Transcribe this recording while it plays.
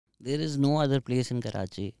There is no other place in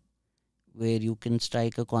Karachi where you can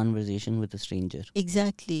strike a conversation with a stranger.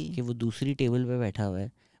 Exactly. कि वो दूसरी table पे बैठा हुआ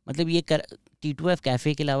है. मतलब ये T2F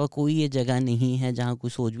कैफ़े के अलावा कोई ये जगह नहीं है जहाँ कोई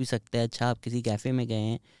सोच भी सकता है अच्छा आप किसी कैफ़े में गए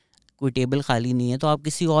हैं, कोई टेबल खाली नहीं है तो आप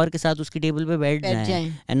किसी और के साथ उसकी टेबल पे बैठ जाएं.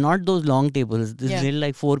 And not those long tables, this real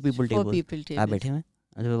like 4 people table. आप बैठे हुए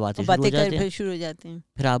अरे बातें शुरू हो जाती हैं.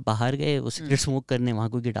 फिर आप बाहर गए वो सिगरेट स्मोक करने, वहाँ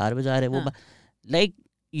कोई गिटार बजा रहे वो like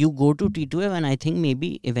you go to T2F and I think may be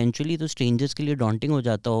eventually तो स्ट्रेंजर्स के लिए डॉन्टिंग हो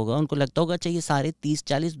जाता होगा. उनको लगता होगा चाहिए सारे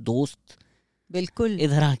 30-40 दोस्त बिल्कुल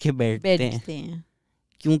इधर आके बैठते हैं.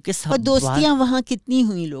 क्योंकि सब दोस्तियां वहाँ कितनी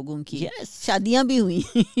हुई लोगों की. शादियां भी हुई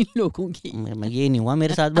लोगों की. ये नहीं हुआ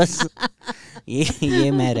मेरे साथ बस.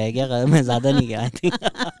 ये मैं रह गया, मैं ज़्यादा नहीं गया थी.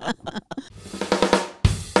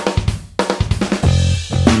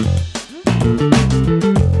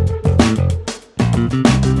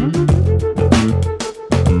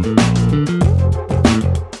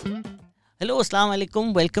 हेलो अस्सलाम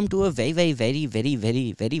वालेकुम, welcome to a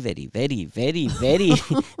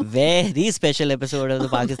very special episode of the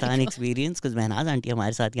Pakistan experience. कुछ महनाज आंटी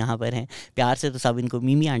हमारे साथ यहाँ पर हैं. प्यार से तो सब इनको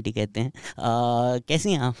मीमी आंटी कहते हैं.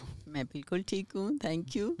 कैसी हैं आप? मैं बिल्कुल ठीक हूँ,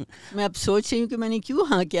 थैंक यू. मैं अब सोच रही हूँ कि मैंने क्यों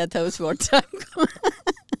हाँ किया था उस व्हाट्सएप को.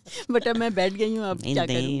 बट अब मैं बैठ गई हूँ. अब क्या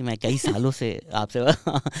करूँ? मैं कई सालों से आपसे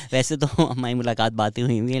वैसे तो हमारी मुलाकात बातें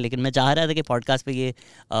हुई हैं, लेकिन मैं चाह रहा था कि पॉडकास्ट पे ये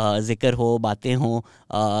जिक्र हो, बातें हो.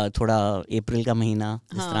 थोड़ा अप्रैल का महीना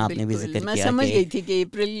जिस तरह आपने भी जिक्र किया, मैं समझ गई थी कि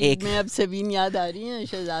अप्रैल में अब सबीन याद आ रही है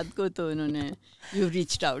शहजाद को, तो उन्होंने you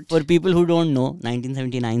reached out. For people who don't know,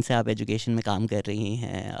 1979 से आप एजुकेशन में काम कर रही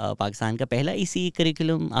हैं. पाकिस्तान का पहला ECE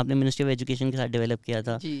करिकुलम आपने मिनिस्ट्री ऑफ एजुकेशन के साथ डेवलप किया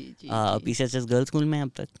था. PECHS गर्ल्स स्कूल में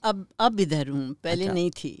अब तक? अब इधर हूँ, पहले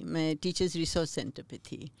नहीं थी. मैं टीचर्स रिसोर्स सेंटर पे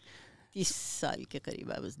थी 30 साल के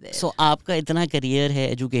करीब. I was there. सो आपका इतना करियर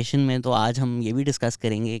है एजुकेशन में, तो आज हम ये भी डिस्कस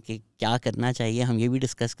करेंगे कि क्या करना चाहिए. हम ये भी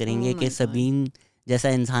डिस्कस करेंगे कि सबीन जैसा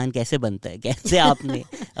इंसान कैसे बनता है, कैसे आपने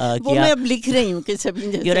वो मैं अब लिख रही हूँ कि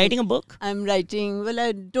सबीन जैसा. You're writing a book? I'm writing. Well,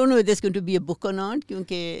 I don't know whether it's going to be a book or not,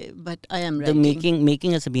 क्योंकि but I am writing. The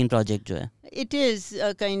making a Sabeen project जो है. It is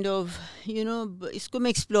a kind of, you know, इसको मैं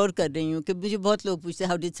explore कर रही हूँ कि मुझे बहुत लोग पूछते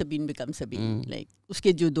हैं how did Sabeen become Sabeen. Like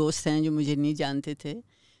उसके जो दोस्त हैं जो मुझे नहीं जानते थे,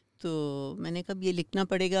 तो मैंने कहा ये लिखना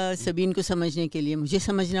पड़ेगा. सबीन को समझने के लिए मुझे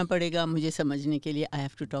समझना पड़ेगा, मुझे समझने के लिए I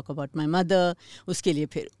have to talk about my mother. उसके लिए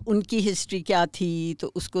फिर उनकी हिस्ट्री क्या थी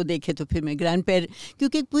तो उसको देखे, तो फिर मैं ग्रैंड पेरेंट,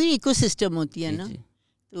 क्योंकि एक पूरी इकोसिस्टम होती है ना.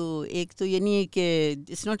 तो एक तो ये नहीं है कि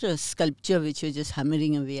it's not a sculpture which is just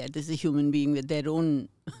hammering away at this human being with their own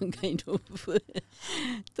kind of.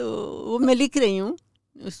 तो वो मैं लिख रही हूँ.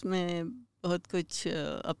 उसमें बहुत कुछ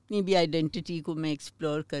अपनी भी आइडेंटिटी को मैं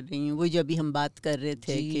एक्सप्लोर कर रही हूँ. वो जो अभी हम बात कर रहे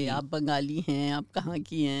थे कि आप बंगाली हैं, आप कहाँ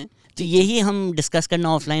की हैं, तो यही हम डिस्कस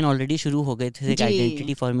करना ऑफलाइन ऑलरेडी शुरू हो गए थे कि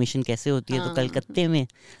आइडेंटिटी फॉर्मेशन कैसे होती है. तो कलकत्ते में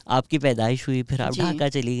आपकी पैदाइश हुई, फिर आप ढाका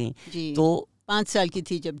चली गई. तो 5 साल की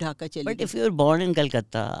थी जब ढाका चली. But if you are born in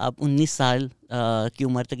Calcutta, आप 19 साल की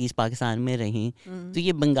उम्र तक ईस्ट पाकिस्तान में रहीं, तो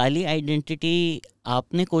ये बंगाली आइडेंटिटी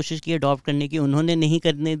आपने कोशिश की अडॉप्ट करने की, उन्होंने नहीं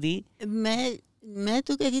करने दी. मैं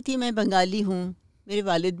तो कहती थी मैं बंगाली हूँ. मेरे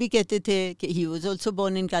वालिद भी कहते थे कि he was also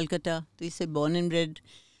born in Calcutta, तो इससे बोर्न एंड ब्रेड.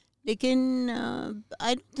 लेकिन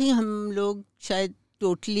आई डोंट थिंक हम लोग शायद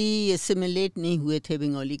टोटली एसिमिलेट नहीं हुए थे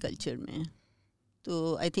बंगाली कल्चर में.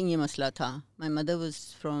 तो आई थिंक ये मसला था. My mother was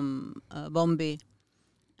from Bombay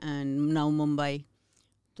and now Mumbai.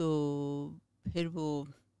 तो फिर वो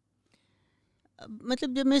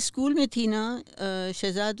मतलब जब मैं स्कूल में थी ना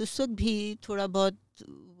शहजाद, उस वक्त भी थोड़ा बहुत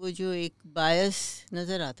वो जो एक बायस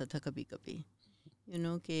नज़र आता था कभी कभी, यू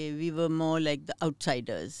नो, कि we were more like the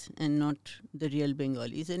outsiders and not the real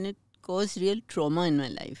Bengalis, and it caused real trauma in my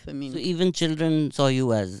life. I mean, so even children saw you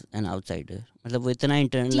as an outsider. मतलब वो इतना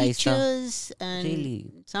internalized था. Teachers and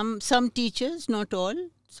really? some teachers, not all,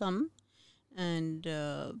 some. And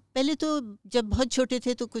पहले तो जब बहुत छोटे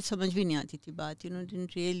थे तो कुछ समझ भी नहीं आती थी बात, you know,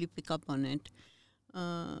 didn't really pick up on it.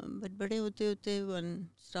 But बड़े होते होते one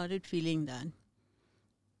started feeling that.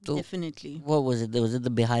 तो definitely. What was it? Was it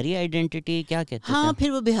the Bihari identity? क्या कहते थे? हाँ,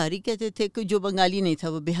 फिर वो बिहारी कहते थे. कि जो बंगाली नहीं था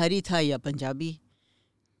वो बिहारी था या Punjabi,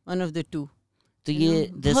 one of the two. तो ये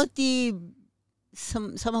बहुत ही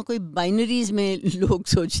समा कोई बाइनरीज में लोग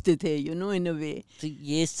सोचते थे, you know, in a way. तो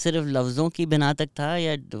ये सिर्फ लफ्ज़ों की बिना तक था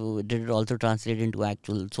या did it also translate into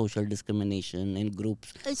actual social discrimination in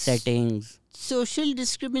groups, settings? Social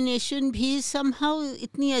discrimination भी somehow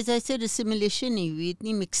इतनी as I said assimilation नहीं हुई,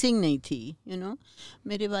 इतनी mixing नहीं थी, you know.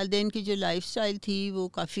 मेरे वालिदैन की जो lifestyle थी वो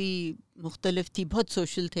काफ़ी मुख्तलिफ थी. बहुत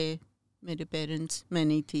social थे मेरे पेरेंट्स. मैं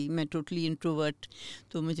नहीं थी, मैं टोटली इंट्रोवर्ट.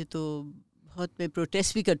 तो मुझे तो बहुत, मैं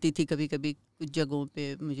प्रोटेस्ट भी करती थी कभी कभी. कुछ जगहों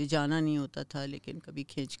पे मुझे जाना नहीं होता था, लेकिन कभी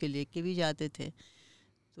खींच के लेके भी जाते थे.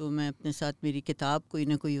 तो मैं अपने साथ मेरी किताब कोई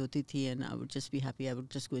ना कोई होती थी and I would just be happy, I would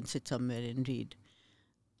just go and sit somewhere and read.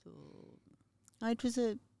 तो it was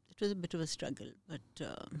a bit of a struggle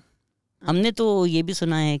but हमने तो ये भी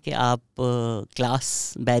सुना है कि आप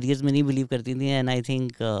क्लास बैरियर्स में नहीं बिलीव करती थी एंड आई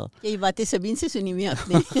थिंक ये बातें सबीन से सुनी हुई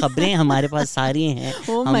आपने. खबरें हमारे पास सारी हैं.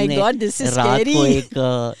 Oh my God, this is रात scary. को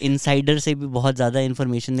एक इनसाइडर से भी बहुत ज़्यादा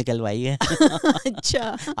इन्फॉर्मेशन निकलवाई है.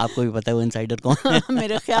 अच्छा. आपको भी पता है वो इनसाइडर कौन है?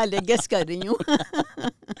 मेरा ख्याल है, गेस कर रही हूँ.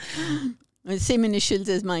 Same initials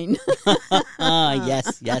as mine.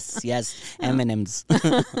 yes, M&Ms.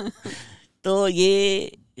 तो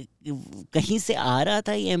ये कहीं से आ रहा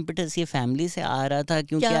था ये इम्पेटस, ये फैमिली से आ रहा था?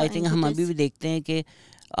 क्योंकि आई थिंक हम अभी भी देखते हैं कि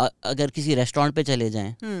अगर किसी रेस्टोरेंट पे चले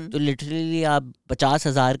जाएं तो लिटरली आप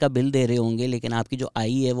 50,000 का बिल दे रहे होंगे, लेकिन आपकी जो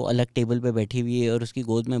आई है वो अलग टेबल पे बैठी हुई है और उसकी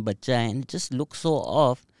गोद में बच्चा है. And just look so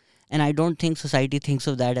of. And I don't think society thinks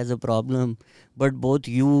of that as a problem, but both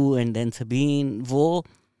you and then Sabeen, वो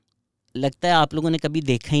लगता है आप लोगों ने कभी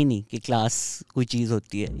देखा ही नहीं कि क्लास कोई चीज़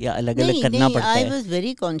होती है या अलग अलग करना पड़ता है. I was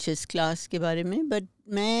very conscious class के बारे में, बट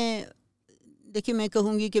मैं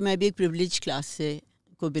कहूँगी कि मैं भी एक प्रिविलेज क्लास से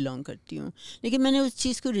को बिलोंग करती हूँ, लेकिन मैंने उस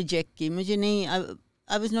चीज़ को रिजेक्ट की. मुझे नहीं,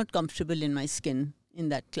 I was not comfortable in my skin in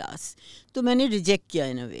that class, तो मैंने रिजेक्ट किया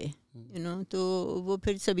इन अ वे, यू नो. तो वो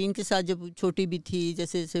फिर सबीन के साथ जब छोटी भी थी,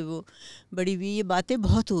 जैसे जैसे वो बड़ी हुई, ये बातें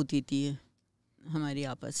बहुत होती थी हमारी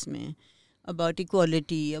आपस में अबाउट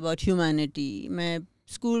इक्वालिटी, अबाउट ह्यूमैनिटी. मैं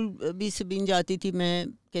स्कूल भी सबीन जाती थी, मैं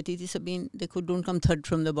कहती थी सबीन देखो, don't come third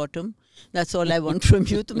from the bottom, that's all I want from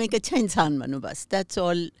you. तुम एक अच्छा इंसान बनो बस, that's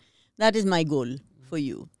all, that is my goal for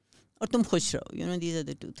you, और तुम खुश रहो. You know, these are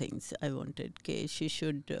the two things I wanted, कि she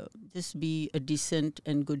should just be a decent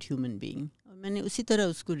and good human being. और मैंने उसी तरह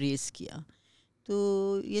उसको रेस किया.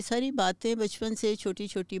 तो ये सारी बातें बचपन से, छोटी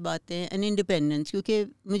छोटी बातें, एंड इंडिपेंडेंस, क्योंकि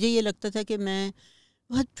मुझे ये लगता था कि मैं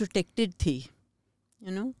बहुत प्रोटेक्टेड थी,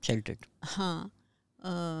 यू नो, शेल्टर्ड. हाँ.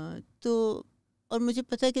 तो और मुझे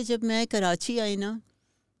पता है कि जब मैं कराची आई ना,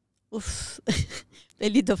 उफ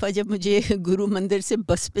पहली दफ़ा जब मुझे गुरु मंदिर से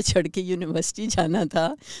बस पे चढ़ के यूनिवर्सिटी जाना था,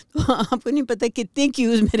 तो आपको नहीं पता कितने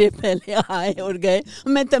क्यूज़ मेरे पहले आए और गए.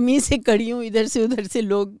 मैं तमीज़ से खड़ी हूँ, इधर से उधर से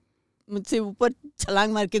लोग मुझसे ऊपर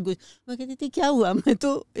छलांग मार के मैं कहती थी क्या हुआ, मैं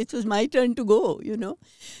तो it was my turn to go, you know.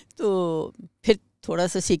 तो फिर थोड़ा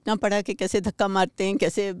सा सीखना पड़ा कि कैसे धक्का मारते हैं,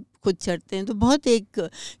 कैसे खुद चढ़ते हैं. तो बहुत एक,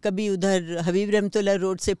 कभी उधर हबीब रहमतुल्लाह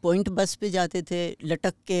रोड से पॉइंट बस पे जाते थे,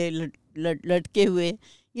 लटक के लटके हुए.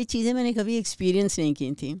 ये चीज़ें मैंने कभी एक्सपीरियंस नहीं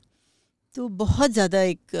की थी. तो बहुत ज़्यादा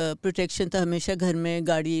एक प्रोटेक्शन था हमेशा घर में.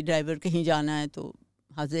 गाड़ी ड्राइवर कहीं जाना है तो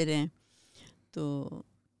हाजिर हैं. तो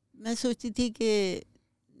मैं सोचती थी कि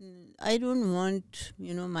I don't want,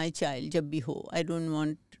 you know, my child जब भी हो, I don't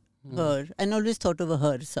want her, and always thought of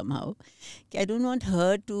her somehow, I don't want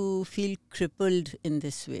her to feel crippled in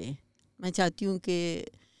this way. मैं चाहती हूँ कि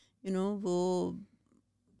you know वो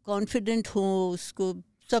confident हो, उसको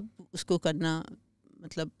सब उसको करना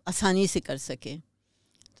मतलब आसानी से कर सके.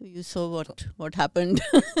 तो you saw what happened.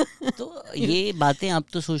 तो ये बातें अब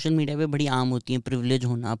तो सोशल मीडिया पे बड़ी आम होती हैं, प्रिविलेज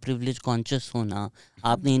होना, प्रिविलेज कॉन्शियस होना.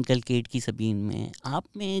 आपने इनकलकेट की सबीन में, आप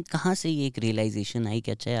में कहाँ से ये एक रियलाइजेशन आई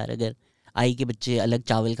कि अच्छा यार, अगर आई के बच्चे अलग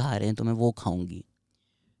चावल खा रहे हैं तो मैं वो खाऊंगी?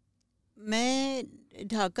 मैं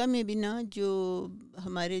ढाका में भी ना, जो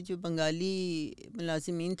हमारे जो बंगाली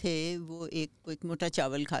मुलाजिमीन थे वो एक मोटा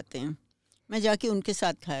चावल खाते हैं. मैं जाके उनके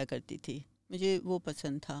साथ खाया करती थी, मुझे वो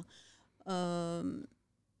पसंद था.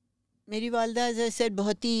 मेरी वालदा एज आई सेड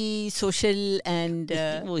बहुत ही सोशल एंड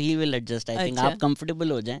वो he will adjust. I think आप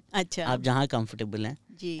कंफर्टेबल हो जाएं. अच्छा, आप जहाँ कंफर्टेबल हैं,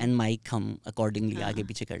 एंड माइक हम अकॉर्डिंगली आगे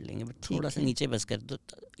पीछे कर लेंगे, बट थोड़ा सा नीचे बस कर दो.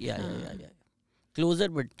 या closure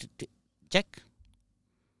but check.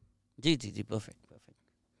 Ji ji ji, perfect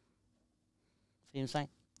same sign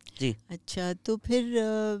जी. अच्छा, तो फिर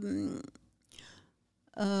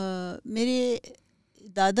मेरे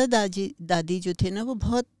दादा दादी जो थे ना, वो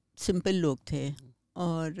बहुत सिंपल लोग थे.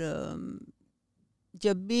 और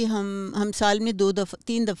जब भी हम साल में दो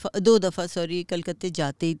दफ़ा कलकत्ते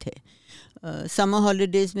जाते ही थे. समर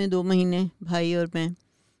हॉलीडेज़ में 2 महीने भाई और मैं,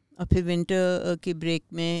 और फिर विंटर की ब्रेक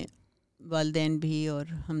में वालिदैन भी और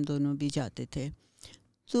हम दोनों भी जाते थे.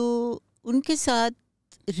 तो उनके साथ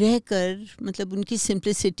रहकर, मतलब उनकी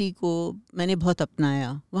सिंप्लिसिटी को मैंने बहुत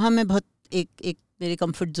अपनाया. वहाँ मैं बहुत एक मेरे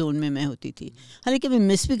कंफर्ट जोन में मैं होती थी. हालांकि मैं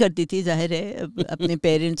मिस भी करती थी, जाहिर है, अपने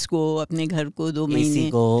पेरेंट्स को, अपने घर को 2 महीने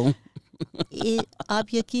को.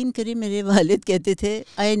 आप यकीन करें, मेरे वालिद कहते थे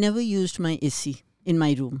I never used my AC in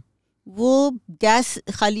my room. वो गैस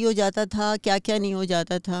खाली हो जाता था, क्या क्या नहीं हो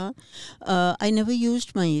जाता था. I never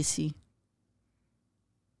used my AC.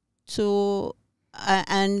 So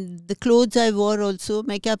and the clothes I war also,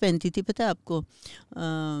 मैं क्या पहनती थी पता है आपको,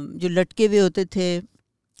 जो लटके हुए होते थे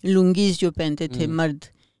लुंगीज जो पहनते थे मर्द,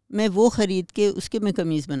 मैं वो ख़रीद के उसके मैं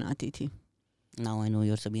कमीज़ बनाती थी. Now I know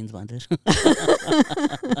you're Sabeen's mother.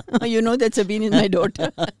 You know that Sabeen is my daughter.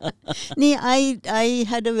 Nee, I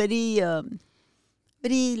had a very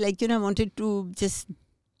like, you know, I wanted to just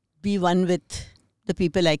be one with the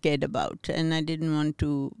people I cared about, and I didn't want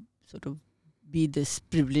to sort of be this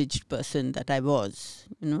privileged person that I was,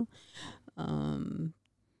 you know.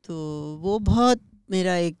 तो वो बहुत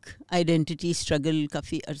मेरा एक identity struggle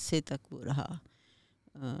काफ़ी अरसे तक वो रहा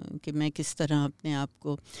कि मैं किस तरह अपने आप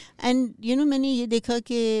को, एंड यू नो मैंने ये देखा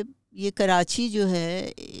कि ये कराची जो है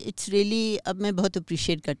इट्स रियली, अब मैं बहुत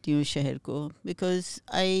अप्रिशिएट करती हूँ शहर को, बिकॉज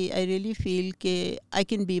आई रियली फील कि I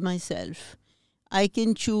can be my self, I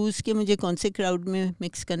can choose कि मुझे कौन से क्राउड में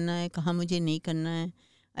मिक्स करना है, कहाँ मुझे नहीं करना है.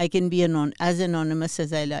 I can be as anonymous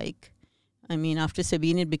as I like. I mean, after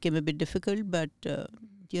Sabeen it became a bit difficult, but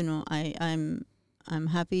you know, I'm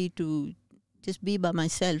happy to just be by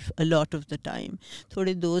myself a lot of the time.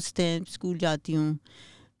 थोड़े दोस्त हैं, school जाती हूँ,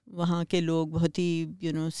 वहाँ के लोग बहुत ही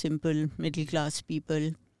you know simple middle class people.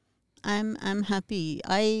 I'm happy.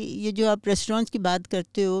 ये जो आप रेस्टोरेंट्स की बात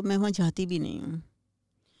करते हो, मैं वहाँ जाती भी नहीं हूँ.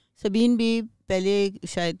 सबीन भी पहले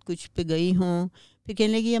शायद कुछ पे गई हूँ, फिर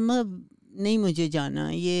कहने लगी अम्मा नहीं मुझे जाना,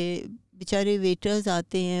 ये बेचारे वेटर्स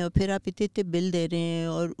आते हैं और फिर आप इतने इतने बिल दे रहे हैं,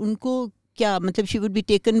 और उनको क्या मतलब, she would be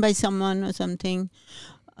taken by someone और समथिंग,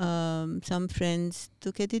 some friends,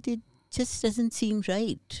 तो कहती थी just doesn't seem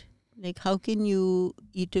right. Like how can you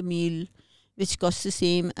eat a meal which costs the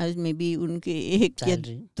same as maybe उनके 1 या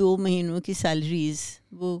 2 महीनों की सैलरीज,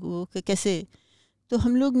 वो कैसे. तो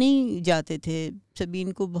हम लोग नहीं जाते थे.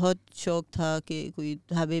 सबीन को बहुत शौक़ था कि कोई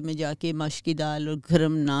ढाबे में जाके माश की दाल और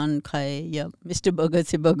गरम नान खाए, या मिस्टर बर्गर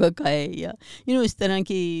से बर्गर खाए, या यू नो इस तरह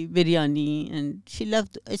की biryani. And she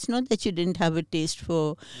loved, it's not that she didn't have a test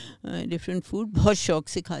for different food, बहुत शौक़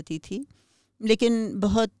से खाती थी, लेकिन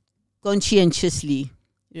बहुत कॉन्शियसली,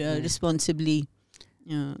 रिस्पॉन्सिबली.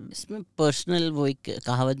 इसमें पर्सनल, वो एक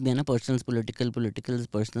कहावत भी है ना, पर्सनल पॉलिटिकल, पॉलिटिकल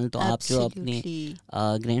पर्सनल. तो आप जो अपने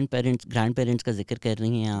ग्रैंड पेरेंट्स का जिक्र कर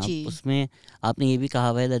रही हैं, आप उसमें आपने ये भी कहा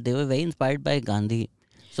हुआ है that they were very inspired by Gandhi.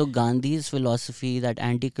 So Gandhi's philosophy, that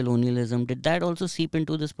anti colonialism, did that also सीप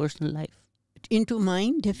into this personal life? into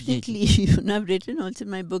mine definitely. You know, I've written also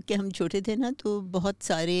in my book कि हम छोटे थे ना, तो बहुत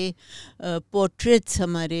सारे पोर्ट्रेट्स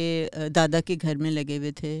हमारे दादा के घर में लगे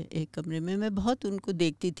हुए थे एक कमरे में. मैं बहुत उनको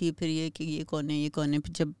देखती थी, फिर ये कि ये कौन है, ये कौन है.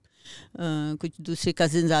 फिर जब कुछ दूसरे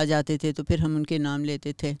कज़न्स आ जाते थे तो फिर हम उनके नाम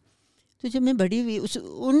लेते थे. तो जब मैं बड़ी हुई,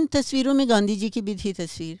 उन तस्वीरों में गांधी जी की भी थी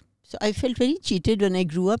तस्वीर. So I felt very cheated when I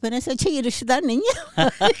grew up, and I said, अच्छा ये रिश्तेदार नहीं है.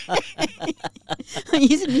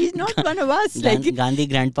 he's not one of us. Like Gandhi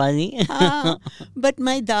grandpa नहीं. But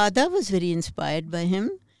my dada was very inspired by him,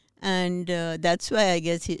 and that's why I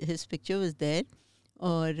guess his picture was there.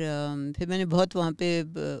 और फिर मैंने बहुत वहाँ पे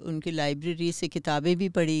उनकी लाइब्रेरी से किताबें भी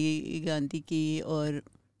पढ़ी गांधी की. और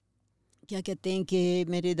क्या कहते हैं कि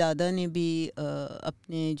मेरे दादा ने भी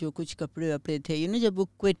अपने जो कुछ कपड़े वपड़े थे, यू नो जब वो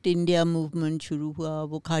क्विट इंडिया मूवमेंट शुरू हुआ,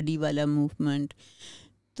 वो खादी वाला मूवमेंट,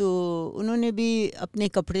 तो उन्होंने भी अपने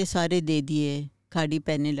कपड़े सारे दे दिए, खादी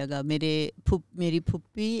पहनने लगा. मेरी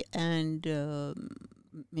फुप्पी एंड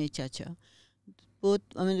मेरे चाचा, बहुत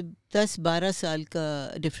 10-12 साल का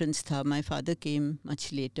डिफरेंस था. My father came much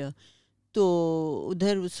later. तो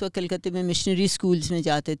उधर उस वक्त कलकत्ते में मिशनरी स्कूल्स में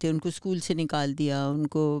जाते थे, उनको स्कूल से निकाल दिया,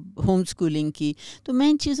 उनको होम स्कूलिंग की. तो मैं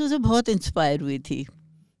इन चीज़ों से बहुत इंस्पायर हुई थी,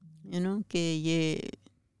 यू नो कि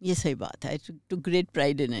ये सही बात है. To great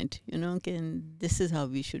pride in it, you know कि this is how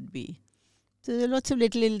we should be. तो lots of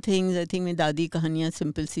little things. I think मैं दादी कहानियाँ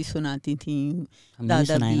सिंपल सी सुनाती थी,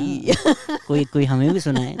 दादा भी. कोई हमें भी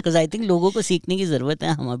सुनाए, बिकॉज आई थिंक लोगों को सीखने की ज़रूरत है.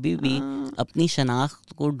 हम अभी भी अपनी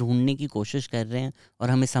शनाख्त को ढूंढने की कोशिश कर रहे हैं और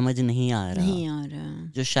हमें समझ नहीं आ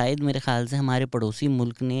रहा. जो शायद मेरे ख्याल से हमारे पड़ोसी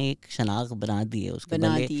मुल्क ने एक शनाख्त बना दी है, उसके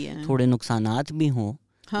भले थोड़े नुकसानात भी हों,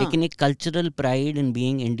 लेकिन एक cultural pride in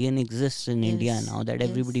being Indian exist in India now that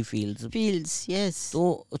everybody feels. Yes.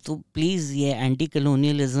 तो प्लीज़ ये anti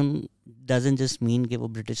colonialism doesn't just mean कि वो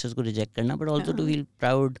ब्रिटिशर्स को रिजेक्ट करना, but also to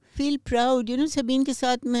feel proud. You know, Sabeen के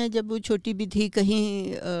साथ मैं जब वो छोटी भी थी,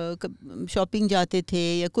 कहीं शॉपिंग जाते थे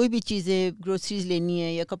या कोई भी चीज़ें ग्रोसरीज लेनी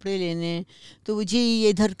है या कपड़े लेने, तो वो जी ये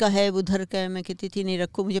इधर का है, वो उधर का है. मैं कहती थी नहीं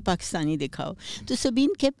रखो, मुझे पाकिस्तानी दिखाओ. तो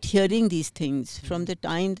Sabeen kept hearing these things from the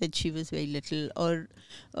time that she was very little. और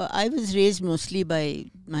I was raised mostly by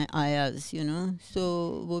my ayahs, you know, so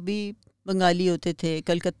वो भी बंगाली होते थे.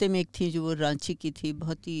 कलकत्ते में एक थी जो वो रांची की थी,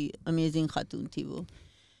 बहुत ही अमेजिंग खातून थी वो.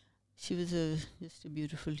 She was just a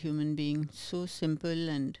beautiful human being, so simple.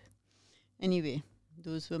 And anyway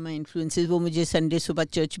those were my influences. वो मुझे संडे सुबह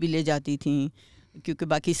चर्च भी ले जाती थी, क्योंकि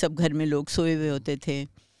बाकी सब घर में लोग सोए हुए होते थे.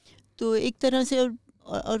 तो एक तरह से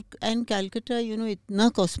और एंड कैलकटा इतना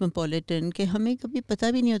कॉस्मोपॉलिटन कि हमें कभी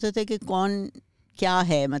पता भी नहीं होता था कि कौन क्या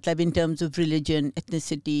है, मतलब in terms of religion,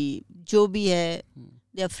 ethnicity, जो भी है,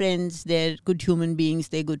 they are friends, they're good human beings,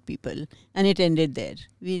 they're good people, and it ended there.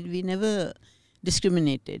 We never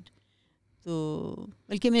discriminated. तो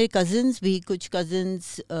बल्कि मेरे cousins भी, कुछ cousins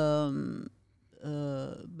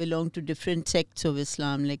belong to different sects of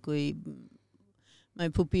Islam, like कोई, my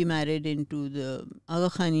puppy married into the Aga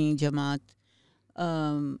Khani Jamaat.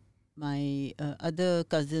 My other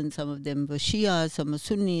cousins, some of them were Shia, some were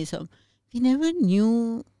Sunni, some. We never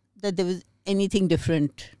knew that there was anything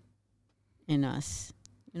different in us.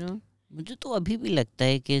 मुझे तो अभी भी लगता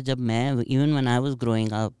है कि जब मैं even when I was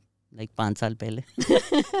growing up like 5 साल पहले,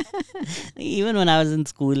 even when I was in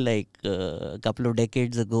school like couple of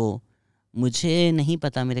decades अगो, मुझे नहीं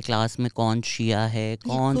पता मेरे क्लास में कौन शिया है,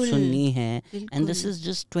 कौन सुन्नी है, and this is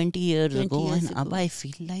just 20 years ago, and अब आई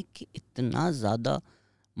फील लाइक इतना ज़्यादा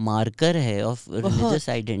मार्कर है ऑफ रिलीजियस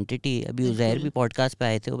आइडेंटिटी. अभी उज़ैर भी पॉडकास्ट पे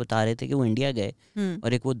आए थे, वो बता रहे थे कि वो इंडिया गए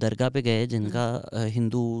और एक वो दरगाह पे गए जिनका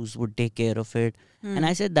Hindus would take care of it, and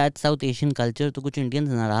I said that south Asian culture. तो कुछ इंडियंस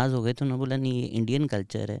नाराज़ हो गए, तो उन्होंने बोला नहीं ये इंडियन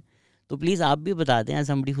कल्चर है. तो प्लीज़ आप भी बता दें,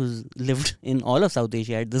 somebody who's lived in all of South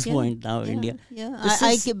Asia at this point now, India.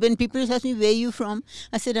 When people ask me where you from,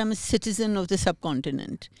 I said I'm a citizen of the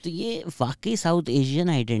subcontinent. तो ये वाकई south Asian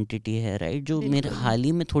identity है, right, जो मेरे हाल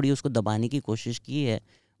ही में थोड़ी उसको दबाने की कोशिश की है,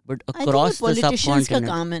 बट अक्रॉस द सबकॉन्टिनेंट का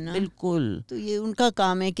काम है ना. बिल्कुल, तो ये उनका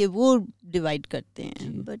काम है कि वो डिवाइड करते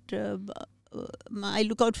हैं. But I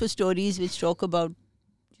look out for stories which talk about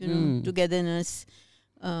togetherness.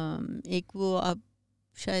 एक वो आप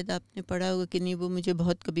शायद आपने पढ़ा होगा कि नहीं, वो मुझे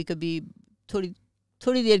बहुत कभी कभी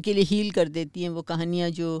थोड़ी देर के लिए हील कर देती हैं वो कहानियाँ,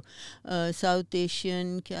 जो साउथ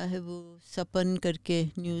एशियन क्या है वो, सपन करके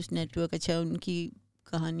न्यूज़ नेटवर्क, अच्छा, उनकी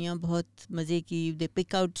कहानियाँ बहुत मज़े की, दे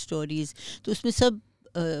पिक आउट स्टोरीज़. तो उसमें सब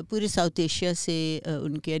पूरे साउथ एशिया से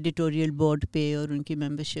उनके एडिटोरियल बोर्ड पे और उनकी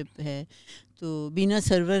मेंबरशिप है. तो बीना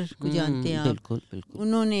सरवर को जानते हैं आप? बिल्कुल बिल्कुल.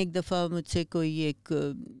 उन्होंने एक दफ़ा मुझसे कोई एक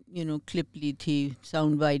क्लिप ली थी,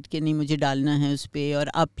 साउंड बाइट, के नहीं मुझे डालना है उस पर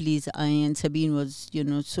और आप प्लीज़ आएँ. And Sabeen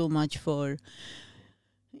was so much for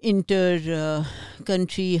inter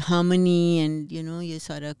country harmony and ये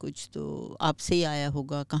सारा कुछ. तो आपसे ही आया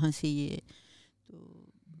होगा, कहाँ से ये?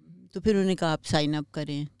 तो फिर उन्होंने कहा आप साइन अप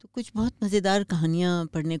करें. तो कुछ बहुत मज़ेदार कहानियाँ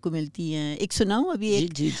पढ़ने को मिलती हैं. एक सुनाऊँ अभी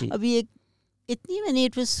एक? जी. अभी एक इतनी मैंने,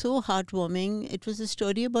 it was so heart warming. It was a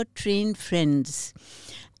story about train friends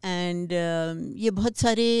and ये बहुत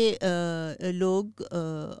सारे लोग,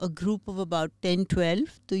 अ ग्रुप ऑफ अबाउट 10-12,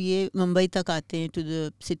 तो ये मुंबई तक आते हैं to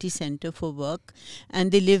the city centre for work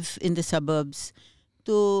and they live in the suburbs.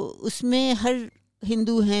 तो उसमें हर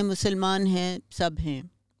हिंदू हैं, मुसलमान हैं, सब हैं.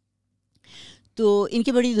 तो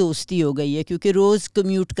इनकी बड़ी दोस्ती हो गई है क्योंकि रोज़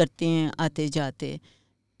कम्यूट करते हैं आते जाते.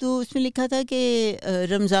 तो उसमें लिखा था कि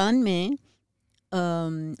रमज़ान में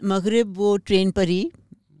मगरिब वो ट्रेन पर ही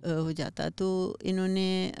हो जाता. तो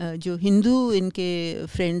इन्होंने जो हिंदू इनके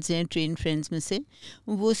फ्रेंड्स हैं, ट्रेन फ्रेंड्स में से,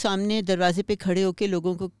 वो सामने दरवाजे पे खड़े होके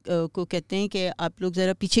लोगों को कहते हैं कि आप लोग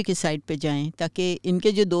ज़रा पीछे की साइड पे जाएं ताकि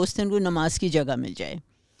इनके जो दोस्त हैं उनको नमाज की जगह मिल जाए.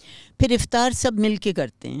 फिर इफ़्तार सब मिल के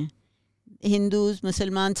करते हैं, हिंदूज़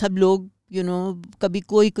मुसलमान सब लोग, कभी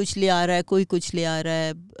कोई कुछ ले आ रहा है, कोई कुछ ले आ रहा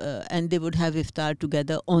है, and they would have Iftikhar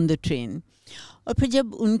together on the train. और फिर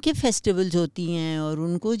जब उनके फेस्टिवल्स होती हैं और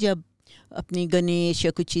उनको जब अपनी गणेश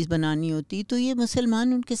या कुछ चीज़ बनानी होती, तो ये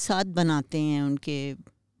मुसलमान उनके साथ बनाते हैं उनके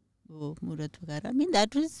वो मूर्त वगैरह. I mean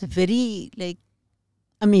that was very like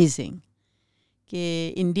amazing कि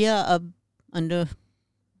इंडिया अब under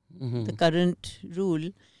the current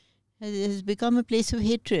rule has become a place of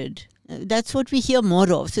hatred. That's what we hear more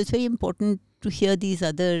of. So it's very important to hear these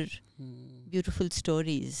other beautiful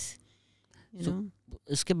stories.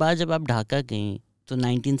 इसके बाद जब आप ढाका गई तो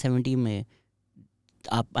 1970 में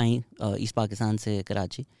आप आई ईस्ट पाकिस्तान से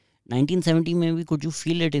कराची. 1970 में भी could you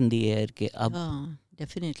feel it in the air कि अब?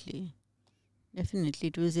 Definitely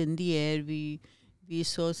it was in the air. We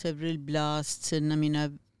saw several blasts, and I mean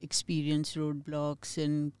I've experienced roadblocks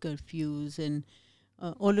and curfews and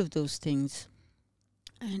all of those things.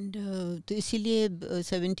 And तो इसीलिए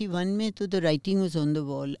 71 में तो the writing was on the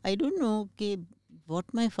wall. I don't know कि what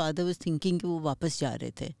my father was thinking कि वो वापस जा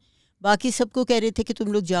रहे थे. बाकी सबको कह रहे थे कि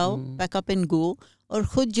तुम लोग जाओ, pack up and go, और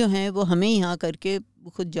ख़ुद जो हैं वो हमें यहाँ करके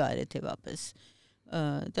खुद जा रहे थे वापस.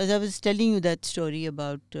 As I was telling you that story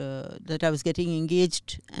about that I was getting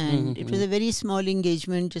engaged, and it was a very small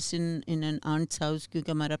engagement just in an aunt's house,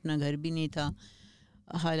 क्योंकि हमारा अपना घर भी नहीं था,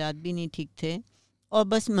 हालात भी नहीं ठीक थे, और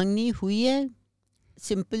बस मंगनी हुई है,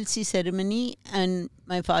 simple C ceremony. And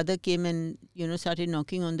my father came and started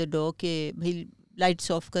knocking on the door के भाई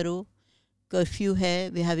लाइट्स ऑफ करो, कर्फ्यू है,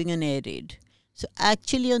 we having an air red. So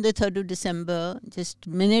actually on the 3rd of December, just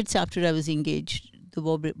minutes after I was engaged, the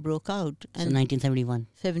war broke out. So 1971.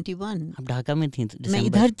 71. आप ढाका में थी? मैं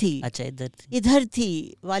इधर थी. अच्छा, इधर थी.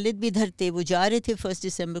 वालिद भी इधर थे. वो जा रहे थे 1st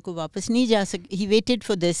December को, वापस नहीं जा सके. He waited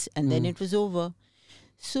for this and then it was over.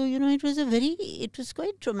 So you know, it was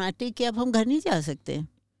quite traumatic कि अब हम घर नहीं जा सकते.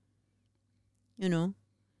 You know,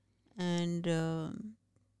 and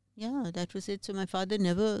yeah, that was it. So my father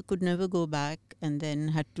could never go back, and then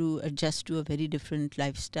had to adjust to a very different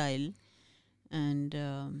lifestyle. And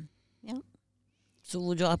yeah. So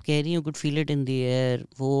वो जो आप कह रही हैं, could feel it in the air,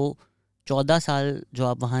 वो 14 साल जो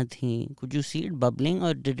आप वहाँ थी, could you see it bubbling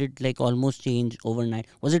or did it like almost change overnight?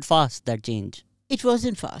 Was it fast, that change? It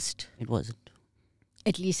wasn't fast. It wasn't.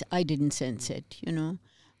 At least I didn't sense it, you know.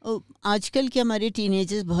 आजकल के हमारे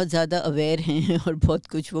teenagers बहुत ज़्यादा aware हैं और बहुत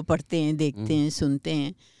कुछ वो पढ़ते हैं, देखते हैं, सुनते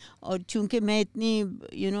हैं. और चूंकि मैं इतनी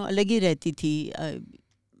अलग ही रहती थी,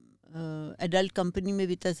 एडल्ट कंपनी में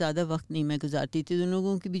भी इतना ज़्यादा वक्त नहीं मैं गुजारती थी. उन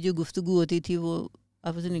लोगों की भी जो गुफ्तगू होती थी वो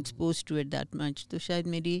I wasn't exposed to it that much. तो शायद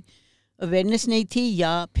मेरी अवेयरनेस नहीं थी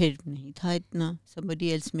या फिर नहीं था इतना. somebody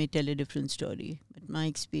else may tell a different story, but my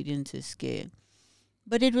experience is के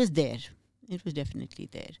but it was there. It was definitely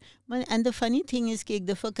there. And the funny thing is कि एक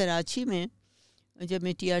दफ़ा कराची में जब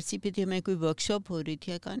मैं TRC पे थी, मैं कोई वर्कशॉप हो रही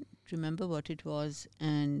थी, I can't remember what it was,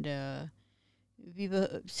 and we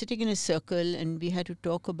were sitting in a circle and we had to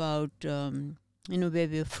talk about where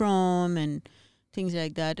we were from and things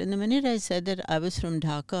like that. And the minute I said that I was from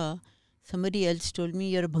Dhaka, somebody else told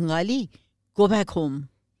me, "You're a Bengali, go back home."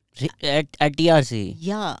 At TRC?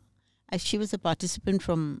 Yeah. She was a participant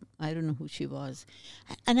from, I don't know who she was.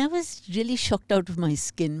 And I was really shocked out of my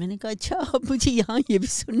skin. मैंने कहा अच्छा अब मुझे यहाँ ये भी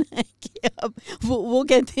सुनना है कि अब वो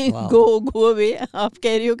कहते हैं go away. आप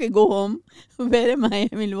कह रही हो कि go home. Where am I?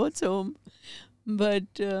 I mean, what's home?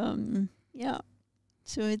 But yeah.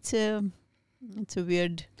 So it's a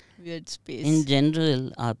weird space. In general,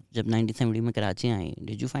 आप जब 1970 में कराची आई,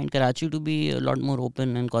 did you find Karachi to be a lot more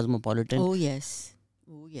open and cosmopolitan? Oh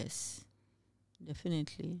yes.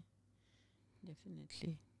 Definitely.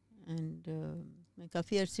 And मैं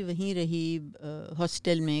काफ़ी अरसे वहीं रही,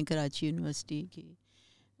 hostel में Karachi university की.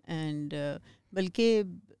 एंड बल्कि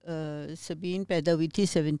सबीन पैदा हुई थी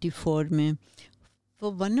 74 में.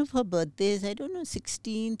 For one of her birthdays, I don't know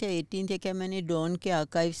 16th या 18th या क्या, मैंने डॉन के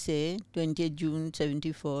आर्काइव से 20 जून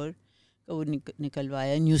 74 का वो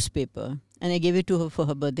निकलवाया newspaper, and I give it to her for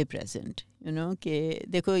her birthday present. कि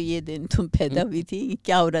देखो ये दिन तुम पैदा हुई थी,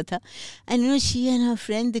 क्या हो रहा था. And she and her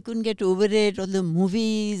friend, they couldn't get over it, all the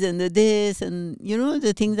movies and the this and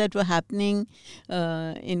the things that were happening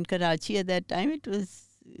in Karachi at that time. It was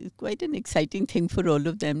quite an exciting thing for all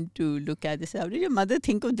of them to look at this. How did your mother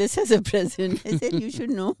think of this as a present? I said, you should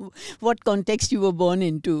know what context you were born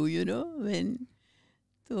into, when.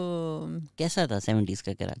 तो कैसा था 70s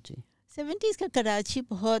का Karachi? 70s का कराची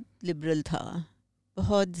बहुत liberal था,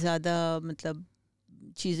 बहुत ज़्यादा मतलब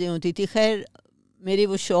चीज़ें होती थी. खैर मेरे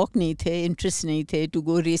वो शौक़ नहीं थे, इंटरेस्ट नहीं थे टू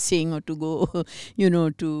गो रेसिंग और टू गो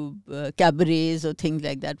टू कैबरेज और थिंग्स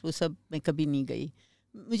लाइक दैट. वो सब मैं कभी नहीं गई.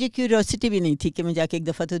 मुझे क्यूरियोसिटी भी नहीं थी कि मैं जाके एक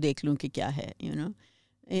दफ़ा तो देख लूँ कि क्या है.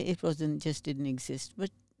 It wasn't just didn't exist,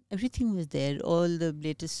 but everything was there. All the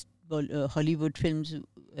latest Hollywood films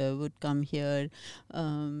would come here.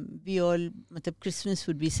 We all, matlab, Christmas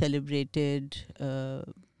would be celebrated.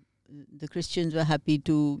 The Christians were happy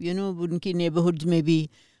to, उनकी neighborhoods में भी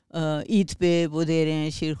ईद पे वो दे रहे हैं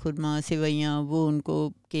शीर खुरमा सेवैयाँ, वो उनको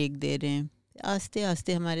केक दे रहे हैं. आस्ते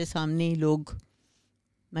आस्ते हमारे सामने ही लोग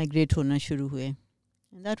माइग्रेट होना शुरू हुए.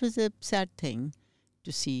 And that was a sad thing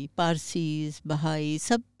to see. Parsis, Bahai,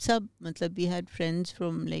 सब मतलब we had friends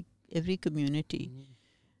from like every community.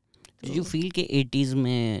 Did you feel कि 80s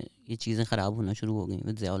में ये चीज़ें ख़राब होना शुरू हो गई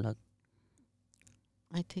with ज़ियाउल हक?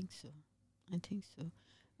 I think so.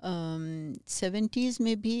 70s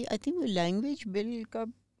में भी I think वो लैंग्वेज बिल का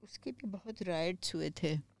उसके भी बहुत राइट्स हुए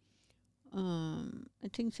थे. I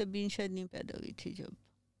think सबीन शायद नहीं पैदा हुई थी जब,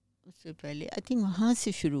 उससे पहले I think वहाँ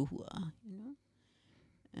से शुरू हुआ.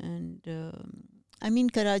 And I mean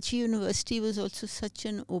Karachi University was also such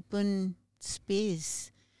an open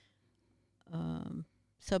space.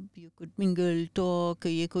 सब you could mingle, talk.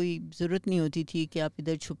 ये कोई ज़रूरत नहीं होती थी कि आप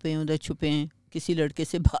इधर छुपें उधर छुपें, किसी लड़के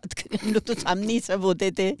से बात करें. हम लोग तो सामने ही सब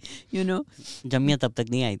होते थे. जमिया तब तक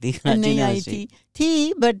नहीं आई थी. नहीं आई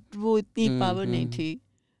थी बट वो इतनी पावर नहीं थी.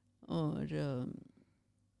 और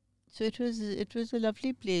so it was a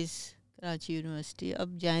lovely place, Karachi university.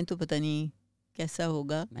 अब जाएं तो पता नहीं कैसा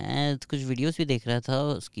होगा. मैं कुछ वीडियोस भी देख रहा था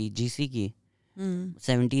उसकी GC की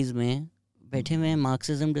 70s में. बैठे हुए हैं,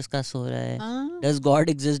 मार्क्सिज्म डिस्कस हो रहा है, हाँ, डज गॉड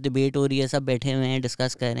एग्जिस्ट डिबेट हो रही है, सब बैठे हुए हैं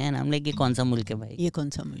डिस्कस कर रहे हैं, हम लाइक ये कौन सा मुल्क है भाई, ये कौन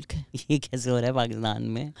सा मुल्क है? ये कैसे हो रहा है पाकिस्तान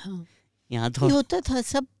में? हाँ, यहाँ तो ये होता था,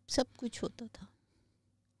 सब कुछ होता था,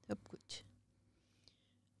 सब कुछ।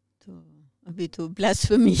 तो अभी तो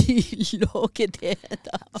ब्लास्फेमी लॉ के तहत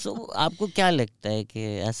So, आपको क्या लगता है कि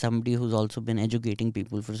as somebody who's also been educating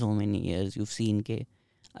people for so many years, you've seen के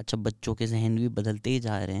अच्छा बच्चों के जहन भी बदलते ही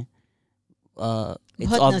जा रहे हैं, it's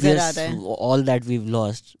बहुत नजर आ obvious रहा है। all that we've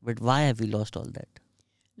lost, but why have we lost all that?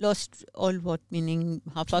 Lost all what meaning?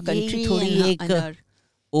 half our country यही थोड़ी एक and our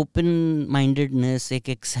ओपन माइंडेडनेस, एक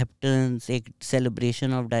एक्सेप्टेंस, एक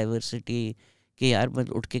सेलिब्रेशन ऑफ डाइवर्सिटी कि यार बस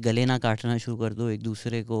उठ के गले ना काटना शुरू कर दो एक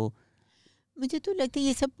दूसरे को। मुझे तो लगता है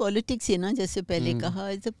ये सब पॉलिटिक्स है ना, जैसे पहले कहा,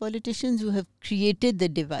 it's the politicians who have created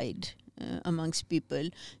the divide amongst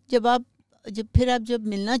people. जब आप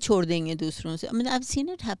मिलना छोड़ देंगे दूसरों से, I mean I have seen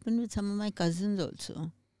it happen with some of my cousins also,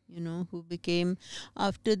 you know, who became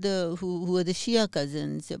after the who were the Shia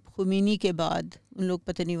cousins. जब खुमीनी के बाद उन लोग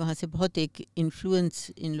पता नहीं वहाँ से बहुत एक इन्फ्लुएंस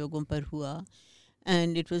इन लोगों पर हुआ,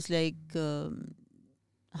 एंड इट वाज लाइक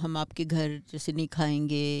हम आपके घर जैसे नहीं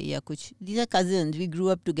खाएंगे या कुछ। These are cousins, we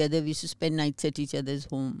grew up together, we used to spend nights at each other's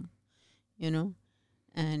home, you know,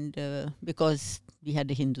 and because we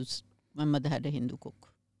had my mother had a Hindu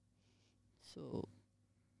cook, so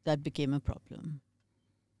that became a problem.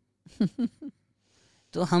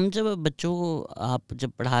 तो हम जब बच्चों को आप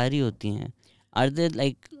जब पढ़ा रही होती हैं, are there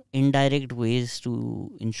like indirect ways to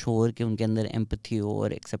ensure कि उनके अंदर एम्पैथी हो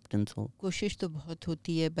और एक्सेप्टेंस हो? कोशिश तो बहुत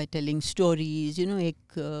होती है by telling stories, you know.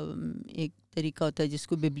 एक तरीका होता है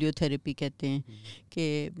जिसको बिब्लियोथेरेपी कहते हैं, कि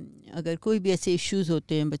अगर कोई भी ऐसे इश्यूज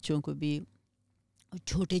होते हैं बच्चों को भी,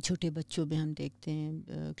 छोटे छोटे बच्चों में हम देखते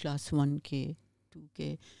हैं क्लास 1 के 2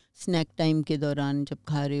 के स्नैक टाइम के दौरान जब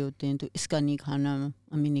खा रहे होते हैं तो इसका नहीं खाना,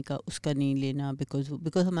 अम्मी ने कहा उसका नहीं लेना,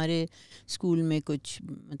 बिकॉज हमारे स्कूल में कुछ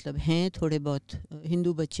मतलब हैं थोड़े बहुत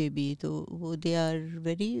हिंदू बच्चे भी, तो वो they are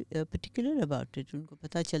very particular about it, उनको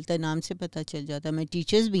पता चलता है, नाम से पता चल जाता है। मैं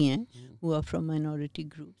टीचर्स भी हैं who are from minority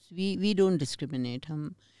groups, we don't discriminate,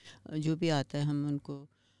 हम जो भी आता है हम उनको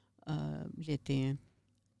लेते हैं।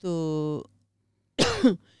 तो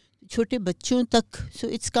छोटे बच्चों तक, so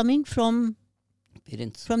it's coming from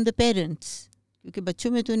the parents, क्योंकि बच्चों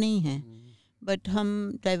में तो नहीं है, बट हम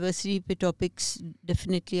डाइवर्सिटी पे टॉपिक्स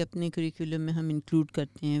डेफिनेटली अपने करिकुलम में हम इंक्लूड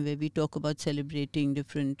करते हैं, way we talk about celebrating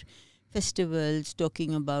different festivals,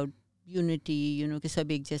 talking about unity, you know, कि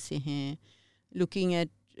सब एक जैसे हैं, looking at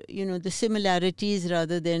you know the similarities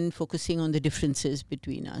rather than focusing on the differences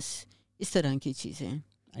between us, इस तरह की चीज़ें।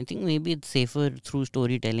 I think may be it's safer through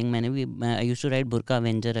story telling. I used to right बुर्का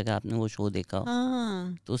Avenger, अगर आपने वो शो देखा हो।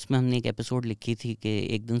 हाँ, तो उसमें हमने एक एपिसोड लिखी थी कि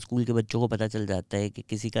एक दिन स्कूल के बच्चों को पता चल जाता है कि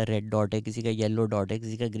किसी का रेड डॉट है, किसी का येलो डॉट है,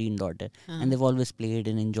 किसी का ग्रीन डॉट है, and Dev always played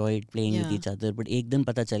and enjoyed playing with each other, but एक दिन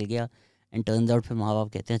पता चल गया एंड टर्न्स आउट फिर माँ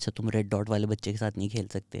बाप कहते हैं अच्छा तुम रेड डॉट वाले बच्चे के साथ नहीं खेल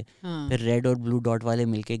सकते। फिर रेड और ब्लू डॉट वाले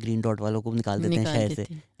मिलके ग्रीन डॉट वालों को निकाल देते हैं शहर से,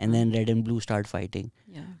 and then red and blue start fighting.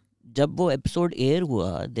 जब वो एपिसोड एयर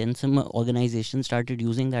हुआ, then some organisation started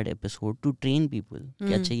using that episode to train people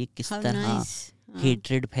कि अच्छा ये किस तरह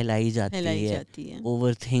हेट्रेड फैलाई जाती है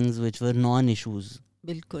over things which were non issues.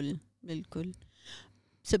 बिल्कुल बिल्कुल।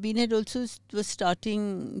 Sabeen had also was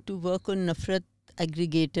starting to work on nafrat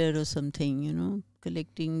aggregator or something, you know,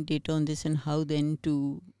 collecting data on this and how then to,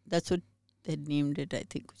 that's what they had named it, I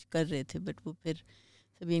think, कुछ कर रहे थे, but वो फिर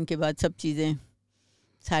Sabeen के बाद सब चीज़ें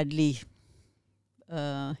sadly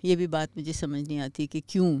ये भी बात मुझे समझ नहीं आती कि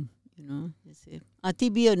क्यों, यू नो, जैसे आती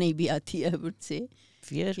भी और नहीं भी आती है, I would say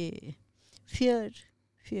fear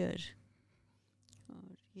और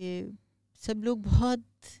ये सब लोग बहुत।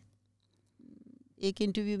 एक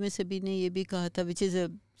इंटरव्यू में सभी ने ये भी कहा था, which is a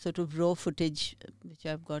sort of raw footage which I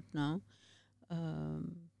have got now,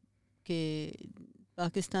 कि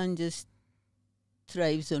Pakistan just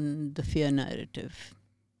thrives on the fear narrative,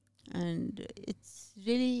 and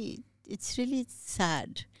it's really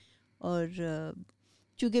sad. और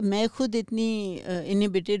चूँकि मैं खुद इतनी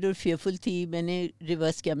इनहिबिटेड और फियरफुल थी, मैंने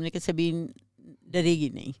रिवर्स किया, मैंने कहा सबीन डरेगी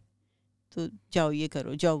नहीं, तो जाओ ये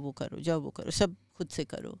करो, जाओ वो करो, जाओ वो करो, सब खुद से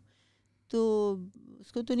करो। तो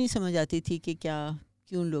उसको तो नहीं समझ आती थी कि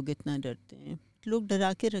क्यों लोग इतना डरते हैं, लोग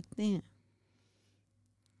डरा के रखते हैं,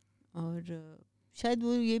 और शायद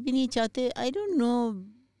वो ये भी नहीं चाहते, आई डोंट नो।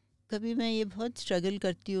 कभी मैं ये बहुत स्ट्रगल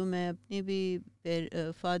करती हूँ, मैं अपने भी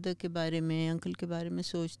फादर के बारे में, अंकल के बारे में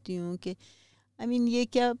सोचती हूँ कि आई मीन ये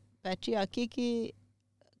क्या पैट्रियार्की के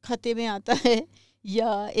खाते में आता है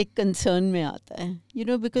या एक कंसर्न में आता है, यू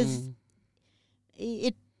नो, बिकॉज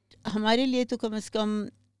इट हमारे लिए तो कम से कम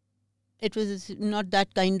it was not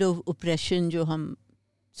that kind of oppression जो हम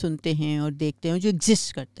सुनते हैं और देखते हैं, जो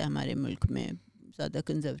एग्जिस्ट करता है हमारे मुल्क में ज़्यादा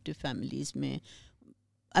कंजर्वेटिव फैमिलीज़ में,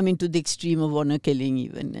 I mean to the extreme of honour killing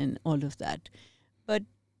even and all of that. But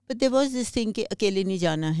there was this thing कि अकेले नहीं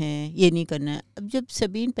जाना है, ये नहीं करना है. अब जब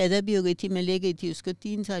सबीन पैदा भी हो गई थी, मैं ले गई थी उसको,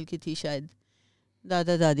 3 साल की थी शायद,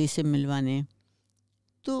 दादा दादी से मिलवाने.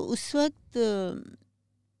 तो उस वक्त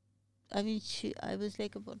I mean, I was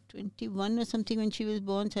like about 21 or something when she was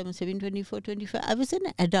born. So I was 7, 24, 25. I was an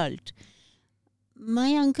adult. My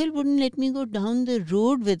uncle wouldn't let me go down the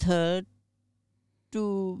road with her to,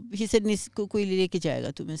 he said, इसको कोई लेके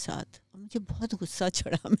जाएगा तुम्हें साथ. मुझे बहुत गुस्सा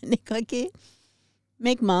चढ़ा. मैंने कहा कि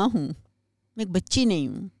मैं एक माँ हूँ, मैं एक बच्ची नहीं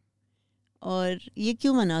हूँ, और ये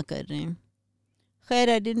क्यों मना कर रहे हैं. खैर,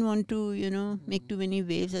 I didn't want to, make too many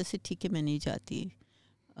waves. ऐसे ठीक है, मैं नहीं जाती,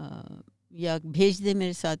 या भेज दे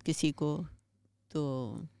मेरे साथ किसी को. तो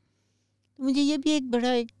मुझे ये भी एक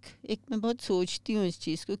बड़ा एक मैं बहुत सोचती हूँ इस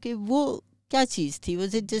चीज़ को कि वो क्या चीज़ थी.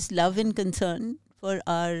 Was it just love and concern for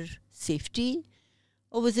our safety,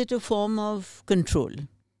 और was it a form of control?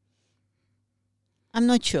 I am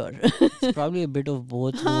not sure. Probably a bit of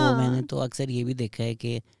both. वो मैंने तो अक्सर ये भी देखा है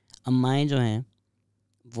कि अम्माएं जो हैं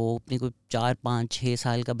वो अपने कोई 4, 5, 6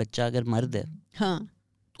 साल का बच्चा अगर मर्द है, हाँ,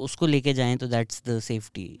 उसको लेके जाएं तो that's the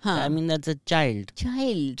safety. I mean that's a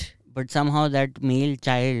child but somehow that male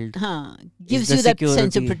child gives you that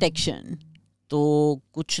sense of protection. तो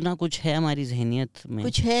कुछ ना कुछ है हमारी जहनियत में,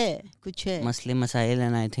 कुछ है मसले मसाइल,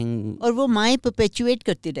 एंड आई थिंक, और वो माएँ परपेचुएट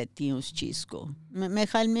करती रहती हैं उस चीज़ को. मेरे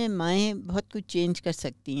ख्याल में माएँ बहुत कुछ चेंज कर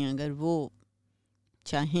सकती हैं अगर वो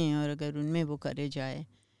चाहें, और अगर उनमें वो करे जाए.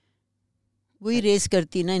 वही रेस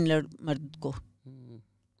करती ना इन मर्द को.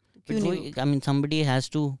 I mean somebody has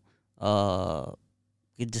to,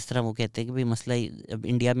 कि जिस तरह वो कहते हैं कि भाई मसला, अब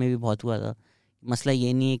इंडिया में भी बहुत हुआ था, मसला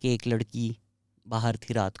ये नहीं है कि एक लड़की बाहर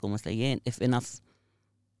थी रात को, मसला ये if enough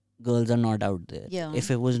girls are not out there,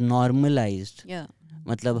 if it was normalised.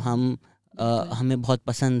 मतलब हमें बहुत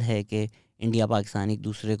पसंद है कि इंडिया पाकिस्तान एक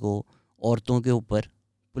दूसरे को औरतों के ऊपर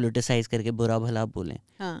पोलिटिसाइज करके बुरा भला बोलें.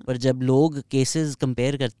 पर जब लोग केसेस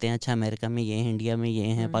कंपेयर करते हैं, अच्छा अमेरिका में ये हैं, इंडिया में ये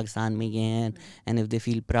हैं, पाकिस्तान में ये हैं, and if they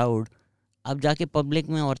feel proud, अब जाके पब्लिक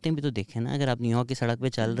में औरतें भी तो देखें ना. अगर आप न्यूयॉर्क की सड़क पे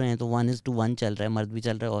चल रहे हैं तो 1:1 चल रहा है, मर्द भी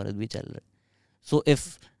चल रहा है, औरत भी चल रहा है. So if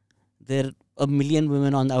there a million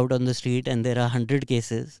women out on the street and there are 100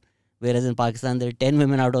 cases, whereas in Pakistan there are 10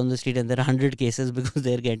 women out on the street and there are 100 cases because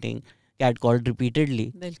they're getting catcalled repeatedly.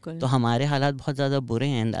 तो हमारे हालात बहुत ज़्यादा बुरे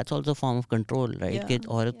हैं, and that's also a form of control, right? कि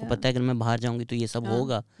औरत को पता है अगर मैं बाहर जाऊँगी तो ये सब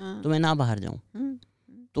होगा, तो मैं ना बाहर जाऊँ.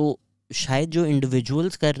 तो शायद जो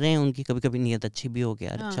इंडिविजुअल्स कर रहे हैं उनकी कभी कभी नीयत अच्छी भी हो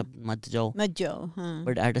गया, अच्छा मत जाओ.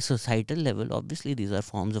 But at a societal level obviously these are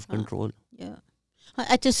forms of control.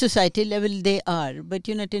 At a society level they are, but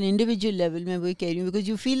at an individual level मैं वही कह रही हूँ, because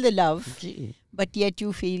you feel the love, but yet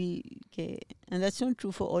you feel and that's not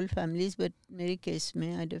true for all families, but मेरे case में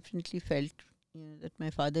I definitely felt that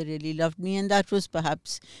my father really loved me, and that was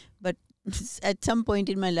perhaps, but at some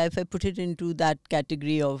point in my life I put it into that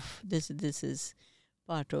category of this is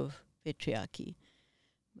part of patriarchy,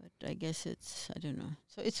 but I guess it's, I don't know,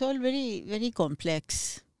 so it's all very very complex.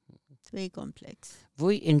 Very complex.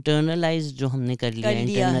 वही internalise जो हमने कर लिया,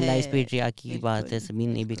 internalise patriarchy की बात है. सबीन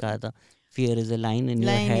ने भी कहा था, fear is a line in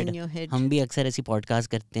your head. हम भी अक्सर ऐसी पॉडकास्ट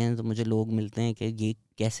करते हैं तो मुझे लोग मिलते हैं कि ये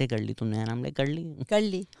कैसे कर ली तुमने, हमने कर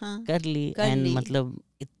ली एंड मतलब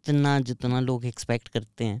इतना जितना लोग एक्सपेक्ट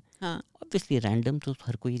करते हैं. ऑब्वियसली रैंडम तो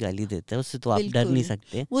हर कोई गाली देता है, उससे तो आप डर नहीं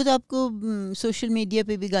सकते. वो तो आपको सोशल मीडिया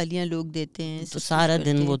पे भी गालियां लोग देते हैं, तो सारा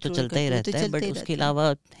दिन वो तो चलता ही रहता है. बट उसके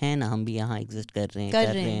अलावा है ना, हम भी यहाँ एग्जिस्ट कर रहे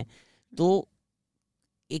हैं. तो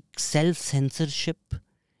एक सेल्फ सेंसरशिप,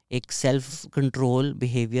 एक सेल्फ कंट्रोल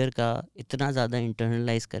बिहेवियर का इतना ज़्यादा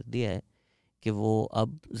इंटरनलाइज कर दिया है कि वो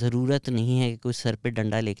अब ज़रूरत नहीं है कि कोई सर पे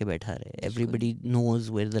डंडा लेके बैठा रहे. Everybody knows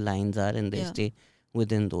where the lines are and they stay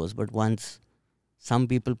with in those. But once some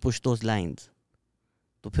people push those lines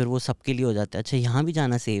तो फिर वो सबके लिए हो जाता है. अच्छा यहाँ भी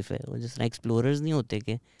जाना सेफ है. वो जिस तरह एक्सप्लोरर्स नहीं होते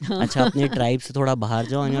कि अच्छा अपने ट्राइब से थोड़ा बाहर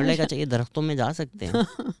जाओ, एंड यू आर लाइक अच्छा ये दरख्तों में जा सकते हैं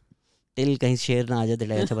टिल कहीं शेर ना आ जाए तो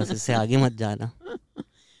अच्छा बस इससे आगे मत जाना.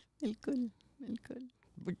 बिल्कुल.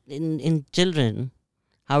 But in children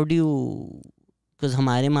how do you, because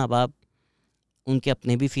हमारे माँ बाप, उनके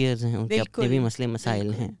अपने भी फियर्स हैं, उनके अपने भी मसले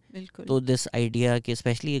मसाइल हैं. तो दिस आइडिया कि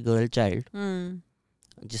स्पेशली गर्ल चाइल्ड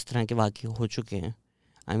जिस तरह के वाक़े हो चुके हैं,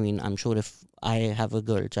 I mean I am sure if I have a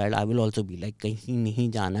girl child I will also be like कहीं नहीं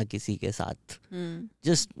जाना किसी के साथ,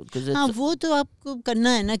 जस्ट बिकॉज वो तो आपको करना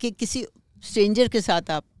है ना कि किसी स्ट्रेंजर के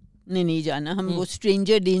साथ आप नहीं जाना। हम वो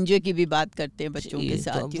स्ट्रेंजर डेंजर की भी बात करते हैं बच्चों के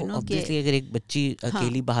साथ, यू नो, कि अगर एक बच्ची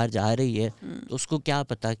अकेली बाहर जा रही है तो उसको क्या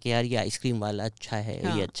पता कि यार ये आइसक्रीम वाला अच्छा है,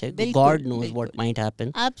 ये अच्छा है, God knows what might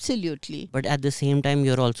happen. Absolutely. But at the same time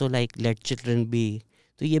you are also like late children B.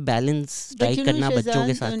 तो ये बैलेंस स्ट्राइक करना बच्चों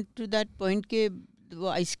के साथ। टू दैट पॉइंट के वो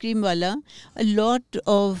आइसक्रीम वाला, a lot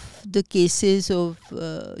of the cases of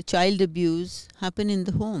child abuse happen in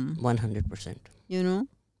the home. 100%. You know,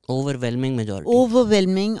 overwhelming majority.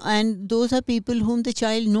 Overwhelming, and those are people whom the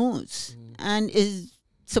child knows and is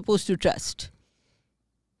supposed to trust.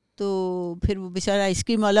 तो फिर वो बेचारा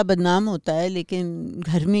ice cream वाला बदनाम होता है, लेकिन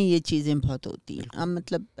घर में ये चीज़ें बहुत होती हैं। अब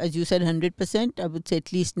मतलब as you said 100%, I would say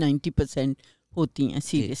at least 90% होती हैं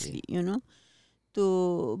seriously, you know. तो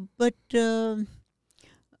बट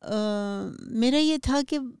मेरा ये था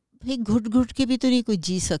कि भाई घुट घुट के भी तो नहीं कोई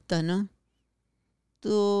जी सकता ना,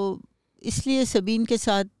 तो इसलिए सबीन के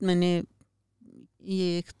साथ मैंने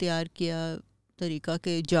ये इख्तियार किया तरीका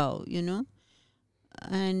के जाओ, you know,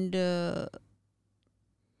 and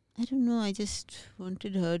I don't know, I just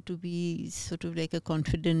wanted her to be sort of like a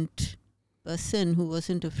confident person who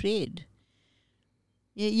wasn't afraid.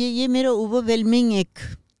 ये मेरा overwhelming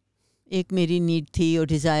एक मेरी नीड थी और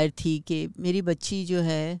डिज़ायर थी कि मेरी बच्ची जो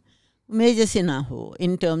है मेरे जैसे ना हो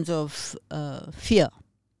इन टर्म्स ऑफ फियर।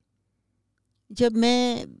 जब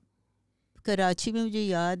मैं कराची में, मुझे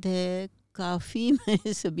याद है काफ़ी,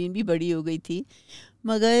 मैं सबीन भी बड़ी हो गई थी,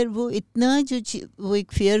 मगर वो इतना वो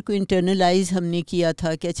एक फियर को इंटरनलाइज हमने किया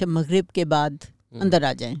था कि अच्छा मगरिब के बाद अंदर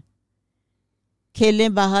आ जाएं,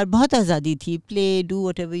 खेलें बाहर, बहुत आज़ादी थी, play do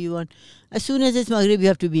what ever you want, as soon as it's मगरिब you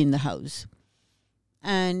have to be in the house.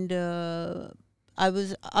 And I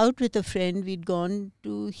was out with a friend. We'd gone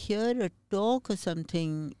to hear a talk or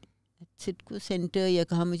something at Sitco Center या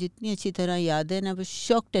कहाँ, मुझे इतनी अच्छी तरह याद है, and I was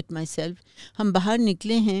shocked at myself. हम बाहर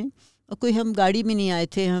निकले हैं और कोई, हम गाड़ी में नहीं आए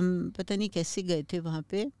थे, हम पता नहीं कैसे गए थे वहाँ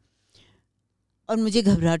पे, और मुझे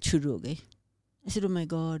घबराहट शुरू हो गई। I said, oh my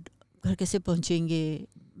God, घर कैसे पहुँचेंगे?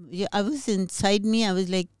 I was inside me, I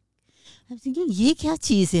was like, I was thinking, ये क्या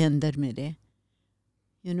चीज़ है अंदर मेरे,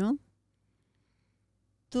 you know.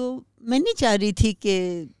 तो मैं नहीं चाह रही थी कि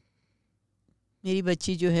मेरी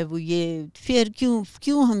बच्ची जो है वो ये फियर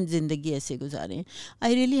क्यों हम ज़िंदगी ऐसे गुजारें।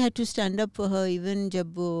 I really had to stand up for her. Even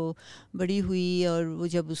जब वो बड़ी हुई और वो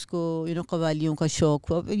जब उसको कव्वालियों का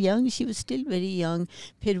शौक़ हुआ, young, she was still very young,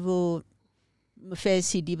 फिर वो फेयर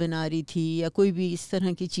सीडी बना रही थी या कोई भी इस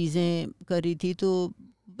तरह की चीज़ें कर रही थी, तो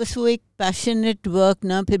बस वो एक पैशनेट वर्क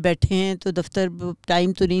ना, फिर बैठे हैं तो दफ्तर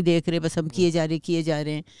टाइम तो नहीं देख रहे, बस हम किए जा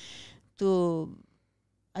रहे हैं। तो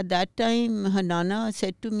at that time her nana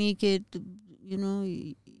said to me कि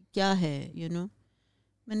क्या है,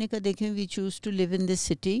 मैंने कहा देखें, we choose to live in this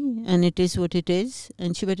city and it is what it is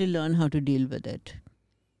and she better learn how to deal with it,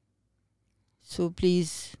 so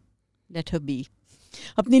please let her be.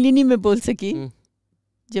 अपने लिए नहीं मैं बोल सकी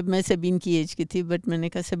जब मैं सबीन की एज की थी, बट मैंने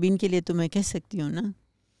कहा सबीन के लिए तो मैं कह सकती हूँ ना।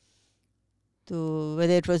 तो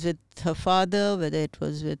whether it was with her father, whether it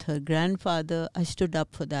was with her grandfather, I stood up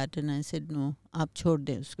for that and I said no, आप छोड़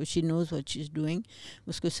दें उसको, she knows what she's doing,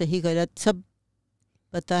 उसको सही गलत सब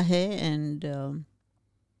पता है, and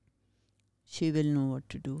she will know what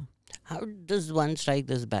to do. How does one strike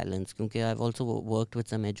this balance? क्योंकि I've also worked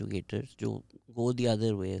with some educators जो go the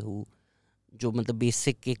other way, who जो मतलब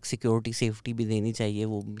बेसिक एक सिक्योरिटी सेफ्टी भी देनी चाहिए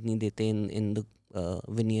वो नहीं देते इन द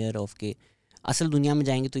विनियर ऑफ के असल दुनिया में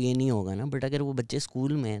जाएंगे तो ये नहीं होगा ना। बट अगर वो बच्चे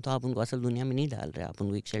स्कूल में हैं तो आप उनको असल दुनिया में नहीं डाल रहे, आप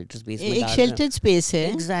उनको एक शेल्टर स्पेस में डाल रहे हैं। एक शेल्टर्ड स्पेस है,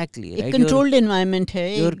 एग्जैक्टली, एक कंट्रोल्ड एनवायरनमेंट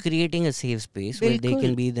है, you are creating a safe space where they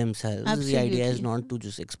can be themselves. The idea is not to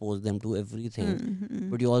just expose them to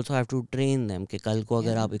everything, but you also have to train them कि कल को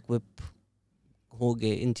अगर आप equip हो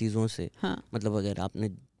गए इन चीज़ों से, मतलब अगर आपने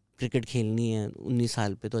क्रिकेट खेलनी है 19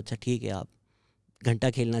 साल पे तो अच्छा ठीक है, आप घंटा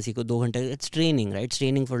खेलना सीखो, 2 घंटे, it's training, right,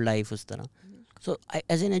 training for life उस तरह। So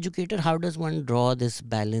as an educator, how does one draw this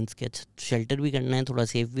balance कि शेल्टर भी करना है, थोड़ा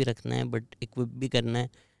सेफ भी रखना है, बट इक्विप भी करना है,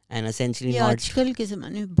 एंड एसेंशियली नॉट। आजकल के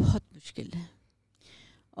ज़माने में बहुत मुश्किल है,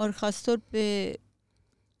 और ख़ास तौर पे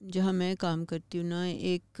जहाँ मैं काम करती हूँ ना,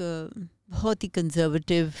 एक बहुत ही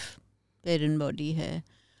कंजर्वेटिव पेरेंट बॉडी है,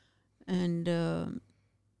 एंड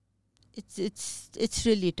इट्स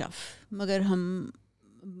रियली टफ। मगर हम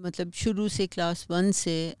मतलब शुरू से क्लास 1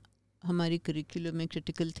 से हमारी करिकुलम में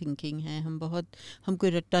क्रिटिकल थिंकिंग है, हम कोई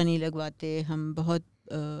रट्टा नहीं लगवाते, हम बहुत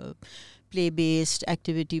प्ले बेस्ड,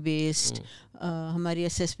 एक्टिविटी बेस्ड, हमारी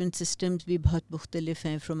असेसमेंट सिस्टम्स भी बहुत मुख्तलिफ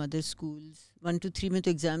हैं फ्रॉम अदर स्कूल्स। 1 to 3 में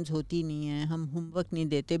तो एग्ज़ाम्स होती ही नहीं हैं, हम होमवर्क नहीं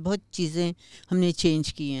देते, बहुत चीज़ें हमने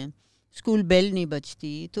चेंज की हैं, स्कूल बेल नहीं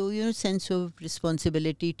बजती, तो सेंस ऑफ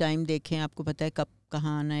रिस्पॉन्सिबिलिटी, टाइम देखें, आपको पता है कब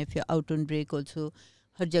कहाँ आना है, फिर आउट ऑन ब्रेक ऑल्सो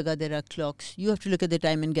हर जगह there are clocks. You have to look at the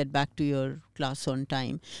time and get back to your class on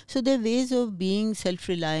time. So there are ways of being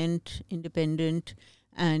self-reliant, independent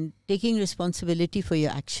and taking responsibility for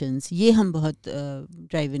your actions. ये हम बहुत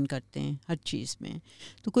drive इन करते हैं हर चीज़ में.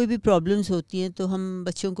 तो कोई भी problems होती हैं तो हम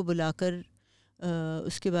बच्चों को बुलाकर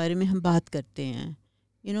उसके बारे में हम बात करते हैं.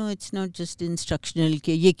 You know, it's not just instructional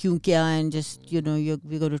कि ये क्यों क्या and just you know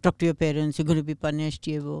we got to talk to your parents, you're going to be punished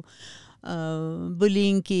ये वो.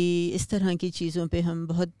 बुलिंग की इस तरह की चीज़ों पे हम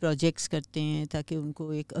बहुत प्रोजेक्ट्स करते हैं ताकि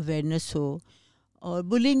उनको एक अवेयरनेस हो. और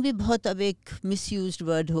बुलिंग भी बहुत अब एक मिसयूज्ड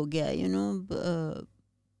वर्ड हो गया, you know,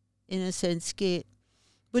 in a sense के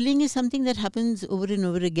bullying is something that happens over and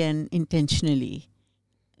over again intentionally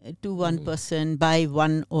to one person by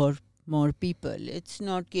one और मोर पीपल. इट्स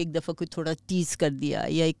नॉट कि एक दफ़ा कोई थोड़ा टीज कर दिया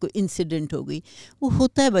या एक कोई इंसिडेंट हो गई. वो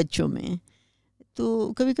होता है बच्चों में. तो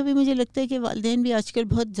कभी कभी मुझे लगता है कि वालिदैन भी आजकल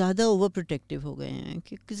बहुत ज़्यादा ओवर प्रोटेक्टिव हो गए हैं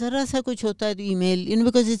कि ज़रा सा कुछ होता है तो email, you know,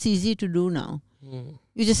 because it's easy to do now.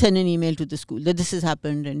 You just send an email to the school that this has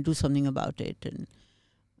happened and do something about it, and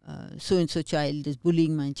so and so child is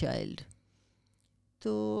bullying my child.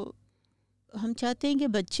 तो हम चाहते हैं कि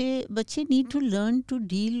बच्चे need to learn to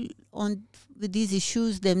deal on with these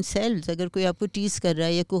issues themselves. अगर कोई आपको tease कर रहा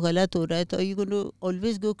है या कोई गलत हो रहा है तो are you going to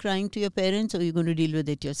always go crying to your parents or are you going to deal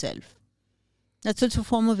with it yourself? That's also a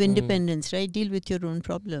form of independence, right? Deal with your own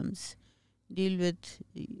problems. Deal with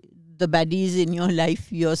the baddies in your life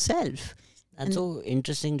yourself. That's so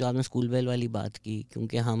interesting जो आपने school bell वाली बात की,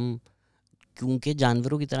 क्योंकि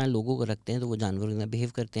जानवरों की तरह लोगों को रखते हैं तो वो जानवरों की तरह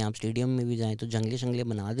बिहेव करते हैं. आप स्टेडियम में भी जाएं तो जंगले शंगले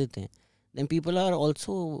बना देते हैं. Then people are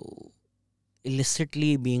also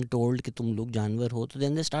illicitly being told कि तुम लोग जानवर हो, तो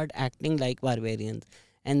then they start acting like barbarians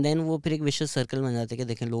and then वो फिर एक विशियस सर्कल बन जाते हैं कि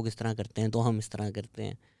देखें लोग इस तरह करते हैं तो हम इस तरह करते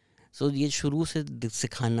हैं. सो ये शुरू से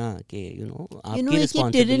सिखाना कि यू नो आपकी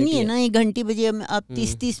रिस्पांसिबिलिटी है ना. 1 घंटे बजे आप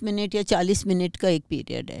 30 मिनट या 40 मिनट का एक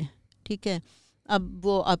पीरियड है, ठीक है. अब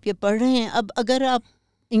वो आप ये पढ़ रहे हैं, अब अगर आप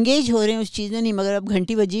इंगेज हो रहे हैं उस चीज़ में नहीं, मगर अब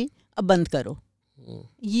घंटी बजी अब बंद करो.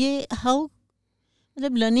 ये हाउ,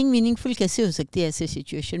 मतलब लर्निंग मीनिंगफुल कैसे हो सकती है ऐसे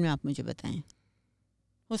सिचुएशन में, आप मुझे बताएं.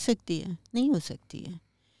 हो सकती है? नहीं हो सकती है.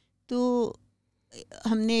 तो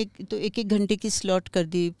हमने एक घंटे की स्लॉट कर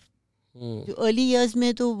दी. जो अर्ली ईयर्स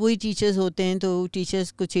में तो वही टीचर्स होते हैं तो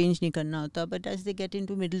टीचर्स को चेंज नहीं करना होता, but as they get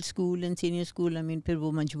into middle school and senior school, I mean फिर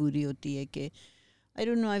वो मजबूरी होती है कि I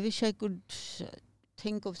don't know, I wish I could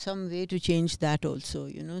think of some way to change that also,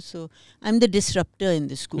 you know. So I'm the disruptor in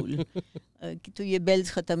the school. तो ये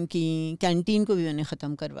bells ख़त्म की, कैंटीन को भी मैंने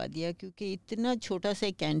ख़त्म करवा दिया क्योंकि इतना छोटा सा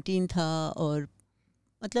एक कैंटीन था और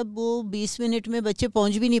मतलब वो 20 मिनट में बच्चे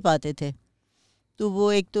पहुंच भी नहीं पाते थे. तो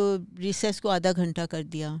वो एक तो रिसेस को आधा घंटा कर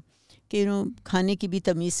दिया कि यू नो खाने की भी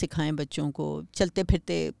तमीज़ सिखाएं बच्चों को, चलते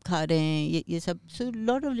फिरते खा रहे हैं ये सब. So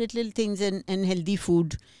lot of little things and healthy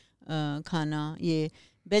food खाना. ये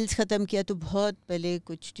बेल्स ख़त्म किया तो बहुत पहले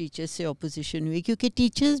कुछ टीचर्स से ऑपोजिशन हुई क्योंकि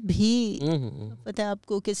टीचर्स भी पता है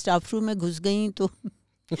आपको कि स्टाफ रूम में घुस गई तो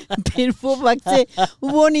फिर वो वक्त से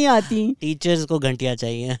वो नहीं आती. टीचर्स को घंटियाँ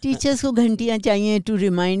चाहिए टू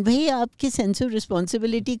रिमाइंड, भाई आपके सेंस ऑफ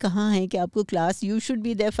रिस्पॉन्सिबिलिटी कहाँ है कि आपको class, you should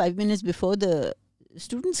be there 5 minutes before the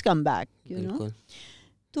students come back, you know.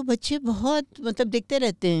 तो बच्चे बहुत मतलब देखते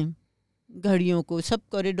रहते हैं घड़ियों को, सब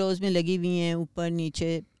कॉरिडोर्स में लगी हुई हैं, ऊपर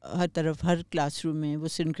नीचे हर तरफ, हर क्लासरूम में वो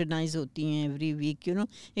सिंक्रोनाइज होती हैं every week, you know.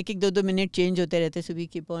 1-2 minute change होते रहते हैं, so we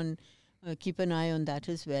keep an I on that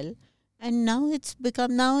as well. And now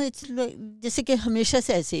it's जैसे कि हमेशा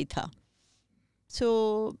से ऐसे ही था. So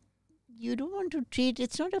you don't want to treat,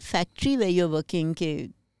 it's not a factory where you are working के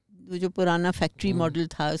वो जो पुराना फैक्ट्री मॉडल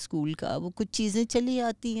था स्कूल का, वो कुछ चीज़ें चली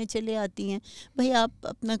आती हैं. भाई आप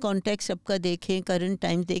अपना कॉन्टेक्स्ट सबका देखें, करंट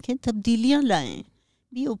टाइम देखें, तब्दीलियाँ लाएं,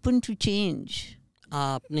 बी ओपन टू चेंज.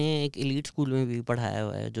 आपने एक एलीट स्कूल में भी पढ़ाया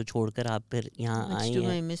हुआ है जो छोड़कर आप फिर यहाँ आई हैं.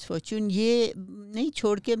 माय मिसफॉर्च्यून, ये नहीं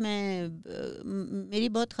छोड़ के मेरी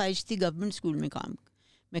बहुत ख्वाहिश थी गवर्नमेंट स्कूल में काम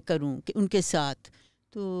मैं करूँ कि उनके साथ.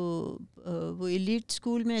 तो वो एलीट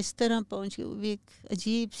स्कूल में इस तरह पहुँच के, वो भी एक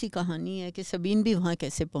अजीब सी कहानी है कि सबीन भी वहाँ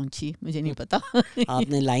कैसे पहुँची मुझे नहीं पता.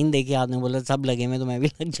 आपने लाइन देखी, आपने बोला सब लगे मैं तो मैं भी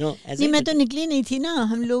लग जाऊँ. नहीं, मैं तो निकली नहीं थी ना.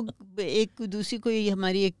 हम लोग एक दूसरी कोई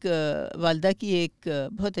हमारी एक वालदा की एक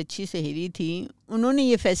बहुत अच्छी सहेली थी, उन्होंने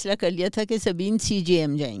ये फैसला कर लिया था कि सबीन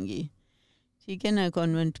CJM जाएंगी, ठीक है ना,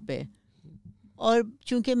 कॉन्वेंट पे. और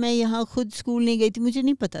चूँकि मैं यहाँ खुद स्कूल नहीं गई थी, मुझे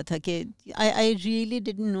नहीं पता था कि आई रियली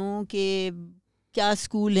डिडंट नो कि क्या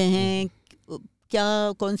स्कूल हैं,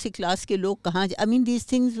 क्या कौन सी क्लास के लोग कहाँ, I mean these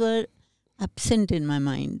things were absent in my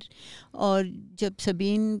mind. और जब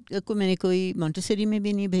सबीन को मैंने कोई मॉन्टेसरी में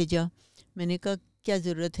भी नहीं भेजा, मैंने कहा क्या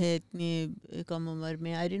ज़रूरत है इतनी कम उम्र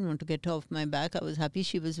में. I didn't want to get of my back, I was happy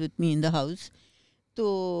she was with me in the house.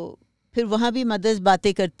 तो फिर वहाँ भी मदर्स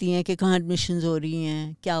बातें करती हैं कि कहाँ एडमिशन्स हो रही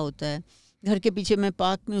हैं, क्या होता है। घर के पीछे मैं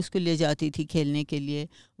पार्क में उसको ले जाती थी खेलने के लिए,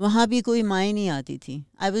 वहाँ भी कोई माएँ नहीं आती थी।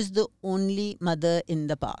 I was the only mother in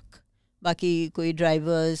the park. बाकी कोई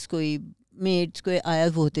ड्राइवर्स, कोई मेड्स, कोई आया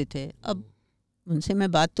होते थे। अब उनसे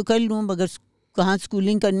मैं बात तो कर लूँ, मगर कहाँ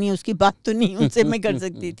स्कूलिंग करनी है उसकी बात तो नहीं उनसे मैं कर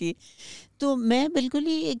सकती थी। तो मैं बिल्कुल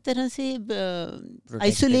ही एक तरह से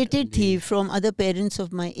आइसोलेटेड थी from other parents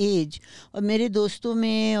of my age. और मेरे दोस्तों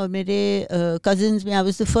में और मेरे कज़न्स में I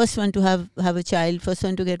was the first one two have a child, first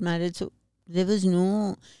one to get married, so there was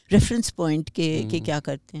no reference point के क्या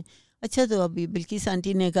करते हैं। अच्छा, तो अभी बिल्किस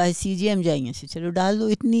आंटी ने कहा CGM जाएंगे, से चलो डाल दो।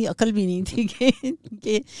 इतनी अकल भी नहीं थी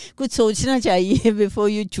कि कुछ सोचना चाहिए before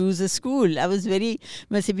you choose a school. I was very,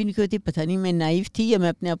 वैसे भी नहीं होती, पता नहीं मैं नाइव थी या मैं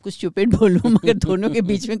अपने आप को स्टूपिड बोलूँ, मगर दोनों के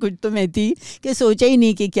बीच में कुछ तो मैं थी कि सोचा ही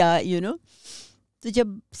नहीं कि क्या तो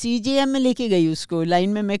जब CGM में लेके गई उसको, लाइन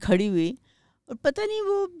में मैं खड़ी हुई, और पता नहीं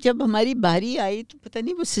वो जब हमारी बारी आई तो पता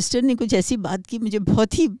नहीं वो सिस्टर ने कुछ ऐसी बात की, मुझे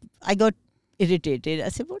बहुत ही, आई गॉट इरिटेटेड।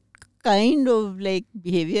 ऐसे वो kind of like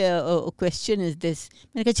behavior or question is this?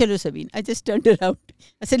 मैंने कहा चलो Sabeen, I just turned around,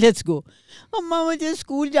 I said let's go. अम्मा मुझे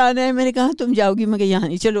स्कूल जाना है। मैंने कहा तुम जाओगी? मैं कहा यहाँ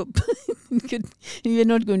नहीं, चलो we are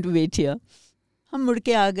not going to wait here. हम मुड़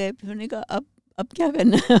के आ गए। फिर उन्होंने कहा अब क्या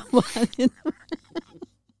करना है?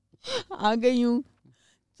 आ गई हूँ।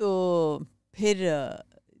 तो फिर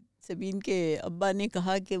सबीन के अब्बा ने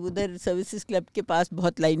कहा कि उधर सर्विसेज क्लब के पास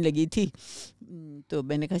बहुत लाइन लगी थी। तो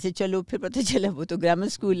मैंने कहा चलो, फिर पता चला वो तो ग्रामर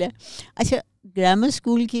स्कूल है। अच्छा, ग्रामर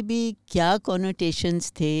स्कूल की भी क्या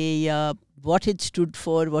कॉनोटेशंस थे या what it stood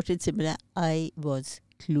for, what it similar, I was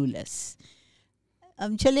clueless.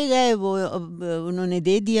 अब चले गए वो, अब उन्होंने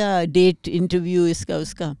दे दिया डेट, इंटरव्यू इसका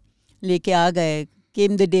उसका लेके आ गए।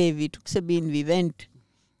 Came the day, we took Sabeen, we went,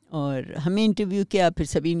 और हमें इंटरव्यू किया। फिर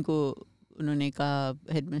सबीन को उन्होंने कहा,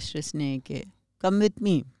 हेडमिस्ट्रेस ने, कि कम विथ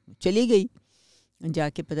मी। चली गई,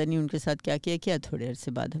 जाके पता नहीं उनके साथ क्या किया। थोड़े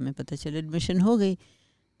अरसे बाद हमें पता चला एडमिशन हो गई।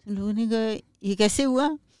 तो लोगों ने कहा ये कैसे हुआ?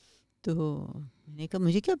 तो मैंने कहा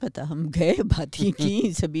मुझे क्या पता, हम गए, बात ही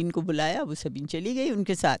की, सबीन को बुलाया, वो सबीन चली गई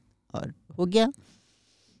उनके साथ और हो गया।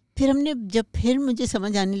 फिर हमने फिर मुझे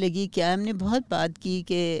समझ आने लगी क्या, हमने बहुत बात की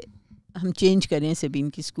कि हम चेंज करें सबीन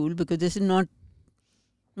की school, because this is not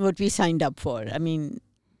what we signed up for. I mean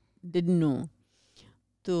didn't know.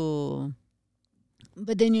 तो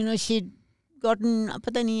बट देन शी गॉटन,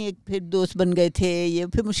 पता नहीं, एक फिर दोस्त बन गए थे। ये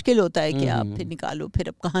फिर मुश्किल होता है कि आप फिर निकालो, फिर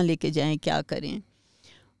अब कहाँ लेके जाएं, क्या करें।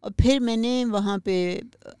 और फिर मैंने वहाँ पे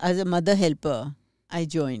as a mother helper I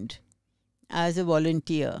joined as a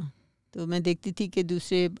volunteer. तो मैं देखती थी कि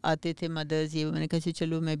दूसरे आते थे मदर्स, ये, मैंने कहा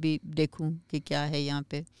चलो मैं भी देखूँ कि क्या है यहाँ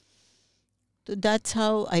पे। तो that's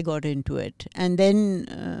how I got into it. And then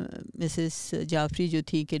Mrs Jafri जो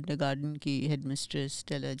थी किंडरगार्टन की हेडमिस्ट्रेस,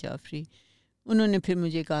 स्टेला जाफरी, उन्होंने फिर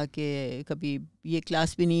मुझे कहा कि कभी ये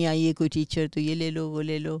क्लास भी नहीं आई है कोई टीचर, तो ये ले लो, वो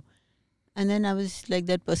ले लो। And then I was like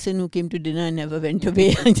that person who came to dinner and never went away.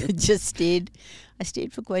 I just stayed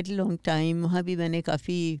for quite a long time. वहाँ भी मैंने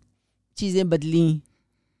काफ़ी चीज़ें बदली,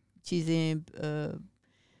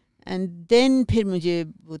 एंड देन फिर मुझे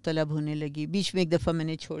वो तलब होने लगी। बीच में एक दफ़ा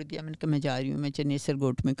मैंने छोड़ दिया, मैंने कहा मैं जा रही हूँ, मैं चन्नेसर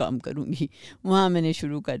गोट में काम करूँगी। वहाँ मैंने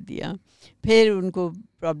शुरू कर दिया। फिर उनको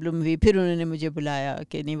प्रॉब्लम हुई, फिर उन्होंने मुझे बुलाया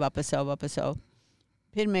कि नहीं वापस आओ।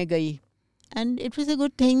 फिर मैं गई, and it was a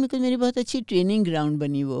good thing, because मेरी बहुत अच्छी ट्रेनिंग ग्राउंड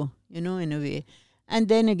बनी वो, इन अ वे। And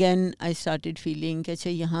then again I started feeling कि अच्छा,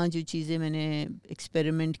 यहाँ जो चीज़ें मैंने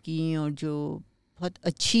एक्सपेरिमेंट की और जो बहुत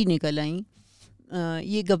अच्छी निकल आई,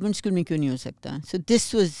 ये गवर्नमेंट स्कूल में क्यों नहीं हो सकता? So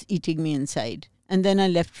this was eating me inside, and then I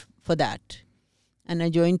left for that and I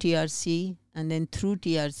joined TRC, and then through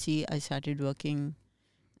TRC I started working,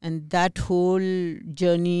 and that whole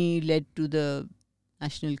journey led to the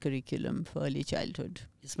national curriculum for early childhood.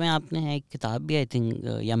 इसमें आपने एक किताब भी I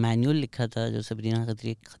think या manual लिखा था जो Sabrina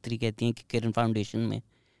Khatri कहती हैं कि किरण फाउंडेशन में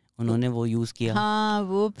उन्होंने वो यूज़ किया। हाँ,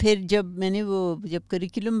 वो फिर जब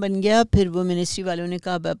करिकुलम बन गया, फिर वो मिनिस्ट्री वालों ने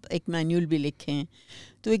कहा अब एक मैनुअल भी लिखे हैं,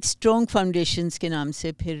 तो एक स्ट्रॉन्ग फाउंडेशंस के नाम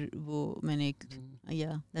से फिर वो मैंने एक,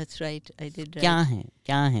 या that's right, I did right.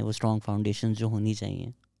 क्या है वो स्ट्रॉन्ग फाउंडेशंस जो होनी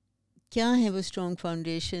चाहिए? क्या है वो strong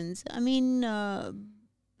foundations? I mean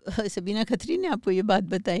Sabina Khatri ने आपको ये बात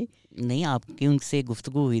बताई? नहीं, आपकी उनसे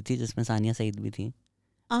गुफ्तगू हुई थी जिसमें सानिया सईद भी थी,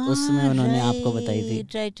 उसमें उन्होंने आपको बताई थी।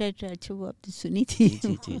 राइट। अच्छा, वो आपने सुनी थी?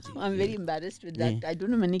 जी। I am very embarrassed with that. I don't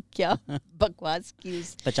know मैंने क्या बकवास की।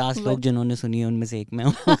 50 लोग जिन्होंने सुनी है उनमें से एक मैं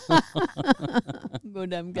हूँ।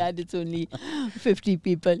 Good, I am glad it's only 50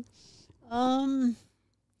 people.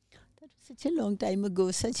 That was such a long time ago,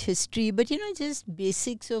 such history, but just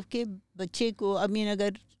basics of के बच्चे को, I mean,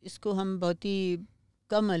 अगर इसको हम बहुत ही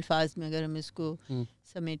कम अल्फाज में अगर हम इसको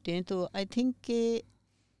समेटें तो आई थिंक के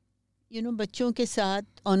बच्चों के साथ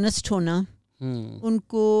ऑनेस्ट होना,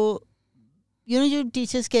 उनको जो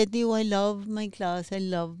टीचर्स कहती है I love my class, I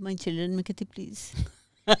love my children, मैं कहती please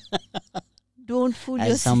don't fool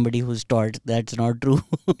yourself. As somebody who's taught that's not true.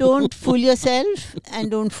 Don't fool yourself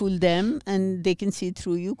and don't fool them, and they can see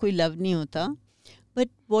through you. कोई love नहीं होता. But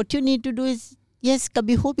what you need to do is, yes,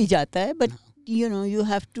 कभी हो भी जाता है, but you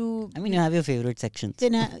have to. I mean, you have your favorite sections.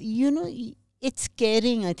 Then it's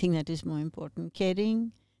caring. I think that is more important. Caring,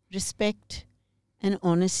 respect, and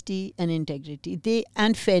honesty and integrity.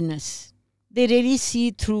 And fairness. They really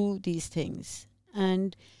see through these things.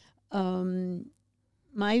 And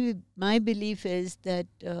my belief is that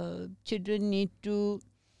children need to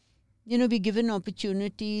be given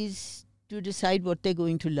opportunities to decide what they're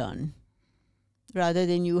going to learn, rather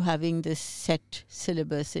than you having this set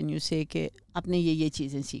syllabus and you say कि आपने ये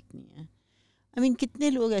चीज़ें सीखनी है. I mean, कितने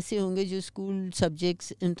लोग ऐसे होंगे जो स्कूल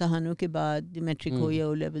सब्जेक्ट्स इम्तहानों के बाद, मैट्रिक हो या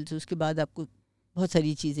ओ लेवल्स, उसके बाद आपको बहुत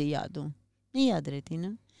सारी चीज़ें याद हों, नहीं याद रहती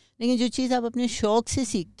ना. लेकिन जो चीज़ आप अपने शौक़ से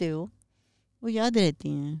सीखते हो वो याद रहती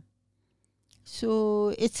हैं. So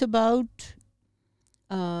it's about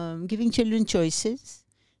giving children choices,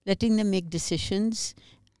 letting them make decisions,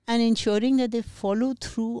 and ensuring that they follow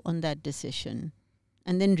through on that decision,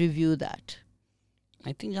 and then review that.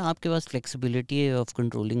 I think आपके पास flexibility of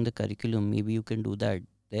controlling the curriculum, maybe you can do that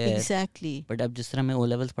there. Exactly. But अब जिस तरह मैं O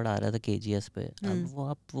levels पढ़ा रहा था KGS पे, अब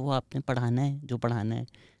वो आपने पढ़ाना है जो पढ़ाना है.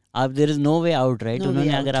 आप there is no way out, right?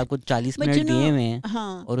 उन्होंने अगर आपको 40 मिनट दिए हुए हैं,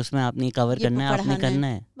 हाँ, और उसमें आपने कवर करना है, आपने करना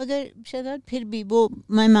है. मगर शरारत फिर भी वो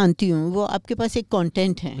मैं मानती हूँ, वो आपके पास एक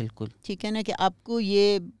कंटेंट है. बिल्कुल ठीक है ना, कि आपको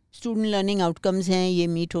ये स्टूडेंट लर्निंग आउटकम्स हैं, ये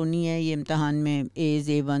मीट होनी है, ये इम्तहान में A's,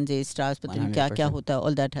 A1s, A stars, पता नहीं क्या क्या होता है,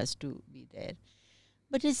 all that has to be there.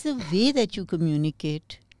 But it's the way that you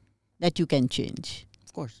communicate that you can change.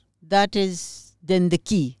 Of course. That is then the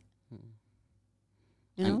key.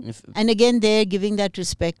 And again, they're giving that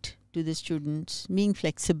respect to the students, being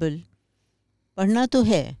flexible. पढ़ना तो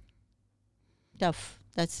है, tough.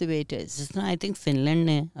 That's the way it is. जिसना I think Finland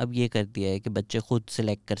ने अब ये कर दिया है कि बच्चे खुद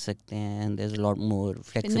select कर सकते हैं, and there's a lot more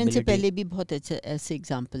flexibility. Finland से पहले भी बहुत अच्छे ऐसे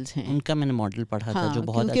examples हैं. उनका मैंने मॉडल पढ़ा था जो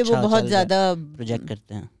बहुत अच्छा, वो बहुत ज़्यादा प्रोजेक्ट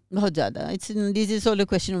करते हैं. बहुत ज़्यादा. This is all a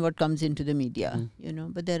question of what comes into the media,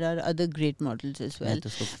 but there are other great models as well.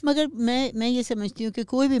 मगर मैं ये समझती हूँ कि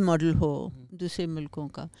कोई भी मॉडल हो दूसरे मुल्कों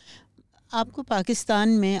का, आपको पाकिस्तान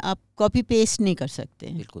में आप कॉपी पेस्ट नहीं कर सकते.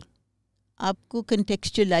 बिल्कुल. आपको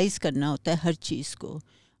कंटेक्चुअलाइज करना होता है हर चीज़ को.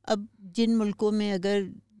 अब जिन मुल्कों में अगर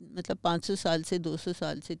मतलब 500 साल से 200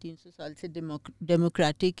 साल से 300 साल से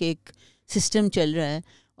डेमोक्रेटिक एक सिस्टम चल रहा है,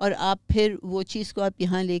 और आप फिर वो चीज़ को आप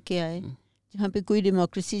यहाँ लेके आए जहाँ पे कोई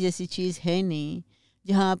डेमोक्रेसी जैसी चीज़ है नहीं,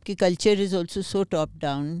 जहाँ आपकी culture is also so top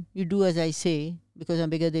down, you do as I से because I am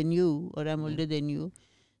bigger than you और I am older than you.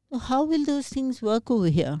 तो how will those things work over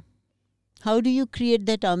here? How do you create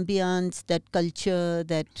that ambience, that culture,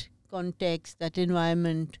 that context, that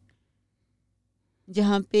environment,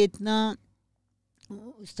 जहाँ पे इतना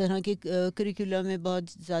उस तरह के curriculum में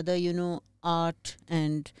बहुत ज़्यादा art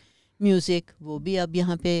and music, वो भी अब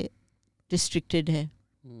यहाँ पे restricted है.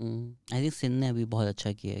 I think सिंध ने अभी बहुत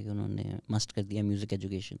अच्छा किया है कि उन्होंने मस्ट कर दिया म्यूज़िक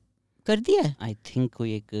एजुकेशन. कर दिया है? I think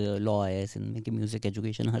कोई एक लॉ आया है सिंध में कि म्यूज़िक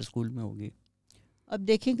एजुकेशन हर स्कूल में होगी. अब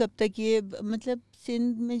देखें कब तक ये, मतलब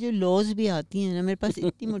सिंध में जो लॉज भी आती हैं ना, मेरे पास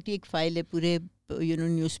इतनी मोटी एक फ़ाइल है पूरे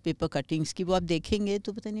न्यूज़पेपर कटिंग्स की, वो आप देखेंगे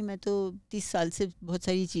तो पता नहीं, मैं तो 30 साल से बहुत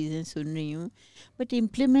सारी चीज़ें सुन रही हूँ, बट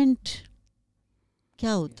इम्प्लीमेंट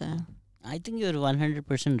क्या होता है? I think you are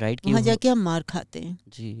 100% right. वहाँ जाके हम मार खाते हैं.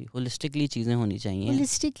 जी, होलिस्टिकली चीज़ें होनी चाहिए.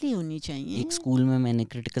 होलिस्टिकली होनी चाहिए. एक स्कूल में मैंने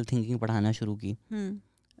क्रिटिकल थिंकिंग पढ़ाना शुरू की.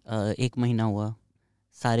 1 महीना हुआ,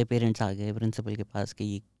 सारे पेरेंट्स आ गए प्रिंसिपल के पास कि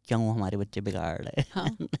ये क्यों हमारे बच्चे बिगाड़ रहे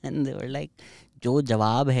हैं. एंड दे वर लाइक, जो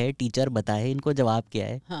जवाब है टीचर बताए, इनको जवाब क्या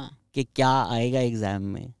है, कि क्या आएगा एग्जाम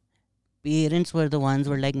में. Parents were the ones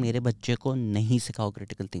were like, मेरे बच्चे को नहीं सिखाओ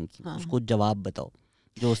क्रिटिकल थिंकिंग, उसको जवाब बताओ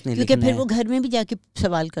जो उसने लिखना है. क्योंकि फिर वो घर में भी जाके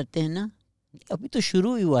सवाल करते हैं ना. अभी तो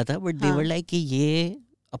शुरू ही हुआ था, बट दे वर लाइक कि ये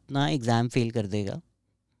अपना एग्जाम फेल कर देगा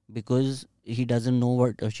because he doesn't know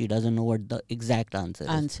what or she doesn't know what the exact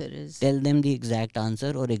answer is. Tell them the exact answer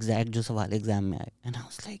or exact जो सवाल एग्जाम में आए. And I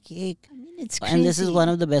was like, it's crazy. And this is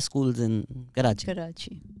one of the best schools in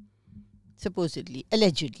Karachi. Supposedly,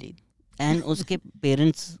 allegedly. And उसके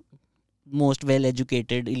parents most well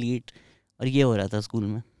educated, elite, और ये हो रहा था स्कूल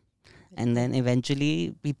में. And then eventually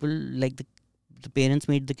people like the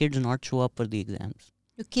parents made the kids not show up for the exams.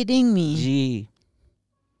 You're kidding me? जी,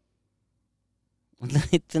 मतलब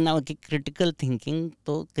इतना कि क्रिटिकल थिंकिंग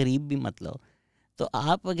तो करीब भी मत लो. तो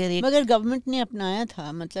आप अगर एक, मगर गवर्नमेंट ने अपनाया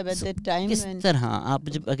था, मतलब एट दैट टाइम किस तरह आप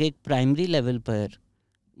जब अगर एक प्राइमरी लेवल पर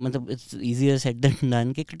मतलब it's easier said then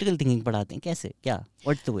done कि क्रिटिकल थिंकिंग पढ़ाते हैं कैसे, क्या,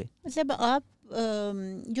 व्हाट्स द वे? मतलब आप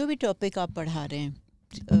जो भी टॉपिक आप पढ़ा रहे हैं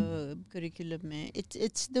करिकुलम में,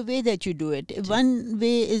 it's the way that you do it. One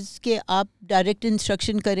way is कि आप डायरेक्ट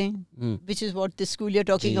इंस्ट्रक्शन करें, which is what the school you are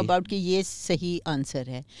talking about, कि ये सही आंसर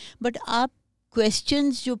है. बट आप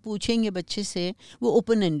क्वेश्चंस जो पूछेंगे बच्चे से वो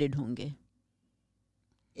ओपन एंडेड होंगे.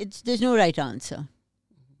 There is no right answer.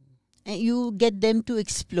 You get them to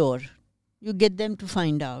explore, you get them to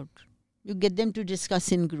find out, you get them to discuss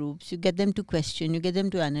in groups, you get them to question, you get them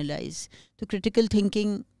to analyze. तो critical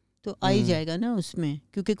thinking तो आ ही जाएगा ना उसमें,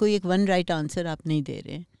 क्योंकि कोई एक one right answer आप नहीं दे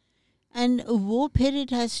रहे. And वो फिर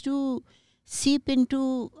it has to seep into,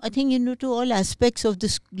 I think, into all aspects of the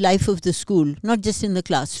life of the school, not just in the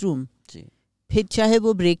classroom. फिर चाहे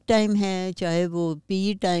वो ब्रेक टाइम है, चाहे वो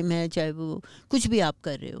PE टाइम है, चाहे वो कुछ भी आप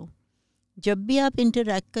कर रहे हो, जब भी आप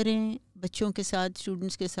इंटरैक्ट करें बच्चों के साथ,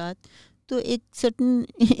 स्टूडेंट्स के साथ, तो एक सर्टन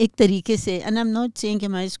एक तरीके से, and I am not saying कि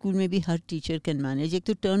हमारे स्कूल में भी हर टीचर कैन मैनेज. एक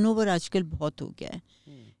तो टर्नओवर आजकल बहुत हो गया है,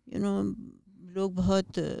 लोग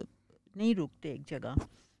बहुत नहीं रुकते एक जगह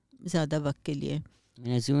ज़्यादा वक्त के लिए.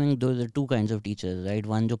 Assuming those are two kinds of teachers, right?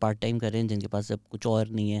 One जो पार्ट टाइम कर रहे हैं, जिनके पास अब कुछ और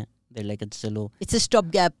नहीं है, they're like चलो, it's a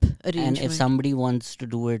stop gap arrangement. And if somebody wants to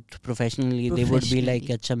do it professionally, they would be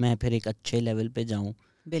like अच्छा मैं फिर एक अच्छे लेवल पे जाऊँ.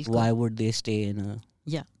 Why would they stay in a...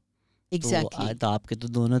 Yeah, exactly. तो आपके तो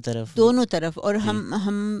दोनों तरफ और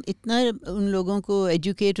हम इतना उन लोगों को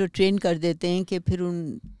एजुकेट और ट्रेन कर देते हैं कि फिर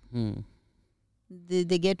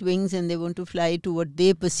they get wings and they want to fly to what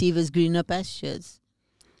they perceive as greener pastures.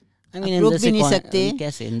 I mean, रोक भी नहीं सकते.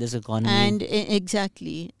 कैसे in this economy? And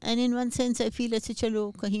exactly. And in one sense I feel ऐसे चलो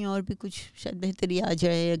कहीं और भी कुछ शायद बेहतरी आ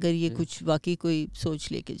जाए, अगर ये कुछ वाकई कोई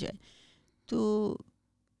सोच लेके जाए. तो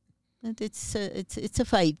it's a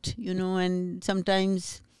fight, and sometimes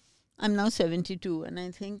I'm now 72 and I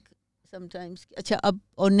think sometimes अच्छा अब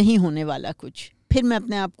और नहीं होने वाला कुछ, फिर मैं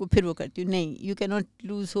अपने आप को फिर वो करती हूँ, नहीं, you cannot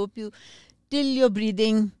lose hope. You till you're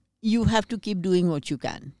breathing, you have to keep doing what you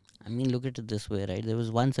can. I mean, look at it this way, right? There was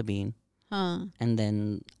one Sabeen, and then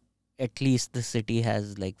at least the city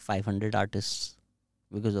has like 500 artists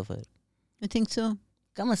because of her. I think so.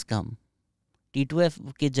 कम से कम T2F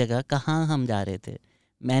की जगह कहाँ हम जा रहे थे.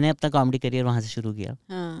 मैंने अपना कॉमेडी करियर वहाँ से शुरू किया.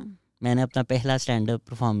 मैंने अपना पहला स्टैंड अप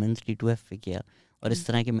परफॉर्मेंस T2F पे किया, और इस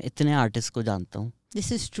तरह के मैं इतने आर्टिस्ट को जानता हूँ.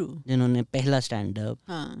 This is true. जिन्होंने पहला स्टैंड अप,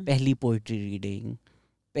 पहली पोइट्री रीडिंग,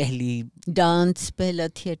 पहली डांस, पहला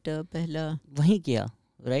थिएटर, पहला वहीं किया,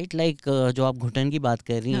 राइट? लाइक जो आप घुटन की बात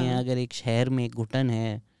कर रही हैं, अगर एक शहर में एक घुटन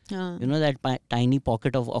है, that tiny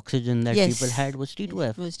pocket of oxygen that people had was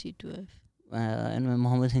T2F. And मैं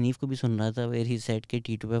मोहम्मद हनीफ को भी सुन रहा था, where he said कि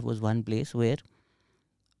T2F was one place where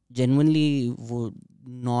genuinely वो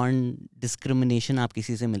नॉन डिस्क्रिमिनेशन आप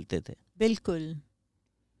किसी से मिलते थे. बिल्कुल.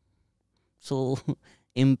 सो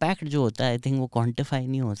इम्पैक्ट जो होता है, आई थिंक वो क्वांटिफाई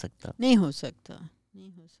नहीं हो सकता.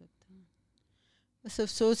 बस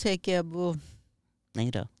अफसोस है कि अब वो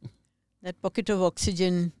नहीं रहा. That pocket of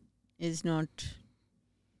oxygen is not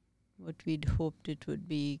what we'd hoped it would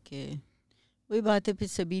be. के वही बात है फिर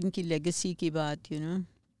सबीन की लेगेसी की बात,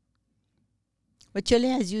 But chale,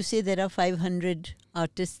 as you say, there are 500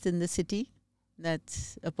 artists in the city.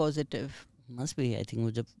 That's a positive. Must be. I think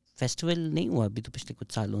वो जब फेस्टिवल नहीं हुआ अभी तो पिछले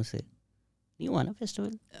कुछ सालों से नहीं हुआ ना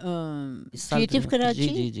फेस्टिवल. क्रिएटिव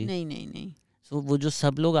कराची. जी. नहीं. So वो जो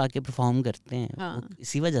सब लोग आके परफॉर्म करते हैं, वो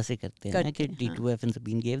इसी वजह से करते हैं ना कि T2F and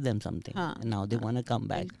Sabeen gave them something, and now they want to come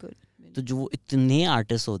back. तो जो इतने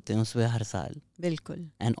आर्टिस्ट होते हैं उसमें हर साल, बिल्कुल,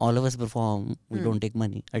 and all of us perform, we don't take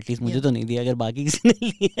money. At least मुझे तो नहीं दिया, अगर बाकी किसी ने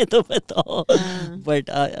लिया तो बताओ. But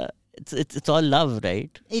it's all love,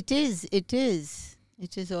 right? It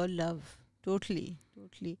is all love. Totally.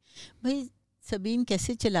 भाई सबीन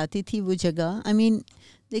कैसे चलाती थी वो जगह. I mean,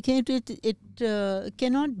 देखें, it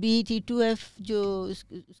cannot be T2F जो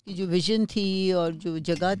उसकी जो विजन थी और जो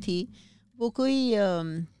जगह थी, वो कोई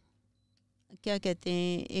क्या कहते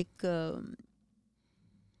हैं,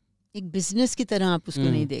 एक बिजनेस की तरह आप उसको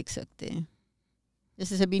नहीं देख सकते.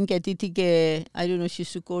 जैसे सबीन कहती थी कि I don't know, she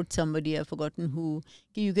used to quote somebody, I've forgotten who,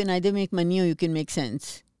 कि you can either make money or you can make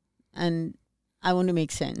sense, and I want to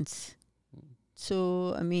make sense.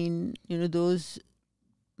 So I mean, those,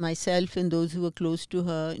 myself and those who were close to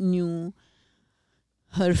her, knew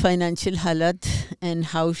her financial halat and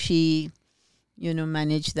how she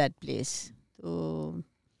managed that place. So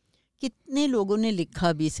कितने लोगों ने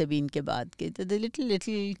लिखा भी सबीन के बाद के, the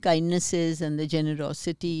little kindnesses and the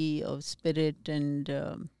generosity of spirit, and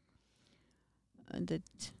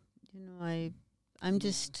that I'm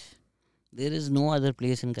just, there is no other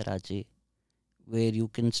place in Karachi where you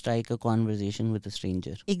can strike a conversation with a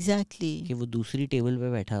stranger. Exactly. कि वो दूसरी टेबल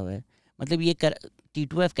पे बैठा हुआ है, मतलब ये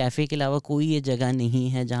T2F कैफ़े के अलावा कोई ये जगह नहीं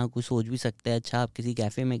है जहाँ कोई सोच भी सकता है अच्छा आप किसी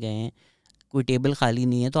कैफ़े में गए हैं, कोई टेबल खाली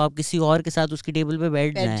नहीं है तो आप किसी और के साथ उसकी टेबल पे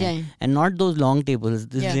बैठ जाएं, and not those long tables,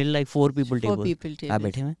 this real like 4 people table. आप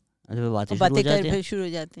बैठे हुए बातें शुरू हो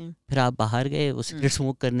जाते हैं, फिर आप बाहर गए वो सिगरेट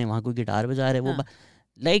स्मोक करने, वहाँ कोई गिटार बजा रहे वो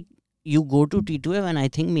like you go to T2F and I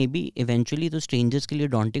think may be eventually तो स्ट्रेंजर्स के लिए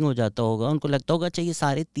डॉन्टिंग हो जाता होगा, उनको लगता होगा अच्छा ये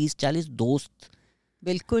सारे 30-40 दोस्त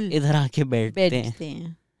बिल्कुल इधर आके बैठते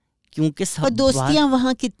हैं क्योंकि सब और दोस्तियां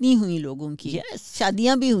वहाँ कितनी हुई लोगों की,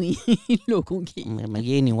 शादियां भी हुई लोगों की। मैं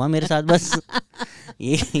ये नहीं हुआ मेरे साथ, बस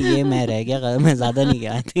ये मैं रह गया, मैं ज़्यादा नहीं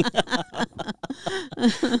गया थी।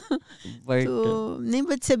 तो नहीं,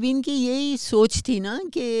 बट सबीन की यही सोच थी ना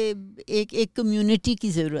कि एक कम्युनिटी की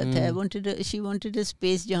ज़रूरत है। शी वांटेड अ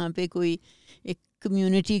स्पेस जहाँ पे कोई एक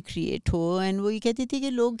कम्युनिटी क्रिएट हो, एंड वो ये कहती थी कि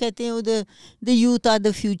लोग कहते हैं the youth are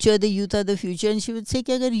the future, the youth are the future, and she would say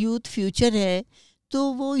कि अगर यूथ फ्यूचर है तो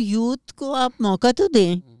वो यूथ को आप मौका तो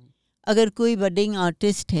दें। अगर कोई बडिंग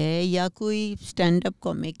आर्टिस्ट है या कोई स्टैंड अप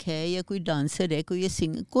कॉमिक है या कोई डांसर है, कोई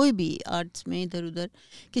सिंगर, कोई भी आर्ट्स में इधर उधर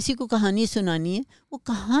किसी को कहानी सुनानी है, वो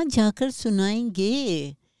कहाँ जाकर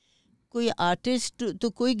सुनाएंगे? कोई आर्टिस्ट तो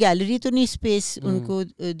कोई गैलरी तो नहीं स्पेस उनको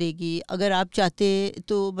देगी। अगर आप चाहते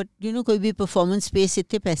तो, बट कोई भी परफॉर्मेंस स्पेस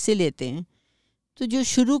इतने पैसे लेते हैं, तो जो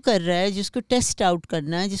शुरू कर रहा है, जिसको टेस्ट आउट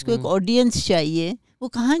करना है, जिसको एक ऑडियंस चाहिए, वो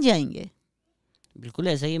कहाँ जाएंगे? बिल्कुल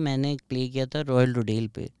ऐसा ही मैंने एक प्ले किया था रॉयल रोडेल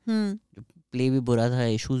पे, प्ले भी बुरा था,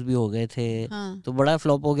 इश्यूज भी हो गए थे, तो बड़ा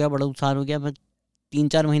फ्लॉप हो गया, बड़ा नुकसान हो गया। मैं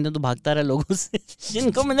 3-4 महीने तो भागता रहा लोगों से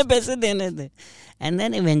जिनको मैंने पैसे देने थे, एंड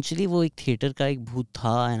देन इवेंचुअली वो एक थिएटर का एक भूत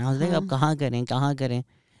था, एंड आई वाज लाइक अब कहाँ करें,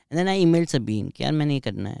 and then I emailed Sabeen कि यार मैंने ये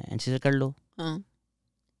करना है, एंड शी सेड कर लो।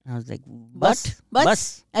 आई वाज लाइक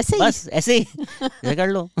बस ऐसे ही कर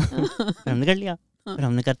लो। फिर हमने कर लिया, फिर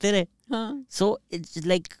हमने करते रहे। So it's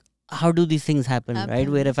like how do these things happen, right?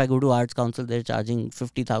 Where if I go to arts council they're charging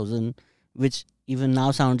 50,000, which even now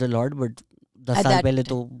sounds a lot, but 10 साल पहले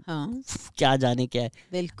तो क्या जाने क्या है।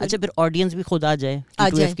 अच्छा फिर ऑडियंस भी खुद आ जाए,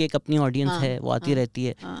 T2F की एक अपनी ऑडियंस है, वो आती रहती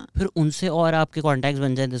है, फिर उनसे और आपके कॉन्टैक्ट्स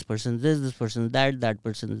बन जाए, this person that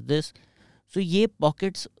person this. सो ये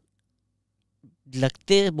पॉकेट्स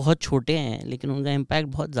लगते बहुत छोटे हैं लेकिन उनका इम्पैक्ट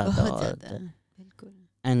बहुत ज़्यादा होता है,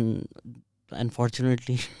 and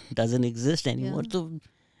unfortunately doesn't exist anymore. तो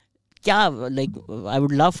क्या like I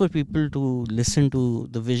would love for people to listen to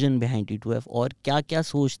the vision behind T2F, और क्या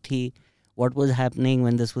सोच थी, what was happening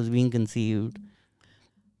when this was being conceived?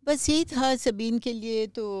 बस यही था सबीन के लिए,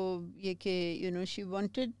 तो ये कि she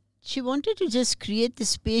wanted to just create the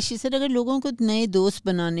space. She said अगर लोगों को नए दोस्त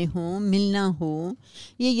बनाने हो, मिलना हो,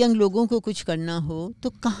 ये यंग लोगों को कुछ करना हो, तो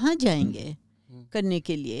कहाँ जाएंगे करने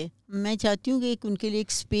के लिए? मैं चाहती हूँ कि उनके लिए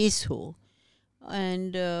एक स्पेस हो,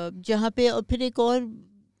 एंड जहाँ पे, और फिर एक और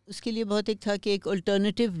उसके लिए बहुत एक था कि एक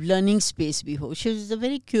अल्टरनेटिव लर्निंग स्पेस भी हो। She is a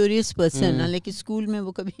very curious person, हालांकि स्कूल में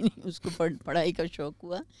वो कभी नहीं उसको पढ़ाई का शौक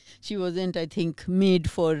हुआ। She wasn't I think made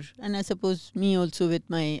for, and I suppose me also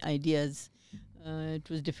with my ideas,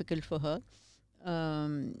 it was difficult for her,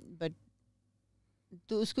 but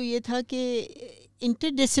तो उसको ये था कि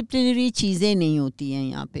इंटरडिसिप्लिनरी चीज़ें नहीं होती हैं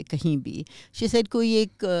यहाँ पे कहीं भी। शी सेड कोई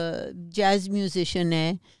एक जैज़ म्यूजिशियन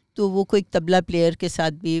है तो वो कोई तबला प्लेयर के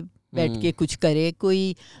साथ भी बैठ के कुछ करे,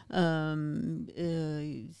 कोई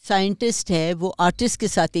साइंटिस्ट है वो आर्टिस्ट के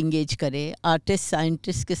साथ इंगेज करे, आर्टिस्ट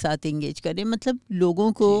साइंटिस्ट के साथ इंगेज करे। मतलब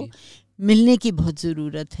लोगों को मिलने की बहुत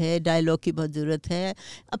ज़रूरत है, डायलॉग की बहुत ज़रूरत है,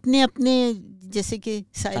 अपने अपने जैसे कि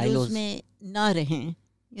साइलोज में ना रहें,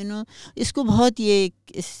 इसको बहुत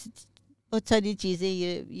बहुत सारी चीज़ें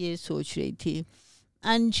ये सोच रही थी।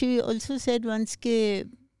 And she also said once के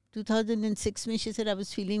 2006 में she said I was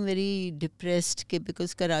feeling very depressed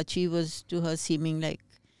because Karachi was to her seeming like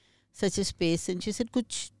such a space, and she said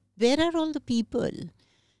where are all the people?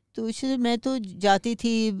 तो she said मैं तो जाती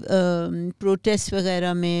थी protest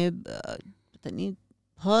वगैरह में, पता नहीं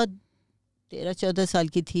बहुत 13-14 साल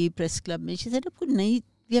की थी, प्रेस क्लब में। she said आपको नहीं,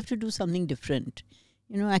 we have to do something different,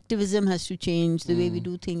 activism has to change, the way we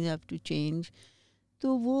do things have to change।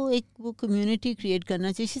 तो वो कम्युनिटी क्रिएट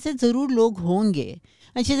करना चाहिए। से ज़रूर लोग होंगे,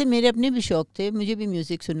 अच्छे से मेरे अपने भी शौक़ थे, मुझे भी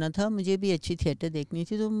म्यूज़िक सुनना था, मुझे भी अच्छी थिएटर देखनी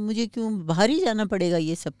थी, तो मुझे क्यों बाहर ही जाना पड़ेगा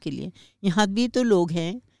ये सब के लिए? यहाँ भी तो लोग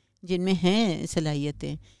हैं जिनमें हैं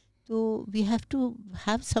सलाहियतें, तो we have to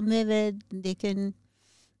have somewhere where they can,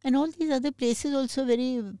 and all these other places also very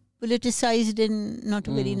politicised in not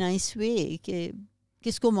a very nice way, कि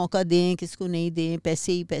किसको मौका दें किसको नहीं दें,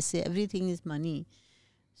 पैसे ही पैसे, everything is money.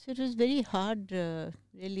 So it was very hard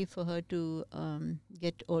really for her to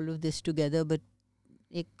get all of this together, but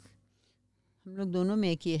एक हम लोग दोनों में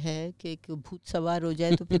एक ये है कि एक भूत सवार हो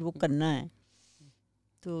जाए तो फिर वो करना है।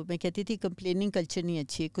 तो मैं कहती थी कंप्लेनिंग कल्चर नहीं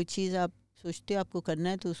अच्छी है, कुछ चीज़ आप सोचते हो आपको करना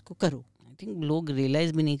है तो उसको करो। आई थिंक लोग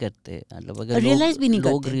रियलाइज़ भी नहीं करते, मतलब अगर रियलाइज़ भी नहीं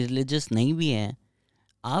लोग करते। रिलीजियस नहीं भी हैं,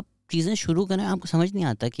 आप चीज़ें शुरू करें, आपको समझ नहीं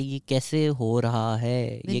आता कि ये कैसे हो रहा है,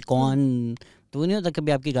 ये बिल्कुल। कौन, तो वो नहीं होता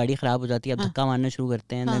कभी आपकी गाड़ी ख़राब हो जाती है, आप हाँ। धक्का मारना शुरू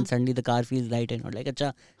करते हैं, देन हाँ। Suddenly the car feels right and like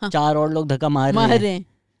अच्छा हाँ। 4 और लोग धक्का मार मार रहे रहे हैं,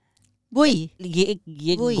 वही हैं।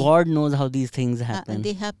 ये वही। God knows how these things happen.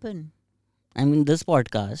 They happen. I mean this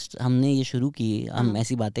podcast हमने ये शुरू की, हम हाँ।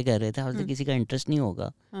 ऐसी बातें कर रहे थे, आज किसी का इंटरेस्ट नहीं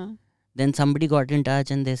होगा, हाँ। Then somebody got in touch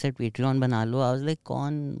and they said Patreon बना लो। I was like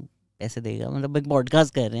कौन पैसे देगा, मतलब एक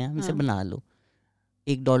पॉडकास्ट कर रहे हैं हम, इसे हाँ। बना लो।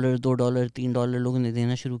 $1 $2 $3 लोगों ने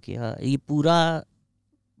देना शुरू किया। ये पूरा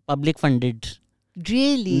public funded,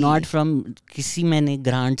 really not from किसी, मैंने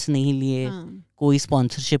ग्रांट्स नहीं लिए, हाँ। कोई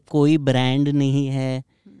स्पॉन्सरशिप, कोई ब्रांड नहीं है,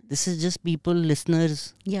 this is just people,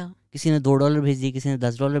 listeners. या किसी ने $2 भेज दिए, किसी ने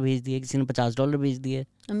 $10 भेज दिए, किसी ने $50 भेज दिए।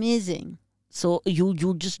 Amazing. So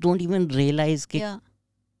you just don't even realise कि या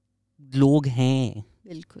लोग हैं,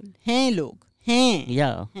 बिल्कुल हैं, लोग हैं या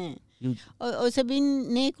हैं। और सबीन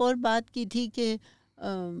ने एक और बात की थी कि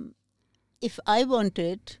if I want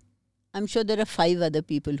it, I am sure there are 5 other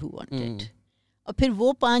people who want it, और फिर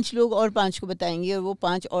वो 5 लोग और 5 को बताएंगे, और वो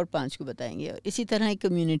 5 और 5 को बताएंगे, और इसी तरह एक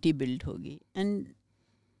कम्युनिटी बिल्ड होगी। एंड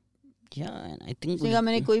आई थिंक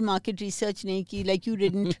मैंने कोई मार्केट रिसर्च नहीं की, like you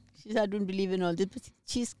didn't, I don't believe in all this, बस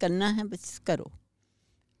चीज़ करना है, बस करो।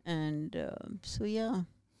 एंड सो या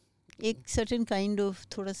एक सर्टेन काइंड ऑफ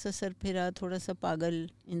थोड़ा सा सरफिरा, थोड़ा सा पागल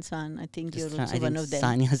इंसान, I think you are also one of them.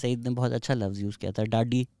 Sania Saeed ने बहुत अच्छा लफ्ज यूज किया था,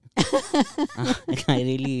 daddy. I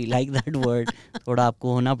really like that word. थोड़ा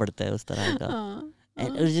आपको होना पड़ता है उस तरह का।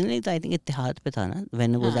 And originally तो I think इत्तेहाद पे था ना,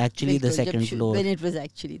 when it was actually the second floor. When it was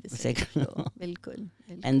actually the second floor. बिल्कुल।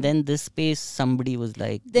 And then this space somebody was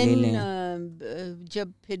like, Then ले लें।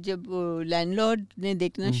 जब वो लैंडलॉर्ड ने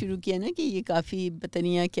देखना शुरू किया ना कि ये काफ़ी पता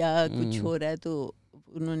क्या कुछ हो रहा है, तो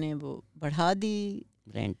उन्होंने वो बढ़ा दी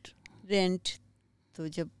रेंट। तो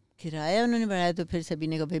जब किराया उन्होंने बढ़ाया तो फिर सभी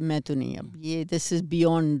ने कहा भाई मैं तो नहीं, अब ये this is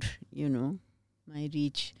beyond you know my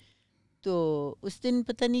reach. तो उस दिन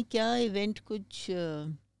पता नहीं क्या इवेंट, कुछ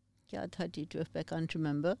क्या था, T2F, I can't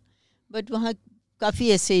remember, but वहाँ काफ़ी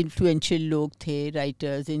ऐसे इन्फ्लुएंशियल लोग थे,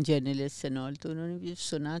 writers and journalist and all. तो उन्होंने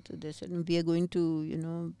सुना, तो they said we are going to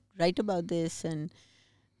right about this,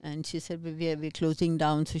 and she said we're closing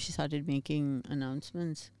down, so she started making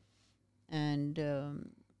announcements, and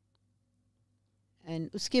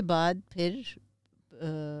उसके बाद फिर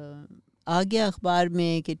आ गया अखबार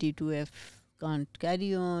में कि T2F can't carry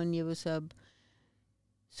on, ये वो सब.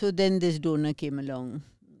 So then this donor came along,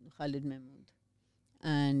 Khalid Mahmood,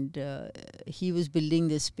 and he was building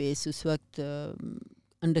this space. उस वक्त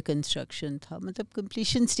under construction था, मतलब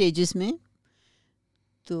completion stages में.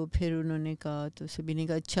 तो फिर उन्होंने कहा, तो सभी ने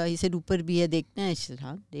कहा अच्छा इसे ऊपर भी है, देखना है?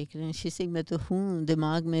 हाँ देख रहे हैं। शी मैं तो हूँ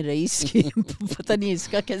दिमाग में रईस की पता नहीं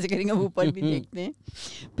इसका कैसे करेंगे, वो ऊपर भी देखते हैं।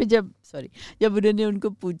 फिर जब उन्होंने उनको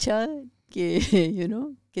पूछा कि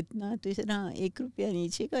कितना, तो इसे हाँ ₹1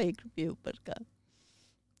 नीचे का, ₹1 ऊपर का।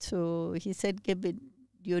 सो ही सेड कि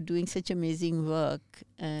you are doing such amazing work.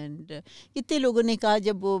 And कितने लोगों ने कहा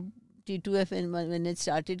जब वो T2F when it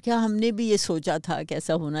started, क्या हमने भी ये सोचा था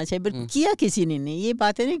कैसा होना चाहिए, बट किया किसी ने नहीं। ये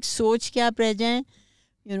बात है ना, एक सोच के आप रह जाएं,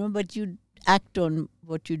 but you act on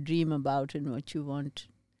what you dream about and what you want.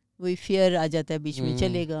 वही फियर आ जाता है बीच में,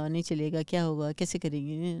 चलेगा नहीं चलेगा, क्या होगा, कैसे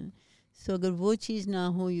करेंगे। सो अगर वो चीज़ ना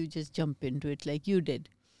हो, you just jump into it like you did.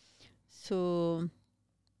 सो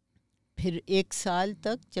फिर 1 साल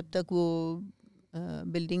तक, जब तक वो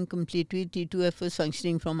बिल्डिंग कंप्लीट हुई, T2F was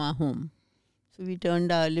functioning from our home. So we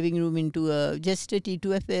turned our living room into just a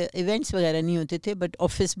T2F events वगैरह नहीं होते थे, बट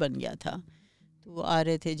ऑफिस बन गया था। तो वो आ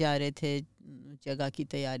रहे थे, जा रहे थे, जगह की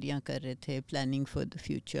तैयारियां कर रहे थे, planning for the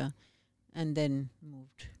future, and then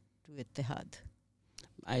moved to Ittehad.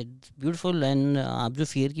 Beautiful. And आप जो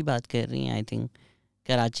फियर की बात कर रही हैं, आई थिंक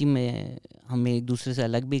कराची में हमें एक दूसरे से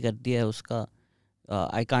अलग भी कर दिया है उसका।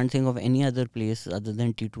 I can't think of any other place other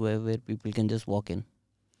than T2F where people can just walk in.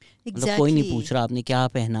 मतलब कोई नहीं पूछ रहा आपने क्या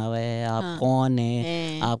पहना हुआ है, आप कौन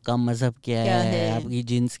है, आपका मजहब क्या है, आपकी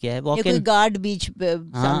जिन्स क्या है, या कोई गार्ड बीच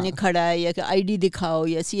सामने खड़ा है, या आईडी दिखाओ,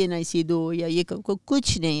 या CNIC दो, या ये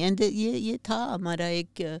कुछ नहीं। एंड ये था हमारा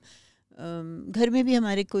एक घर में भी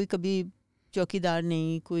हमारे कोई कभी चौकीदार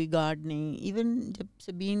नहीं, कोई गार्ड नहीं। इवन जब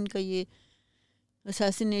सबीन का ये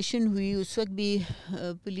असैसिनेशन हुई, उस वक्त भी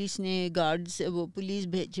पुलिस ने गार्ड्स, वो पुलिस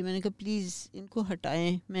भेजी। मैंने कहा प्लीज़ इनको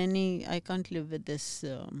हटाएं, मैं नहीं, I can't live with this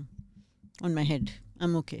on my head, I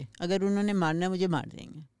am okay. अगर उन्होंने मारना मुझे मार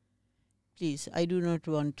देंगे, please, I do not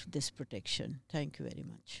want this protection, thank you very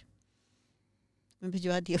much. मैं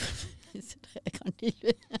भिजवा दिया I can't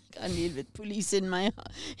deal with police in my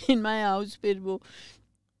house. फिर वो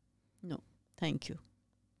no thank you.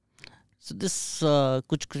 So this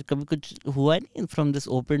कुछ कभी कुछ हुआ नहीं from this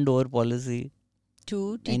open door policy?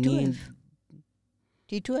 To T2F.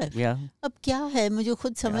 T2F. Yeah. अब क्या है मुझे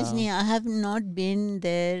खुद समझ नहीं. I have not been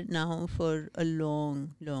there now for a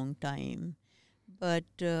long time.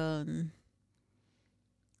 But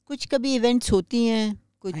कुछ कभी events होती हैं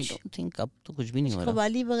कुछ. I don't think अब तो कुछ भी नहीं हो रहा.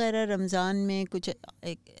 कवाली वगैरह रमज़ान में कुछ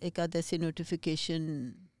एक आधा से notification.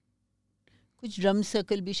 कुछ ड्रम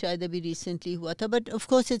सर्कल भी शायद अभी रिसेंटली हुआ था. But of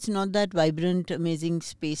course it's not that vibrant amazing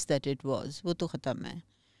space that it was. वो तो ख़त्म है.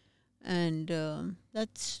 And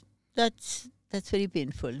that's very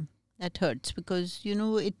painful. That hurts because you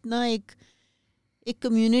know इतना एक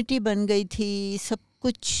कम्युनिटी बन गई थी सब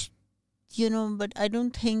कुछ you know. But I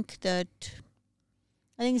don't think that.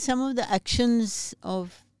 I think some of the actions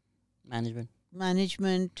of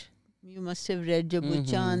management you must have read जब वो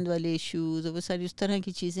चांद वाले issues और वो सारी उस तरह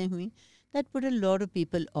की चीज़ें हुई. That put a lot of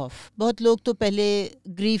people off. बहुत लोग तो पहले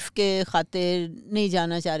ग्रीफ के खातिर नहीं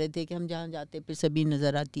जाना चाह रहे थे कि हम जहाँ जाते फिर सभी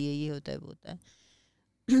नज़र आती है, ये होता है वो होता है.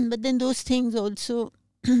 But then those things also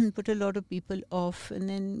put a lot of people off. And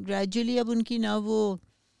then gradually अब उनकी ना वो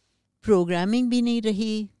programming भी नहीं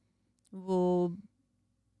रही. वो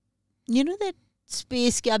you know that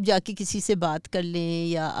space कि आप जाके किसी से बात कर लें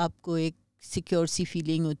या आपको एक secure सी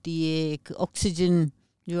feeling होती है, एक oxygen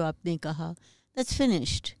जो आपने कहा, that's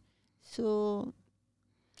finished. So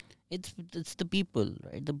it's the people,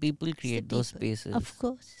 right? The people create those spaces. Of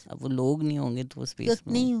course. अब वो लोग नहीं होंगे तो वो space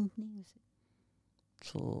नहीं.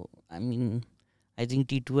 So I mean, I think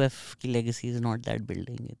T2F की legacy is not that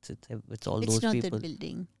building. It's all those people. It's not that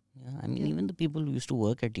building. Yeah, I mean even the people who used to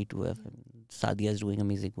work at T2F. I mean, Sadia is doing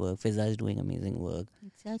amazing work. Fiza is doing amazing work.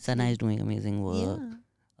 Exactly. Sana is doing amazing work.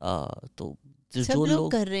 Yeah. तो सब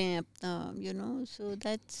लोग कर रहे हैं अपना, you know. So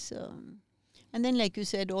that's and then like you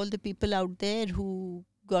said, all the people out there who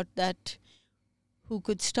got that, who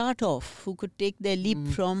could start off, who could take their leap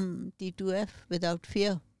from T2F without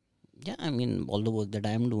fear. Yeah, I mean all the work that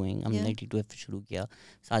I am doing. I mean T2F शुरू किया.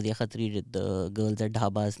 Sadia Khatri did the girls at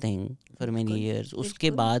Dhabas thing for many years.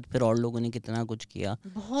 उसके बाद फिर और लोगों ने कितना कुछ किया.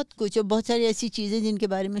 बहुत कुछ और बहुत सारी ऐसी चीज़ें जिनके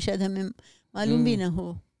बारे में शायद हमें मालूम भी ना हो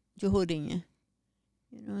जो हो रही हैं.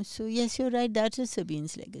 You know, so yes, you're right. That is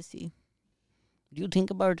Sabeen's legacy. Do you think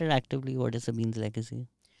about it actively? What is Sabeen's legacy?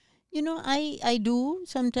 You know, I do.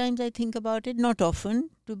 Sometimes I think about it. Not often,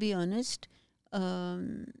 to be honest.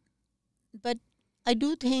 But I do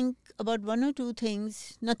think about one or two things.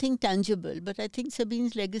 Nothing tangible. But I think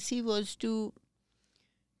Sabeen's legacy was to,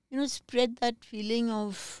 you know, spread that feeling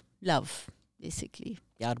of love, basically.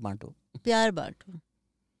 प्यार बांटो. प्यार बांटो.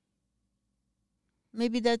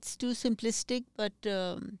 Maybe that's too simplistic, but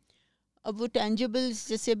अब वो tangibles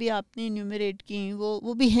जैसे अभी आपने enumerate की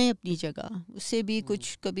वो भी हैं अपनी जगह. उससे भी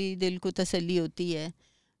कुछ कभी दिल को तसल्ली होती है.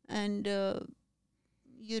 And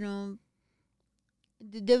you know,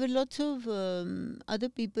 there were lots of other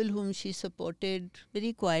people whom she supported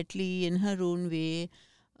very quietly in her own way.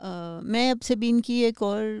 मैं अब सबीन की एक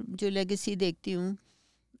और जो legacy देखती हूँ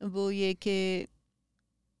वो ये कि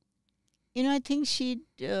you know, I think she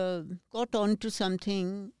got on to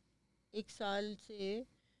something. एक साल से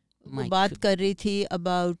वो बात कर रही थी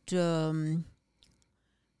about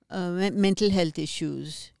mental health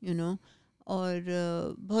issues, you know. और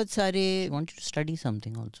बहुत सारे She wanted to study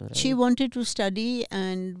something also, right? She wanted to study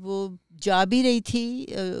and वो जा भी रही थी.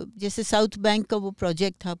 जैसे साउथ बैंक का वो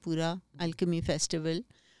प्रोजेक्ट था पूरा alchemy festival.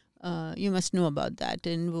 You must know about that.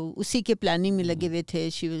 And वो उसी के प्लानिंग में लगे हुए थे.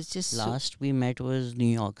 She was just last we met was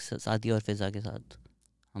New York. सादी और फिजा के साथ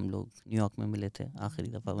हम लोग न्यूयॉर्क में मिले थे आखिरी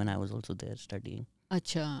दफा when I was also there studying.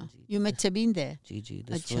 अच्छा, you met Sabeen there? Ji.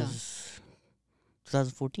 This was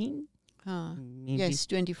 2014. हाँ, maybe. yes,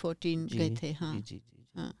 2014 गए थे. हाँ. जी.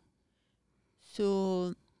 हाँ.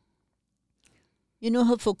 So you know,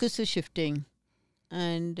 her focus is shifting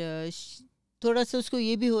and थोड़ा सा उसको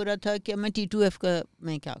ये भी हो रहा था कि मैं T2F का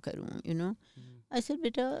मैं क्या करूँ, you know. I said,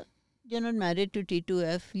 बेटा, you're not married to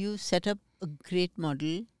T2F. You set up a great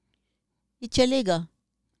model. ये चलेगा.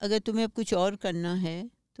 अगर तुम्हें अब कुछ और करना है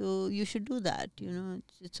तो you should do that, you know.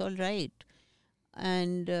 It's all right.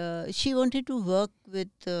 And she wanted to work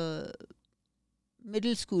with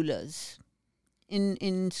middle schoolers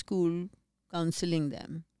in school, counseling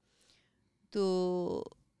them. तो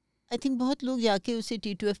I think बहुत लोग जाके उसे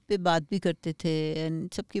T2F पे बात भी करते थे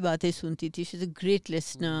and सबकी बातें सुनती थी. She's a great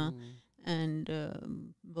listener and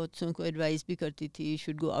बहुत लोगों को advice भी करती थी.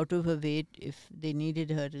 Should go out of her way if they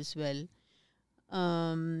needed her as well.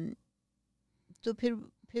 तो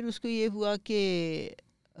फिर उसको ये हुआ कि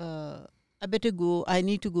I better go, I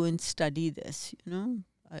need to go and study this, you know,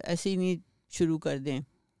 ऐसे ही नहीं शुरू कर दें.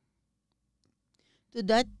 So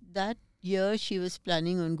that year she was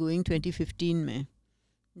planning on going 2015 में,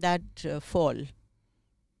 that fall.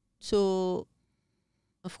 So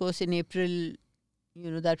of course in April,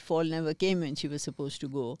 you know, that fall never came when she was supposed to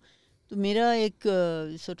go. तो मेरा एक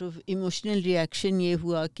sort of emotional reaction ये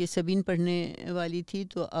हुआ कि सबीन पढ़ने वाली थी,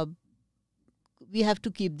 तो अब we have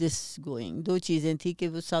to keep this going. दो चीज़ें थी कि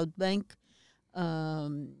वो south bank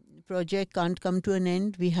project can't come to an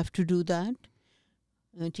end, we have to do that.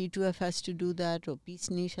 T2F has to do that, or Peace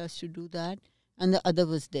Niche has to do that, and the other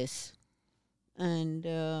was this. And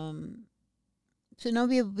so now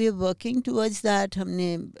we are working towards that.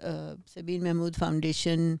 हमने Sabeen Mahmud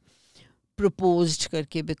Foundation proposed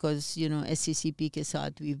करके, because you know SCCP के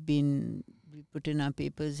साथ we put in our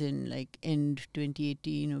papers in like end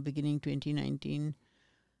 2018 or beginning 2019.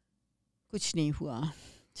 कुछ नहीं हुआ.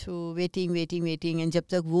 So waiting, and जब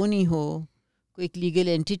तक वो नहीं हो, कोई एक लीगल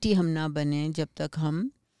एंटिटी हम ना बने, जब तक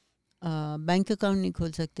हम बैंक अकाउंट नहीं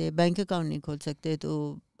खोल सकते.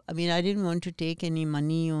 तो I mean, I didn't want to take any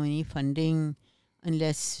money or any funding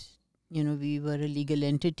unless, you know, we were a legal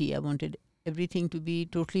entity. I wanted everything to be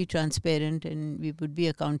totally transparent and we would be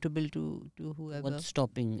accountable to whoever. What's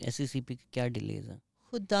stopping SCCP के क्या delays हैं?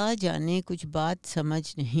 खुदा जाने कुछ बात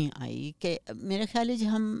समझ नहीं आई कि मेरा ख्याल है जब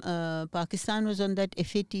हम Pakistan was on that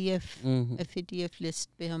FATF list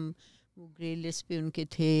पे, हम वो ग्रे लिस्ट पे उनके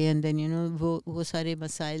थे, एंड देन यू नो वो सारे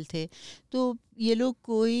मसाइल थे, तो ये लोग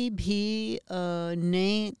कोई भी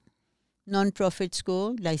नए नॉन प्रॉफिट्स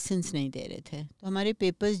को लाइसेंस नहीं दे रहे थे. तो हमारे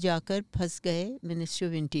पेपर्स जाकर फंस गए मिनिस्ट्री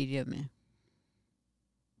ऑफ इंटीरियर में.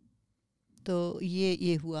 तो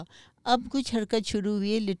ये हुआ. अब कुछ हरकत शुरू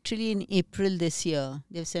हुई है literally in April this year.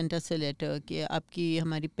 Dev Saint us a letter कि आपकी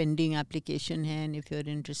हमारी पेंडिंग एप्लीकेशन है, and if you are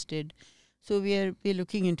interested, so we are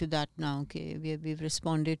looking into that now कि वी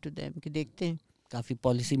रिस्पॉन्डेड टू देम कि देखते हैं. काफ़ी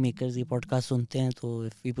पॉलिसी मेकर्स ये पॉडकास्ट सुनते हैं, तो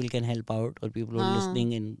if people can help out और people are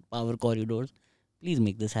listening in our corridors, please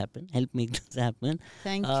make this happen. Help make this happen.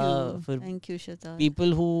 Thank you. Thank you, Shata.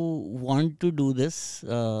 People who want to do this,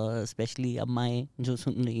 especially Ammaएं जो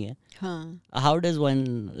सुन रही हैं. हाँ. How does one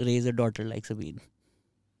raise a daughter like Sabeen?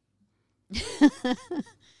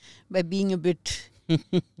 By being a bit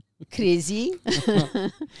crazy.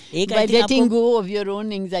 By letting go of your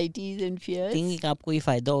own anxieties and fears. I think आपको ये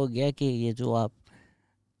फ़ायदा हो गया कि ये जो आप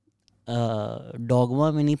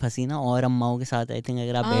डॉगमा में नहीं फंसी ना, और अम्माओं के साथ आई थिंक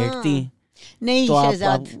अगर आप बैठती नहीं तो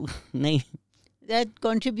शहजाद, नहीं, that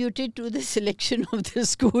contributed to the selection of the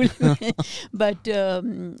school. but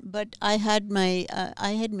I had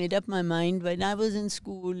made up my mind when I was in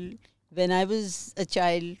school, when I was a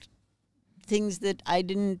child, things that I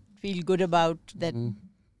didn't feel good about that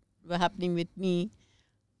were happening with me.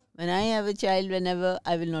 When I have a child, whenever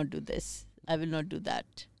I will not do this, I will not do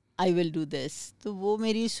that, I will do this. तो वो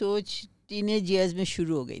मेरी सोच teenage years में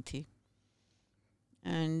शुरू हो गई थी.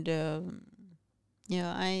 And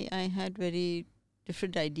yeah, I had very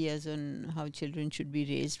different ideas on how children should be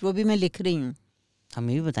raised. वो भी मैं लिख रही हूँ.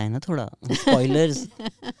 हमें भी बताएं ना थोड़ा.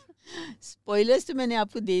 Spoilers तो मैंने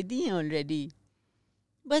आपको दे दी हैं already.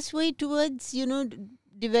 बस वही towards, you know,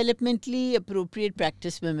 developmentally appropriate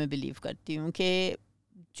practice में मैं believe करती हूँ कि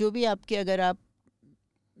जो भी आपके, अगर आप,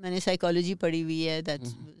 मैंने psychology पढ़ी हुई है,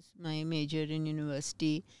 that's my major in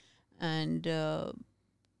university, and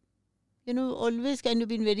you know, always kind of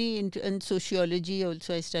been very into, and sociology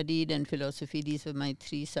also I studied, and philosophy. These were my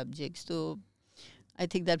three subjects. So I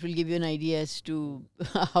think that will give you an idea as to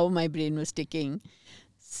how my brain was ticking.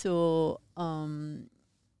 So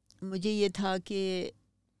मुझे ये था कि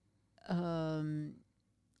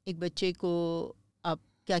एक बच्चे को आप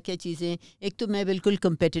क्या चीज़ें, एक तो मैं बिल्कुल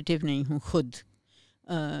competitive नहीं हूँ खुद,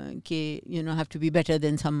 कि you know, have to be better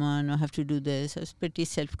than someone or have to do this. I was pretty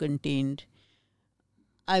self-contained.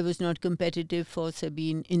 I was not competitive for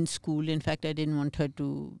Sabeen in school. In fact, I didn't want her to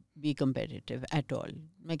be competitive at all.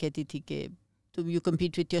 मैं कहती थी कि तुम you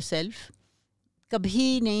compete with yourself.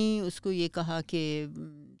 कभी नहीं उसको ये कहा कि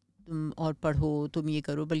तुम और पढ़ो, तुम ये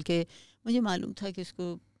करो, बल्कि मुझे मालूम था कि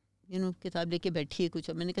उसको you know, किताब लेके बैठी है कुछ.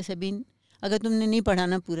 और मैंने कहा सबीन, अगर तुमने नहीं पढ़ा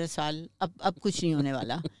ना पूरा साल, अब कुछ नहीं होने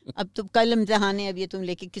वाला. अब तो कल इम्तिहान है, अब ये तुम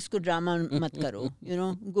लेके किसको ड्रामा मत करो. You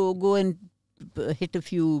know, go and hit a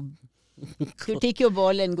few. You take your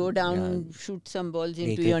ball and go down, shoot some balls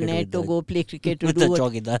into your net, or go play cricket, or with do the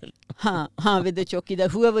chowkidar. With the chowkidar,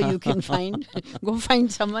 whoever you can find, go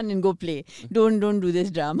find someone and go play. Don't do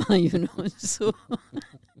this drama, you know. So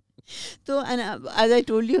and as I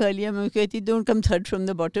told you earlier, Muketi, don't come third from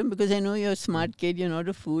the bottom, because I know you're a smart kid, you're not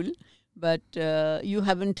a fool, but you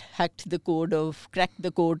haven't cracked the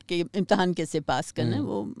code के इम्तिहान कैसे पास करना है,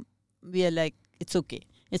 वो we are like it's okay,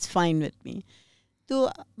 it's fine with me. तो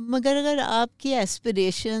मगर अगर आपकी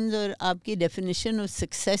एस्पिरेशंस और आपकी डेफिनेशन ऑफ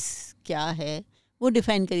सक्सेस क्या है वो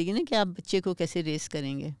डिफाइन करेगी ना कि आप बच्चे को कैसे रेस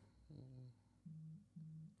करेंगे.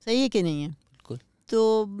 सही है कि नहीं है? बिल्कुल.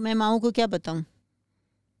 तो मैं माँओं को क्या बताऊं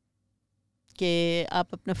कि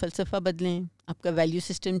आप अपना फ़लसफ़ा बदलें, आपका वैल्यू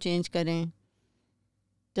सिस्टम चेंज करें.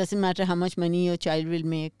 Doesn't matter how much money your child will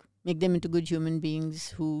make them into good human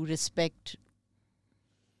beings who respect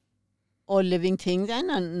all living things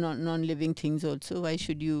and non-living things also. Why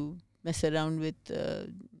should you mess around with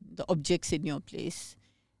the objects in your place?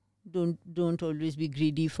 Don't always be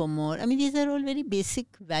greedy for more. I mean, these are all very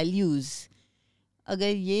basic values.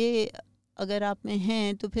 अगर आप में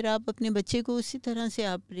हैं तो फिर आप अपने बच्चे को उसी तरह से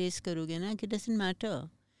आप रेस करोगे ना कि डजंट मैटर.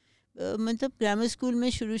 मतलब ग्रामर स्कूल में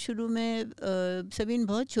शुरू में सबीन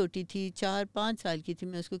बहुत छोटी थी, 4-5 साल की थी.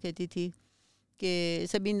 मैं उसको कहती थी कि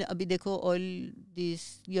सबीन अभी देखो all this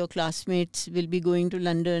your classmates will be going to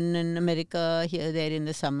London and America here there in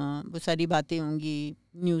the summer. वो सारी बातें होंगी,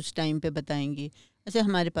 न्यूज़ टाइम पे बताएंगी. अच्छा,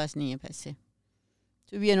 हमारे पास नहीं है पैसे,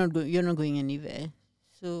 so we are not going, you are not going anywhere,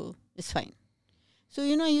 so it's fine. So,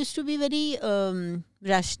 I used to be very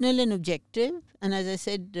rational and objective. And as I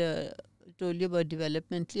said, told you about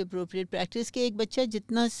developmentally appropriate practice, कि एक बच्चा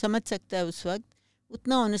जितना समझ सकता है उस वक्त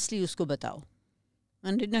उतना honestly उसको बताओ.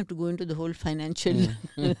 And didn't have to go into the whole financial,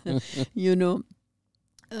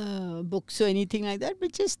 books or anything like that,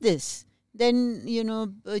 but just this. Then,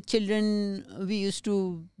 children, we used to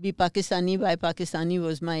be Pakistani. By Pakistani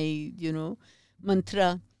was my,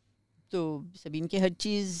 mantra. तो सबीन की हर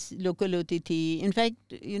चीज़ लोकल होती थी.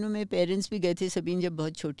 In fact मेरे parents भी गए थे सबीन जब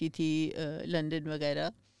बहुत छोटी थी लंदन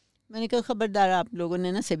वगैरह. मैंने कहा खबरदार आप लोगों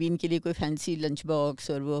ने ना सबीन के लिए कोई फैंसी लंच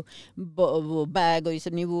बॉक्स और वो बैग और ये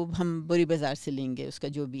सब नहीं, वो हम बुरी बाज़ार से लेंगे, उसका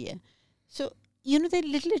जो भी है. So the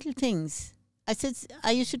little things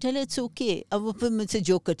I used to tell it's okay. अब वो फिर मुझसे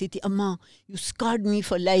जोक करती थी, अम्मा you scarred me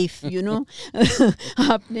for life.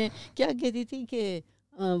 आपने क्या कहती थी कि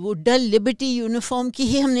वो डल लिबर्टी यूनिफॉर्म की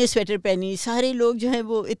ही हमने स्वेटर पहनी. सारे लोग जो हैं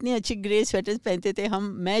वो इतने अच्छे ग्रे स्वेटर्स पहनते थे,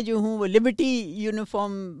 मैं जो हूँ वो लिबर्टी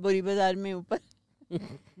यूनिफॉर्म बुरी बाज़ार में ऊपर.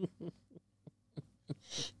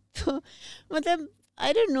 तो मतलब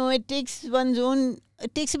I don't know, it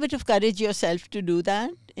takes a bit of courage yourself to do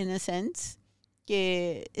that in a sense कि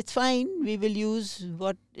it's fine, we will use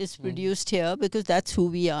what is produced here because that's who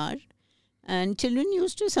we are. And children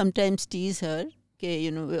used to sometimes tease her,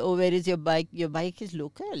 oh, where is your bike? Your bike is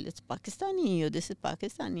local. It's Pakistani. Or this is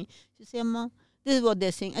Pakistani. She say, Amma, this is what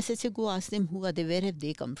they're saying. I said, go ask them who are they, where have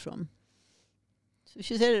they come from? So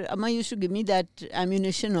she said, Amma used to give me that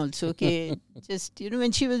ammunition also. Okay, just,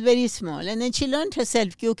 when she was very small. And then she learned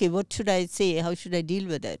herself, okay, what should I say? How should I deal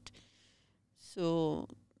with it? So,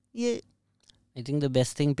 yeah. I think the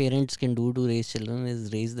best thing parents can do to raise children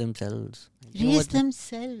is raise themselves.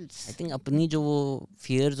 I think अपनी जो वो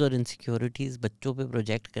fears और insecurities बच्चों पे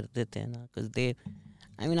project कर देते हैं ना, because they,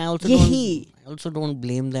 I also don't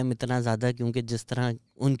blame them इतना ज़्यादा, क्योंकि जिस तरह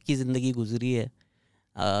उनकी ज़िंदगी गुजरी है,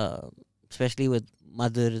 especially with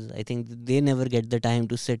mothers, I think they never get the time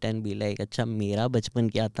to sit and be like, अच्छा मेरा बचपन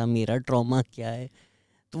क्या था, मेरा trauma क्या है.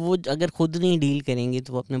 तो वो अगर खुद नहीं डील करेंगे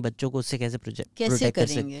तो वो अपने बच्चों को उससे कैसे प्रोटेक्ट कर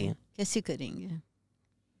सकती हैं? कैसे करेंगे?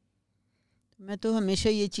 मैं तो हमेशा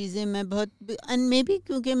ये चीज़ें मैं बहुत, एंड मे बी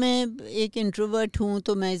क्योंकि मैं एक इंट्रोवर्ट हूँ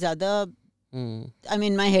तो मैं ज़्यादा I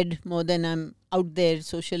mean my head more then I am out there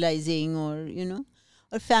socialising और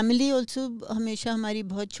और फैमिली ऑल्सो हमेशा हमारी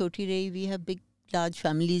बहुत छोटी रही. We have big large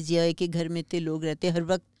families, या एक घर में इतने लोग रहते हैं, हर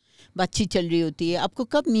वक्त बातचीत चल रही होती है. आपको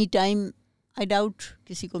कब मी टाइम, आई डाउट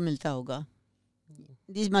किसी को मिलता होगा.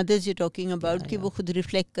 These mothers you're talking about, कि वो खुद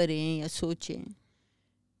रिफ्लेक्ट करें या सोचें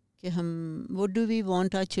कि हम what do we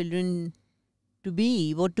want our children to be,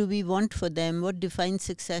 what do we want for them, what defines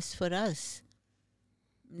success for us.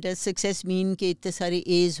 Does success mean कि इतने सारे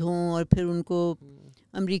A's हों और फिर उनको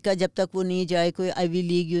अमेरिका जब तक वो नहीं जाए कोई आईवी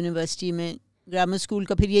लीग यूनिवर्सिटी में, ग्रामर स्कूल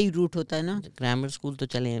का फिर यही रूट होता है ना. ग्रामर स्कूल तो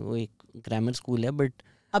चले, वो एक ग्रामर स्कूल है, बट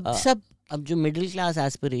अब जो मिडिल क्लास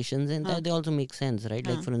एस्पिरेशंस हैं they also make sense, right?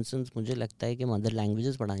 Like for instance मुझे लगता है कि मदर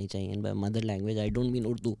लैंग्वेजेस पढ़ानी चाहिए. By mother language I don't mean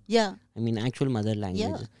Urdu, I mean actual mother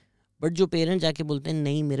language. But जो पेरेंट्स जाके बोलते हैं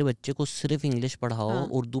नहीं मेरे बच्चे को सिर्फ इंग्लिश पढ़ाओ,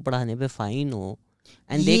 उर्दू पढ़ाने पे फाइन हो,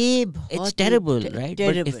 and it's terrible, right?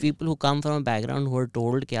 But if people who come from a background who are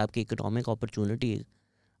told कि आपकी economic opportunities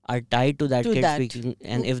are tied to that kid speaking,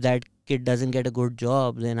 and if that kid doesn't get a good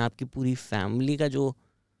job, then आपकी पूरी family का जो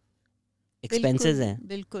expenses हैं.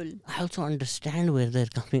 बिल्कुल. I also understand where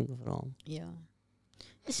they're coming from. Yeah,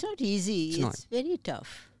 it's not easy. It's very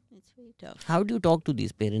tough. How do you talk to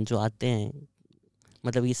these parents जो आते हैं,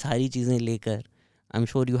 मतलब ये सारी चीज़ें लेकर, I'm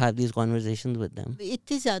sure you have these conversations with them.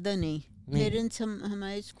 इतने ज़्यादा नहीं. पेरेंट्स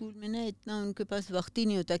हमारे स्कूल में ना इतना उनके पास वक्त ही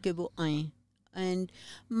नहीं होता कि वो आएँ. एंड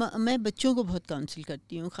मैं बच्चों को बहुत काउंसिल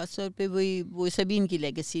करती हूँ, ख़ास तौर पे वो सबीन की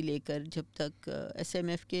लेगेसी लेकर, जब तक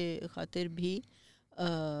SMF के खातिर भी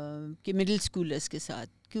कि मिडिल स्कूलर्स के साथ,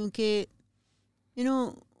 क्योंकि यू नो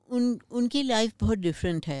उनकी लाइफ बहुत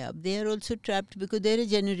डिफरेंट है अब. They are also trapped because there a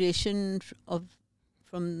generation of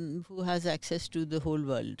from who has access to the whole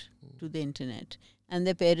world, to the internet, and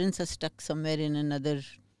their parents are stuck somewhere in another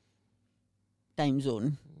time zone,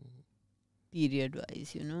 period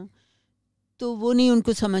wise, you know. तो वो नहीं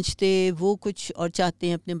उनको समझते, वो कुछ और चाहते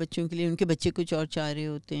हैं अपने बच्चों के लिए, उनके बच्चे कुछ और चाह रहे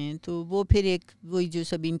होते हैं. तो वो फिर एक वही जो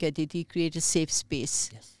सबीन कहती थी, create a safe space.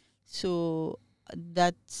 Yes. So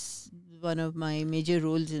that's one of my major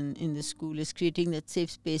roles in the school, is creating that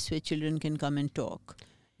safe space where children can come and talk.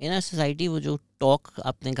 In our society वो जो टॉक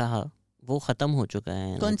आपने कहा वो खत्म हो चुका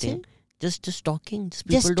है. कौन से? just talking, just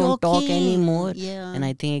people don't talk anymore. And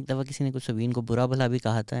I think एक दफ़ा किसी ने कुछ सबीन को बुरा भला भी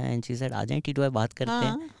कहा था, and she said आ जाएं टीटू बात करते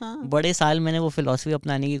हैं. बड़े साल मैंने वो फिलॉसफी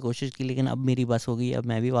अपनाने की कोशिश की, लेकिन अब मेरी बस हो गई, अब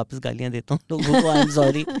मैं भी वापस गालियाँ देता हूँ लोगों को. I am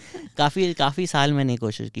sorry. काफ़ी साल मैंने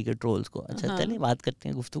कोशिश की कि ट्रोल्स को अच्छा चले बात करते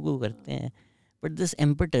हैं, गुफ्तगू करते हैं. But this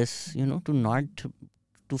impetus, you know,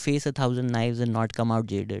 to face 1,000 knives and not come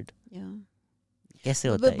out jaded. कैसे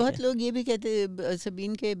होता है? बहुत लोग ये भी कहते हैं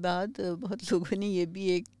सबीन के बाद, बहुत लोगों ने ये भी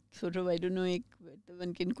एक sort of, I don't know, एक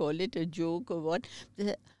one can call it a joke or what,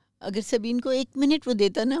 अगर सबीन को 1 मिनट वो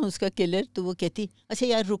देता ना उसका किलर, तो वो कहती अच्छा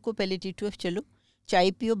यार रुको पहले T2F चलो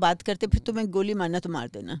चाय पियो, बात करते, फिर तुम्हें गोली मारना तो मार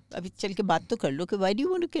देना, अभी चल के बात तो कर लो कि why do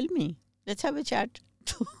you want to kill me, let's have a chat.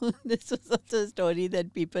 So this was such a story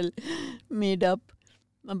that people made up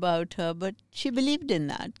about her, but she believed in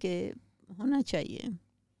that कि होना चाहिए.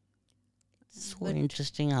 So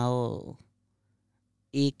interesting how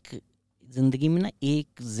एक जिंदगी में ना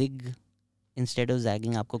एक zig instead of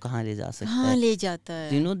zagging आपको कहाँ ले जा सकता है. हाँ ले जाता है.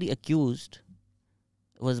 Do you know the accused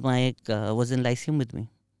was in Lyceum with me.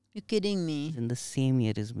 You're kidding me? He's in the same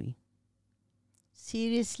year as me.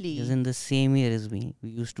 Seriously? He's in the same year as me. We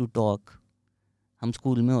used to talk. हम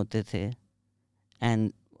school में होते थे,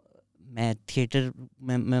 and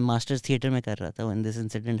मैं masters theatre में कर रहा था when this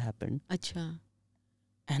incident happened. अच्छा.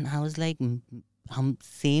 And I was like, हम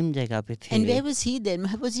सेम जगह पे थे. And where was he then?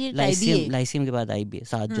 Was he at IBA? Lyceum के बाद IBA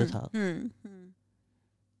साथ जो था.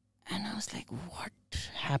 And I was like, what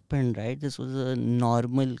happened, right? This was a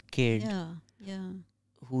normal kid. Yeah.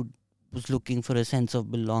 Who was looking for a sense of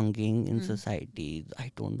belonging in society.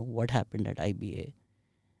 I don't know what happened at IBA.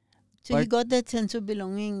 So you got that sense of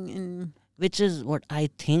belonging in... Which is what I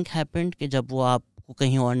think happened, कि जब वो आपको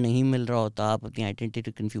कहीं और नहीं मिल रहा होता, आप अपनी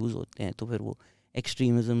आइडेंटिटी कंफ्यूज होते हैं, तो फिर वो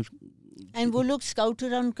एक्सट्रीमिज्म. एंड वो लोग स्काउट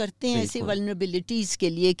अराउंड करते हैं ऐसे वल्नरेबिलिटीज के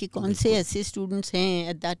लिए कि कौन से ऐसे स्टूडेंट्स हैं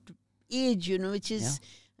at that as, you know, which is,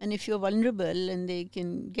 and if you are vulnerable and they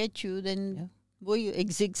can get you, then वो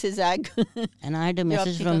एग्जिट से zag. And I had a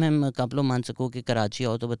message from him a couple of months ago कि कराची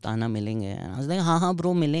आओ तो बताना मिलेंगे. And I was like हाँ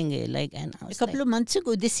bro मिलेंगे, like. And I was couple of months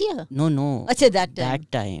ago this year? No अच्छा that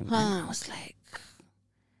time. I was like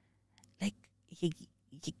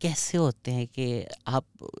ये कैसे होते हैं कि आप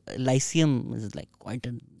Lyceum is like quite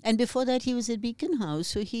an... And before that he was at Beacon House,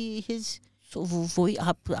 so so वही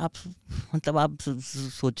आप मतलब आप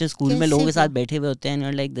सोचे स्कूल में लोगों के साथ बैठे हुए होते हैं and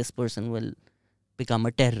you're like this person will become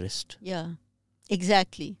a terrorist. Yeah,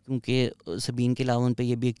 exactly. क्योंकि सबीन के अलावा उन पे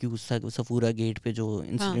ये भी एक्यूज था सफूरा गेट पे जो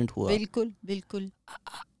इंसिडेंट हुआ. बिल्कुल.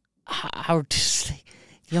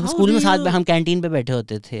 हम स्कूल में साथ हम कैंटीन पे बैठे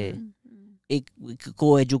होते थे, एक को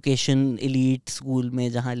एजुकेशन एलीट स्कूल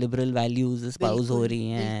में जहाँ लिबरल वैल्यूज स्पाउस हो रही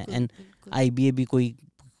हैं, एंड IBA भी कोई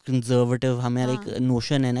कंजर्वेटिव. हमारा एक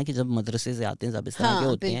नोशन है ना कि जब मदरसे से आते हैं सब इस तरह के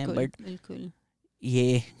होते हैं, बट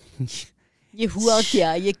ये हुआ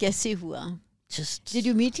क्या, ये कैसे हुआ? Did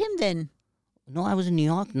you meet him then? No, I was in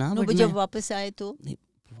New York ना. No, but जब वापस आए तो?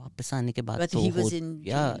 वापस आने के बाद तो he was in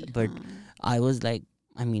jail. But I was like,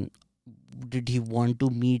 I mean, did he want to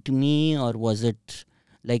meet me or was it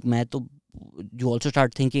like मैं तो you also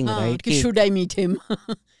start thinking, right, कि should I meet him?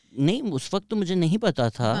 नहीं, उस वक्त तो मुझे नहीं पता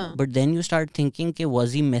था, but then you start thinking कि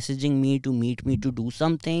was he messaging me to meet me to do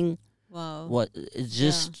something? Wow. What, it's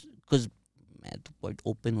just because मैं तो quite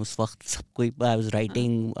open उस वक्त, सबको I was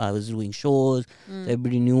writing, I was doing shows, so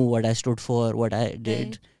everybody knew what I stood for, what I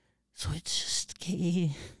did. So it's just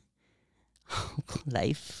कि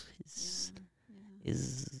life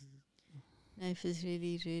is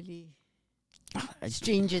really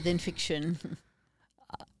stranger than fiction.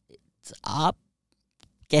 आप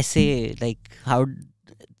कैसे, like how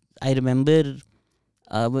I remember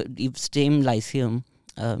same Lyceum,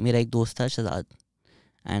 मेरा एक दोस्त था Shahzad,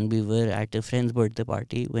 and we were at a friend's birthday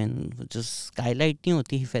party when just skylight नहीं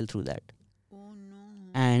होती, he fell through that. Oh no.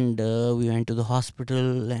 And we went to the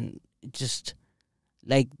hospital, and it just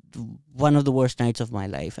like one of the worst nights of my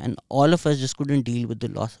life, and all of us just couldn't deal with the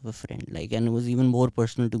loss of a friend, like, and it was even more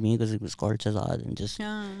personal to me because it was called Shazad, and just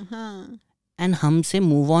and हमसे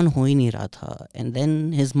move on हो ही नहीं रहा था. And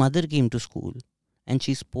then his mother came to school and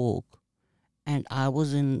she spoke, and I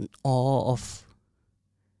was in awe of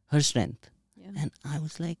her strength. Yeah. And I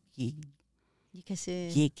was like,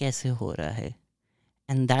 ये कैसे हो रहा है?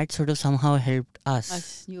 And that sort of somehow helped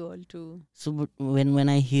us. You all too. So when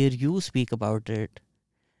I hear you speak about it,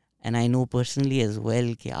 and I know personally as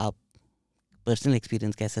well कि आप personal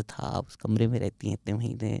experience कैसे था, आप उस कमरे में रहती हैं इतने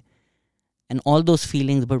महीने, and all those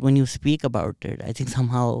feelings, but when you speak about it, I think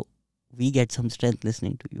somehow we get some strength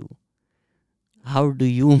listening to you. How do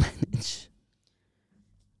you manage?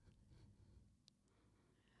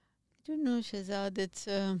 I don't know, Shazad. It's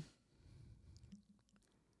I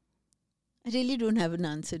really don't have an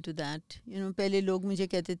answer to that. You know, पहले लोग मुझे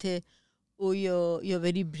कहते थे, oh, you're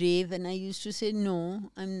very brave, and I used to say,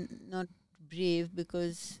 no, I'm not brave,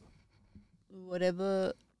 because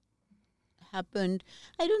whatever happened,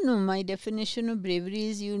 I don't know. My definition of bravery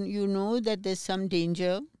is you know that there's some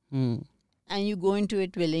danger, and you go into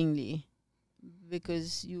it willingly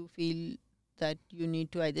because you feel that you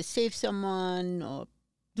need to either save someone or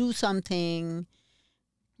do something.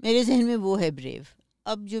 मेरे ज़हन में वो है brave.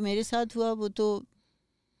 अब जो मेरे साथ हुआ वो तो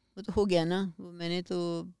हो गया ना. वो मैंने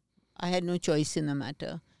तो I had no choice in the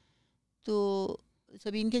matter. तो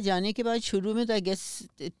सबीन के जाने के बाद शुरू में तो I guess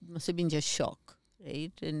it must have been just shock,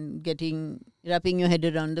 right? And wrapping your head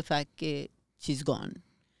around the fact that she's gone.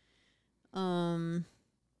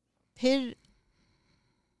 फिर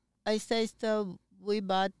आहिस्ता आहिस्ता वही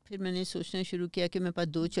बात, फिर मैंने सोचना शुरू किया कि मेरे पास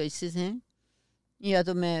दो choices हैं. या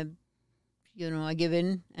तो मैं I give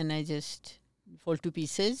in and I just fall to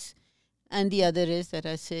pieces, and the other is that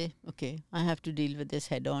I say, okay, I have to deal with this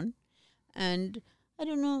head on. And I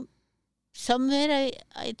don't know, somewhere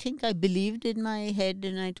I think I believed in my head,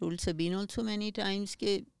 and I told Sabeen also many times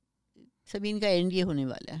कि Sabeen का end ये होने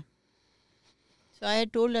वाला है. So I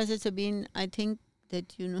had told her, I said, Sabeen, I think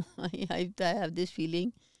that I have this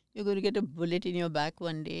feeling you're going to get a bullet in your back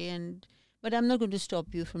one day, but I'm not going to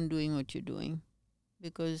stop you from doing what you're doing,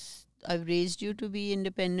 because I've raised you to be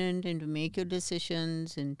independent and to make your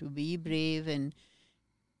decisions and to be brave, and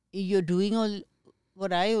you're doing all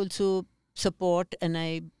what I also support, and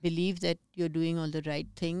I believe that you're doing all the right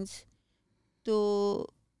things.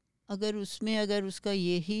 तो अगर उसका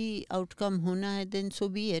यही outcome होना है, then so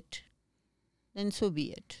be it.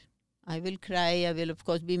 I will cry, I will of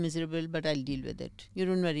course be miserable, but I'll deal with it. You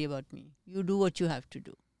don't worry about me. You do what you have to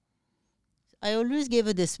do. I always gave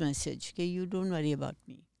her this message कि you don't worry about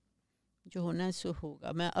me. जो होना है सो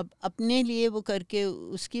होगा. मैं अब अपने लिए वो करके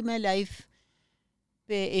उसकी मैं लाइफ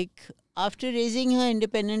पे एक after raising her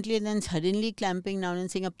independently and then suddenly clamping down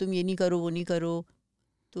and saying अब तुम ये नहीं करो वो नहीं करो,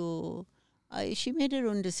 तो she made her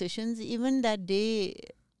own decisions. Even that day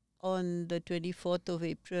on the 24th of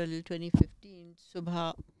April 2015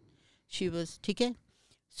 सुबह she was ठीक है.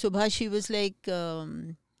 सुबह she was like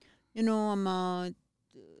अम्मा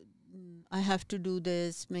I have to do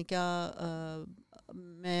this. मैं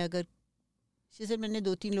अगर she said मैंने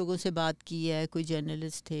 2-3 लोगों से बात की है, कोई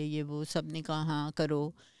जर्नलिस्ट थे, ये वो, सब ने कहा हाँ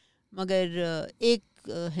करो, मगर एक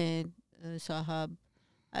हैं साहब,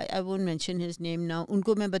 I won't mention his name now,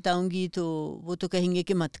 उनको मैं बताऊंगी तो वो तो कहेंगे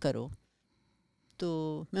कि मत करो,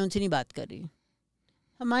 तो मैं उनसे नहीं बात कर रही.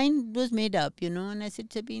 Her mind was made up, and I said,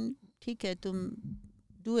 Sabeen, ठीक है, तुम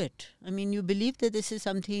do it. I mean, you believe that this is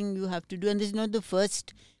something you have to do, and this is not the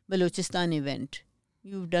first Balochistan event.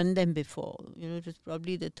 You've done them before. It was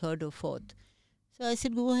probably the 3rd or 4th. So I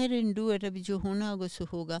said, go ahead and do it. Abhi jo hona hoga so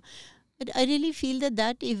hoga. But I really feel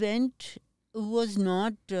that event was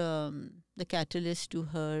not the catalyst to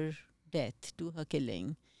her death, to her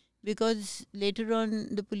killing, because later on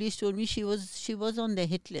the police told me she was on the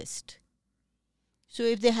hit list. So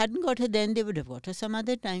if they hadn't got her then, they would have got her some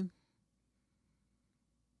other time.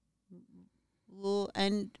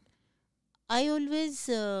 And I always,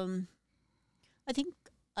 I think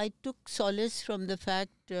I took solace from the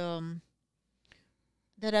fact that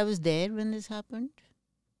I was there when this happened.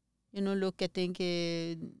 लोग कहते हैं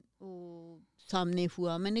कि वो सामने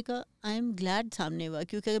हुआ. मैंने कहा I am glad सामने हुआ,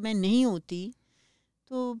 क्योंकि अगर मैं नहीं होती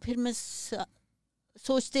तो फिर मैं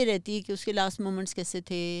सोचते रहती कि उसके लास्ट मोमेंट्स कैसे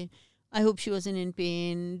थे. I hope she wasn't in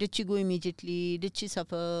pen, did she go immediately, did she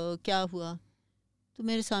सफ़र, क्या हुआ. तो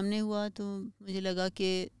मेरे सामने हुआ तो मुझे लगा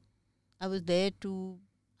कि I was there to,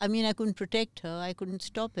 I mean, I couldn't protect her, I couldn't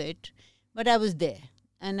stop it, but I was there,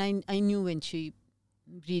 and I knew when she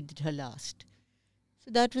breathed her last.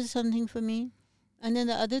 So that was something for me. And then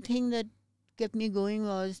the other thing that kept me going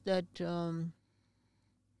was that,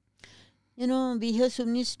 we hear so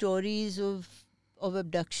many stories of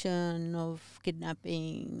abduction, of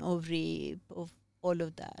kidnapping, of rape, of all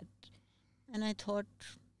of that. And I thought,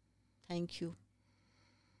 thank you,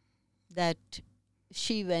 that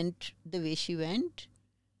she went the way she went,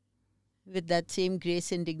 with that same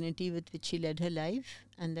grace and dignity with which she led her life,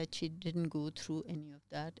 and that she didn't go through any of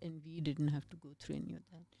that, and we didn't have to go through any of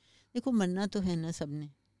that. देखो मरना तो है ना सबने,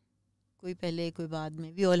 कोई पहले कोई बाद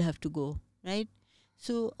में, we all have to go, right?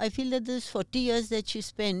 So I feel that those 40 years that she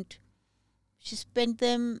spent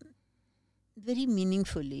them very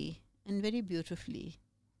meaningfully and very beautifully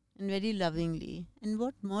and very lovingly. And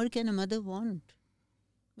what more can a mother want?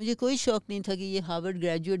 मुझे कोई शौक नहीं था कि ये Harvard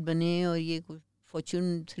graduate बने और ये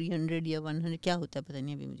फॉर्च्यून 300 या 100 क्या होता है पता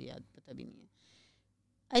नहीं, अभी मुझे याद पता भी नहीं है.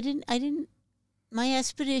 I didn't my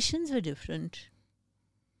aspirations were different,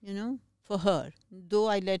 for her. Though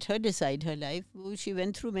I let her decide her life, she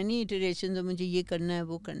went through many iterations of मुझे ये करना है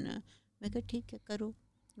वो करना है. मैं कहा ठीक है करो,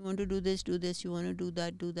 you want to do this, you want to do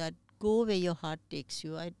that, go where your heart takes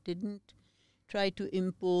you. I didn't try to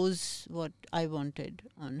impose what I wanted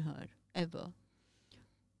on her ever.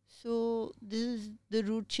 So this is the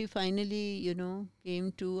route she finally,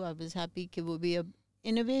 came to. I was happy कि वो भी अब,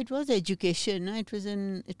 in a way it was education. It was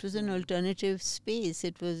an alternative space.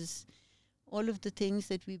 It was all of the things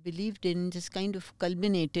that we believed in just kind of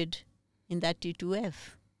culminated in that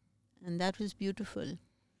T2F. And that was beautiful.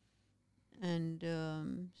 And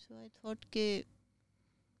so I thought कि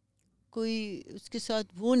कोई उसके साथ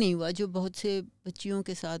वो नहीं हुआ जो बहुत से बच्चियों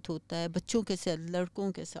के साथ होता है, बच्चों के साथ,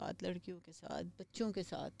 लड़कों के साथ, लड़कियों के साथ, बच्चों के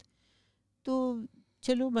साथ. तो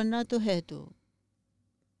चलो बनना तो है तो.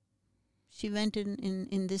 She went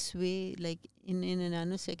in this way, like in a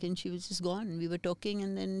nanosecond she was just gone. We were talking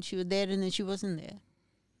and then she was there and then she wasn't there.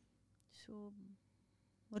 So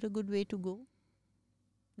what a good way to go.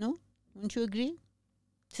 No? Don't you agree?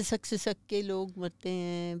 सिसक के लोग मरते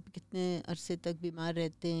हैं, कितने अरसे तक बीमार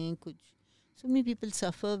रहते हैं, कुछ. So many people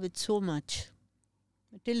suffer with so much.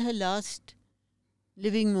 But till her last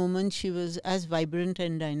living moment, she was as vibrant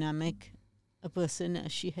and dynamic a person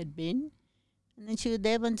as she had been. And then she was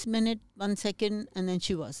there 1 minute, 1 second, and then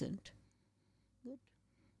she wasn't. Good.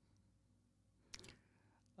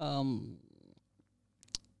 I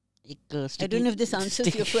don't know if this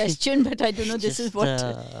answers your question, but I don't know. This is what.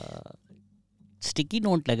 Sticky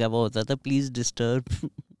note लगा हुआ होता था, please disturb.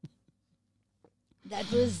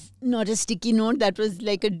 That was not a sticky note. That was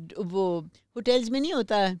like वो hotels में नहीं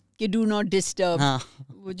होता है कि do not disturb.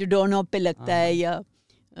 वो जो doorknob पे लगता है या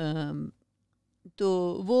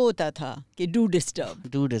तो वो होता था कि do disturb.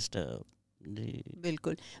 Do disturb.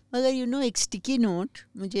 बिल्कुल. मगर एक sticky note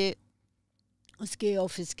मुझे उसके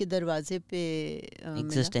ऑफिस के दरवाजे पे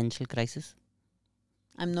Existential crisis.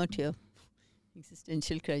 I'm not here.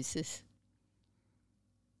 Existential crisis.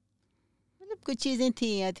 कुछ चीज़ें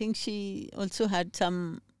थी. I think she also had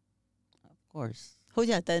some. Of course. हो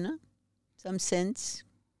जाता है ना, some sense.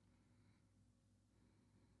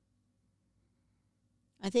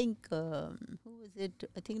 I think who was it?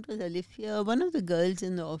 I think it was Alifia, one of the girls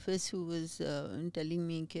in the office, who was telling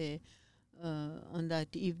me that on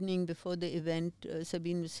that evening before the event,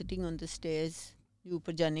 Sabeen was sitting on the stairs.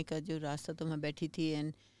 ऊपर जाने का जो रास्ता तो मैं बैठी थी,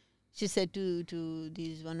 and she said to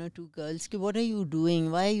these 1 or 2 girls, "What are you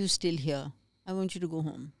doing? Why are you still here? I want you to go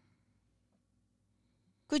home."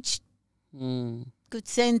 कुछ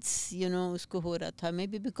sense, उसको हो रहा था.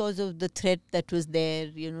 Maybe because of the threat that was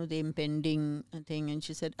there, the impending thing. And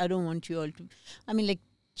she said, "I don't want you all to." I mean, like,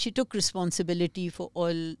 she took responsibility for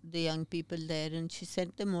all the young people there, and she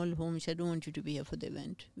sent them all home. She said, "I don't want you to be here for the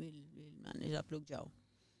event. We'll manage. आप लोग जाओ."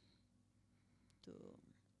 So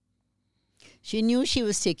she knew she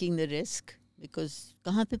was taking the risk. Because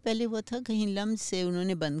कहाँ पे पहले हुआ था, कहीं lumps से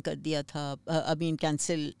उन्होंने बंद कर दिया था,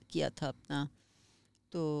 कैंसिल किया था अपना.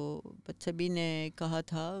 तो सभी ने कहा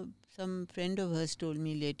था, some friend of hers told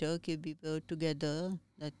me later कि we were together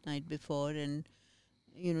that night before, and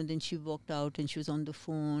then she walked out and she was on the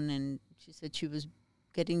phone and she said she was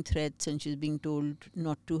getting threats and she was being told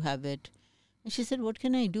not to have it. And she said, "What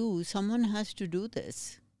can I do? Someone has to do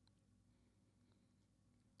this.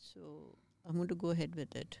 So I'm going to go ahead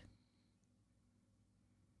with it."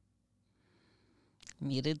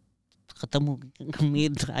 मेरे खत्म हो गए.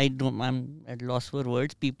 I'm at loss for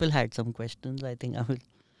words. People had some questions. I think I will.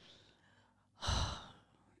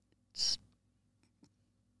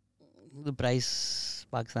 The price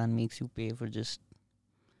Pakistan makes you pay for just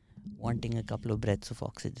wanting a couple of breaths of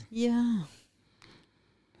oxygen. Yeah.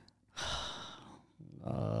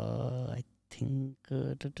 I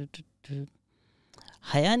think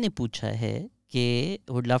हया ने पूछा है कि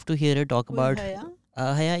would love to here her talk about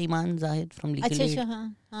हया ईमान Zahid from legal aid.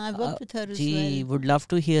 I worked with her as She well. would love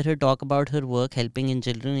to hear her talk about her work helping in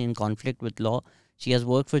children in conflict with law. She has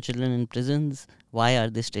worked for children in prisons. Why are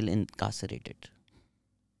they still incarcerated?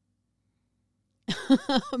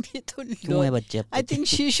 अभी तो क्यों है बच्चे अब I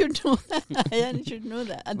think she should know that. Haya should know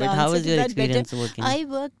that. The But how answer was to your that better. experience working? I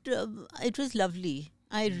worked, it was lovely.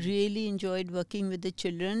 I really enjoyed working with the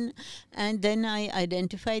children, and then I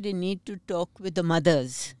identified a need to talk with the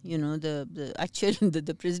mothers, you know, the actual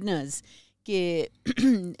the prisoners. कि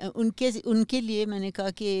उनके लिए मैंने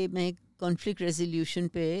कहा कि मैं conflict resolution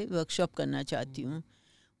पे workshop करना चाहती हूँ.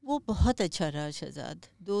 वो बहुत अच्छा रहा शहजाद.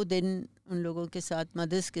 2 दिन उन लोगों के साथ,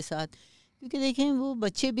 मदर्स के साथ, क्योंकि देखें वो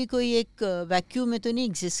बच्चे भी कोई एक वैक्यूम में तो नहीं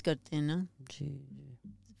एग्जिस्ट करते हैं ना.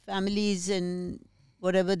 Families and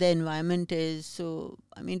whatever the environment is. So,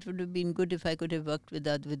 I mean, it would have been good if I could have worked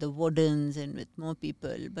with the wardens and with more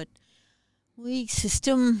people. But we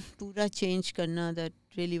system pura change karna,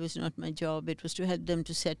 that really was not my job. It was to help them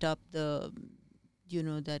to set up the, you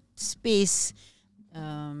know, that space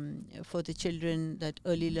for the children, that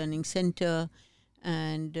early learning center,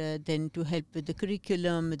 and then to help with the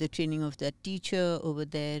curriculum, with the training of that teacher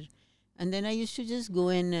over there. And then I used to just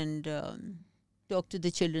go in and talk to the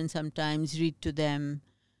children sometimes, read to them,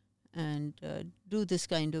 and do this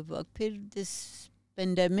kind of work. फिर this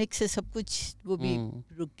pandemic से सब कुछ वो भी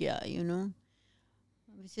रुक गया, you know,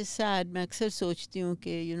 which is sad. मैं अक्सर सोचती हूँ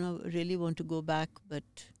कि, you know, really want to go back,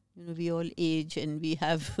 but you know, we all age and we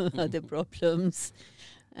have other problems.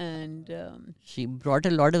 And she brought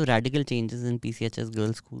a lot of radical changes in PCHS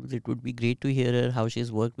Girls Schools. It would be great to hear her how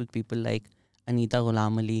she's worked with people like Anita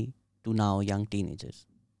Ghulam Ali to now young teenagers.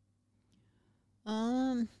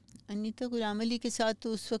 Anita Ghulam Ali के साथ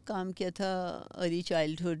तो उस वक्त काम किया था early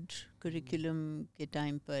childhood curriculum के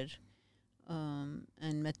time पर,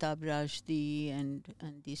 and Mehtab राशदी and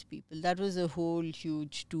these people. That was a whole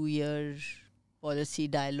huge 2-year policy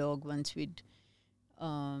dialogue once we'd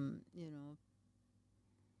you know,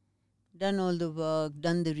 done all the work,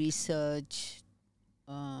 done the research.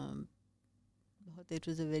 It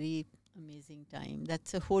was a very amazing time.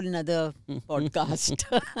 That's a whole nother podcast.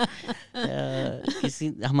 किसी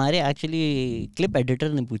हमारे actually clip editor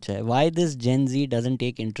ने पूछा है, why this Gen Z doesn't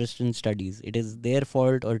take interest in studies? It is their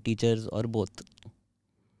fault or teachers or both?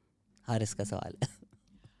 Haris का सवाल है.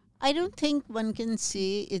 I don't think one can say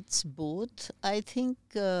it's both. I think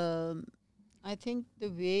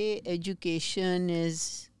the way education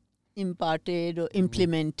is imparted or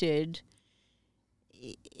implemented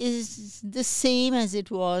is the same as it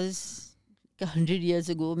was 100 years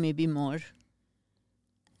ago, maybe more.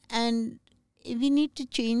 And we need to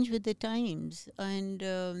change with the times. And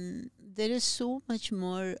there is so much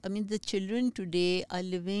more. I mean, the children today are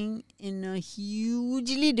living in a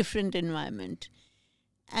hugely different environment.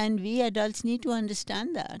 And we adults need to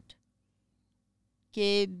understand that.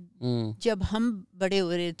 कि जब हम बड़े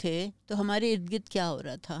हो रहे थे तो हमारे इर्द गिर्द क्या हो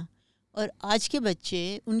रहा था, और आज के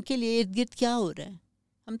बच्चे, उनके लिए इर्द गिर्द क्या हो रहा है,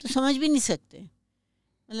 हम तो समझ भी नहीं सकते.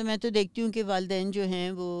 मतलब मैं तो देखती हूँ कि वालिदैन जो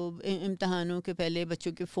हैं वो इम्तहानों के पहले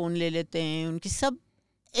बच्चों के फ़ोन ले लेते हैं, उनकी सब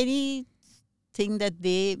any thing that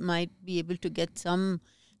they might be able to get some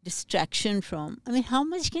distraction from. I mean, how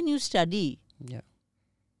much can you study?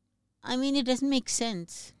 I mean, it doesn't make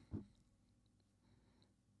sense.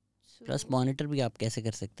 Plus monitor भी आप कैसे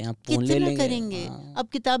कर सकते हैं? आप फोन कितना ले लेंगे, करेंगे? अब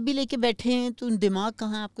किताब भी लेके बैठे हैं तो दिमाग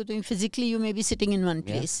कहाँ आपको? तो physically you may be sitting in one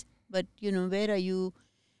place, but you know, where are you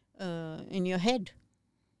in your head?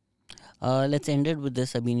 Let's end it with this.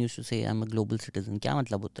 Sabeen used to से I am a global citizen. क्या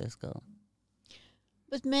मतलब होता है इसका?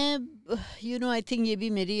 बस मैं, यू नो, आई थिंक ये भी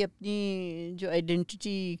मेरी अपनी जो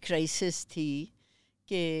आइडेंटिटी क्राइसिस थी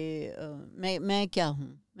कि मैं क्या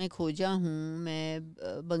हूँ, मैं खोजा हूँ, मैं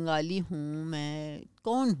बंगाली हूँ, मैं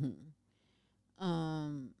कौन हूँ?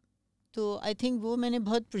 तो आई थिंक वो मैंने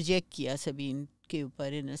बहुत प्रोजेक्ट किया सबीन के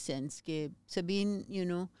ऊपर, इन अ सेंस कि सबीन, यू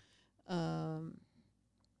नो,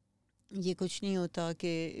 ये कुछ नहीं होता कि,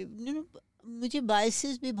 यू नो, मुझे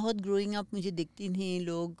बायसेस भी बहुत ग्रोइंग अप मुझे दिखती थी.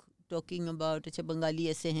 लोग टॉकिंग अबाउट, अच्छा बंगाली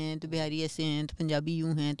ऐसे हैं तो बिहारी ऐसे हैं तो पंजाबी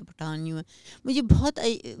यूँ हैं तो पठान यूँ हैं. मुझे बहुत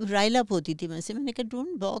राइल अप होती थी वैसे. मैंने कहा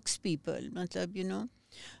डोंट बॉक्स पीपल. मतलब, यू नो,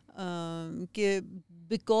 कि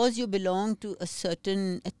because you belong to a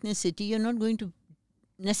certain ethnicity you are not going to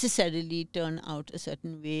necessarily turn out a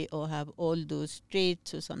certain way or have all those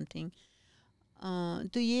traits or something.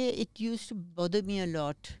 So yeah, it used to bother me a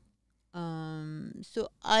lot. So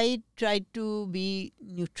I tried to be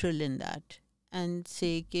neutral in that and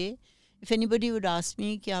say कि if anybody would ask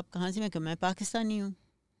me कि आप कहाँ से, मैं पाकिस्तानी हूँ,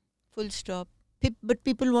 full stop. But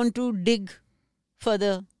people want to dig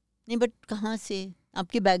further नहीं, but कहाँ से,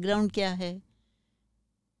 आपकी बैकग्राउंड क्या है?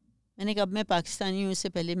 मैंने कहा अब मैं पाकिस्तानी हूँ, इससे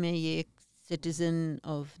पहले मैं ये एक citizen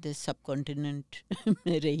of the sub continent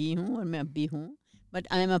में रही हूँ और मैं अब भी हूँ, but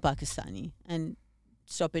I am a Pakistani and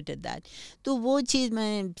stop it at that. तो वो चीज़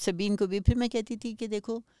मैं सबीन को भी फिर मैं कहती थी कि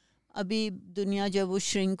देखो अभी दुनिया जब वो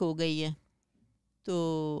श्रिंक हो गई है तो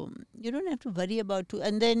you don't have to worry about to.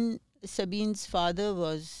 And then सबीन्स father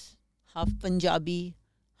was half Punjabi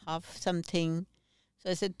half something, सो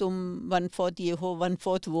ऐसे तुम 1/4 ये हो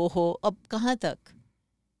 1/4 वो हो, अब कहाँ तक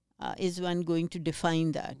is one going to define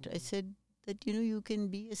that? I said that you can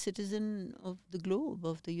be a citizen of the globe,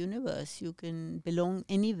 of the universe. You can belong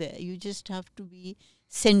anywhere. You just have to be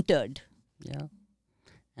centered. Yeah.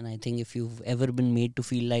 And I think if you've ever been made to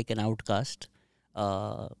feel like an outcast,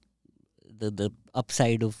 the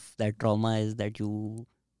upside of that trauma is that you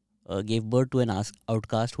gave birth to an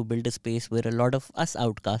outcast who built a space where a lot of us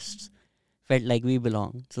outcasts felt like we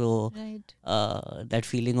belong. So Right.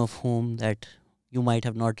 that feeling of home that you might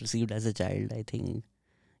have not received as a child, I think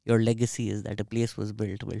your legacy is that a place was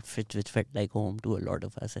built which felt like home to a lot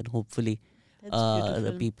of us, and hopefully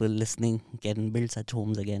the people listening can build such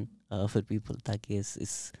homes again for people, ताकि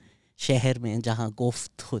इस शहर में जहाँ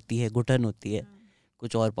कोफ्त होती है, घुटन होती है,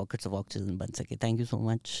 कुछ और pockets of oxygen बन सके. Thank you so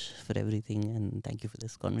much for everything, and thank you for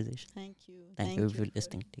this conversation. Thank you for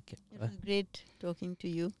listening. Take care. It was great talking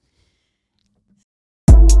to you.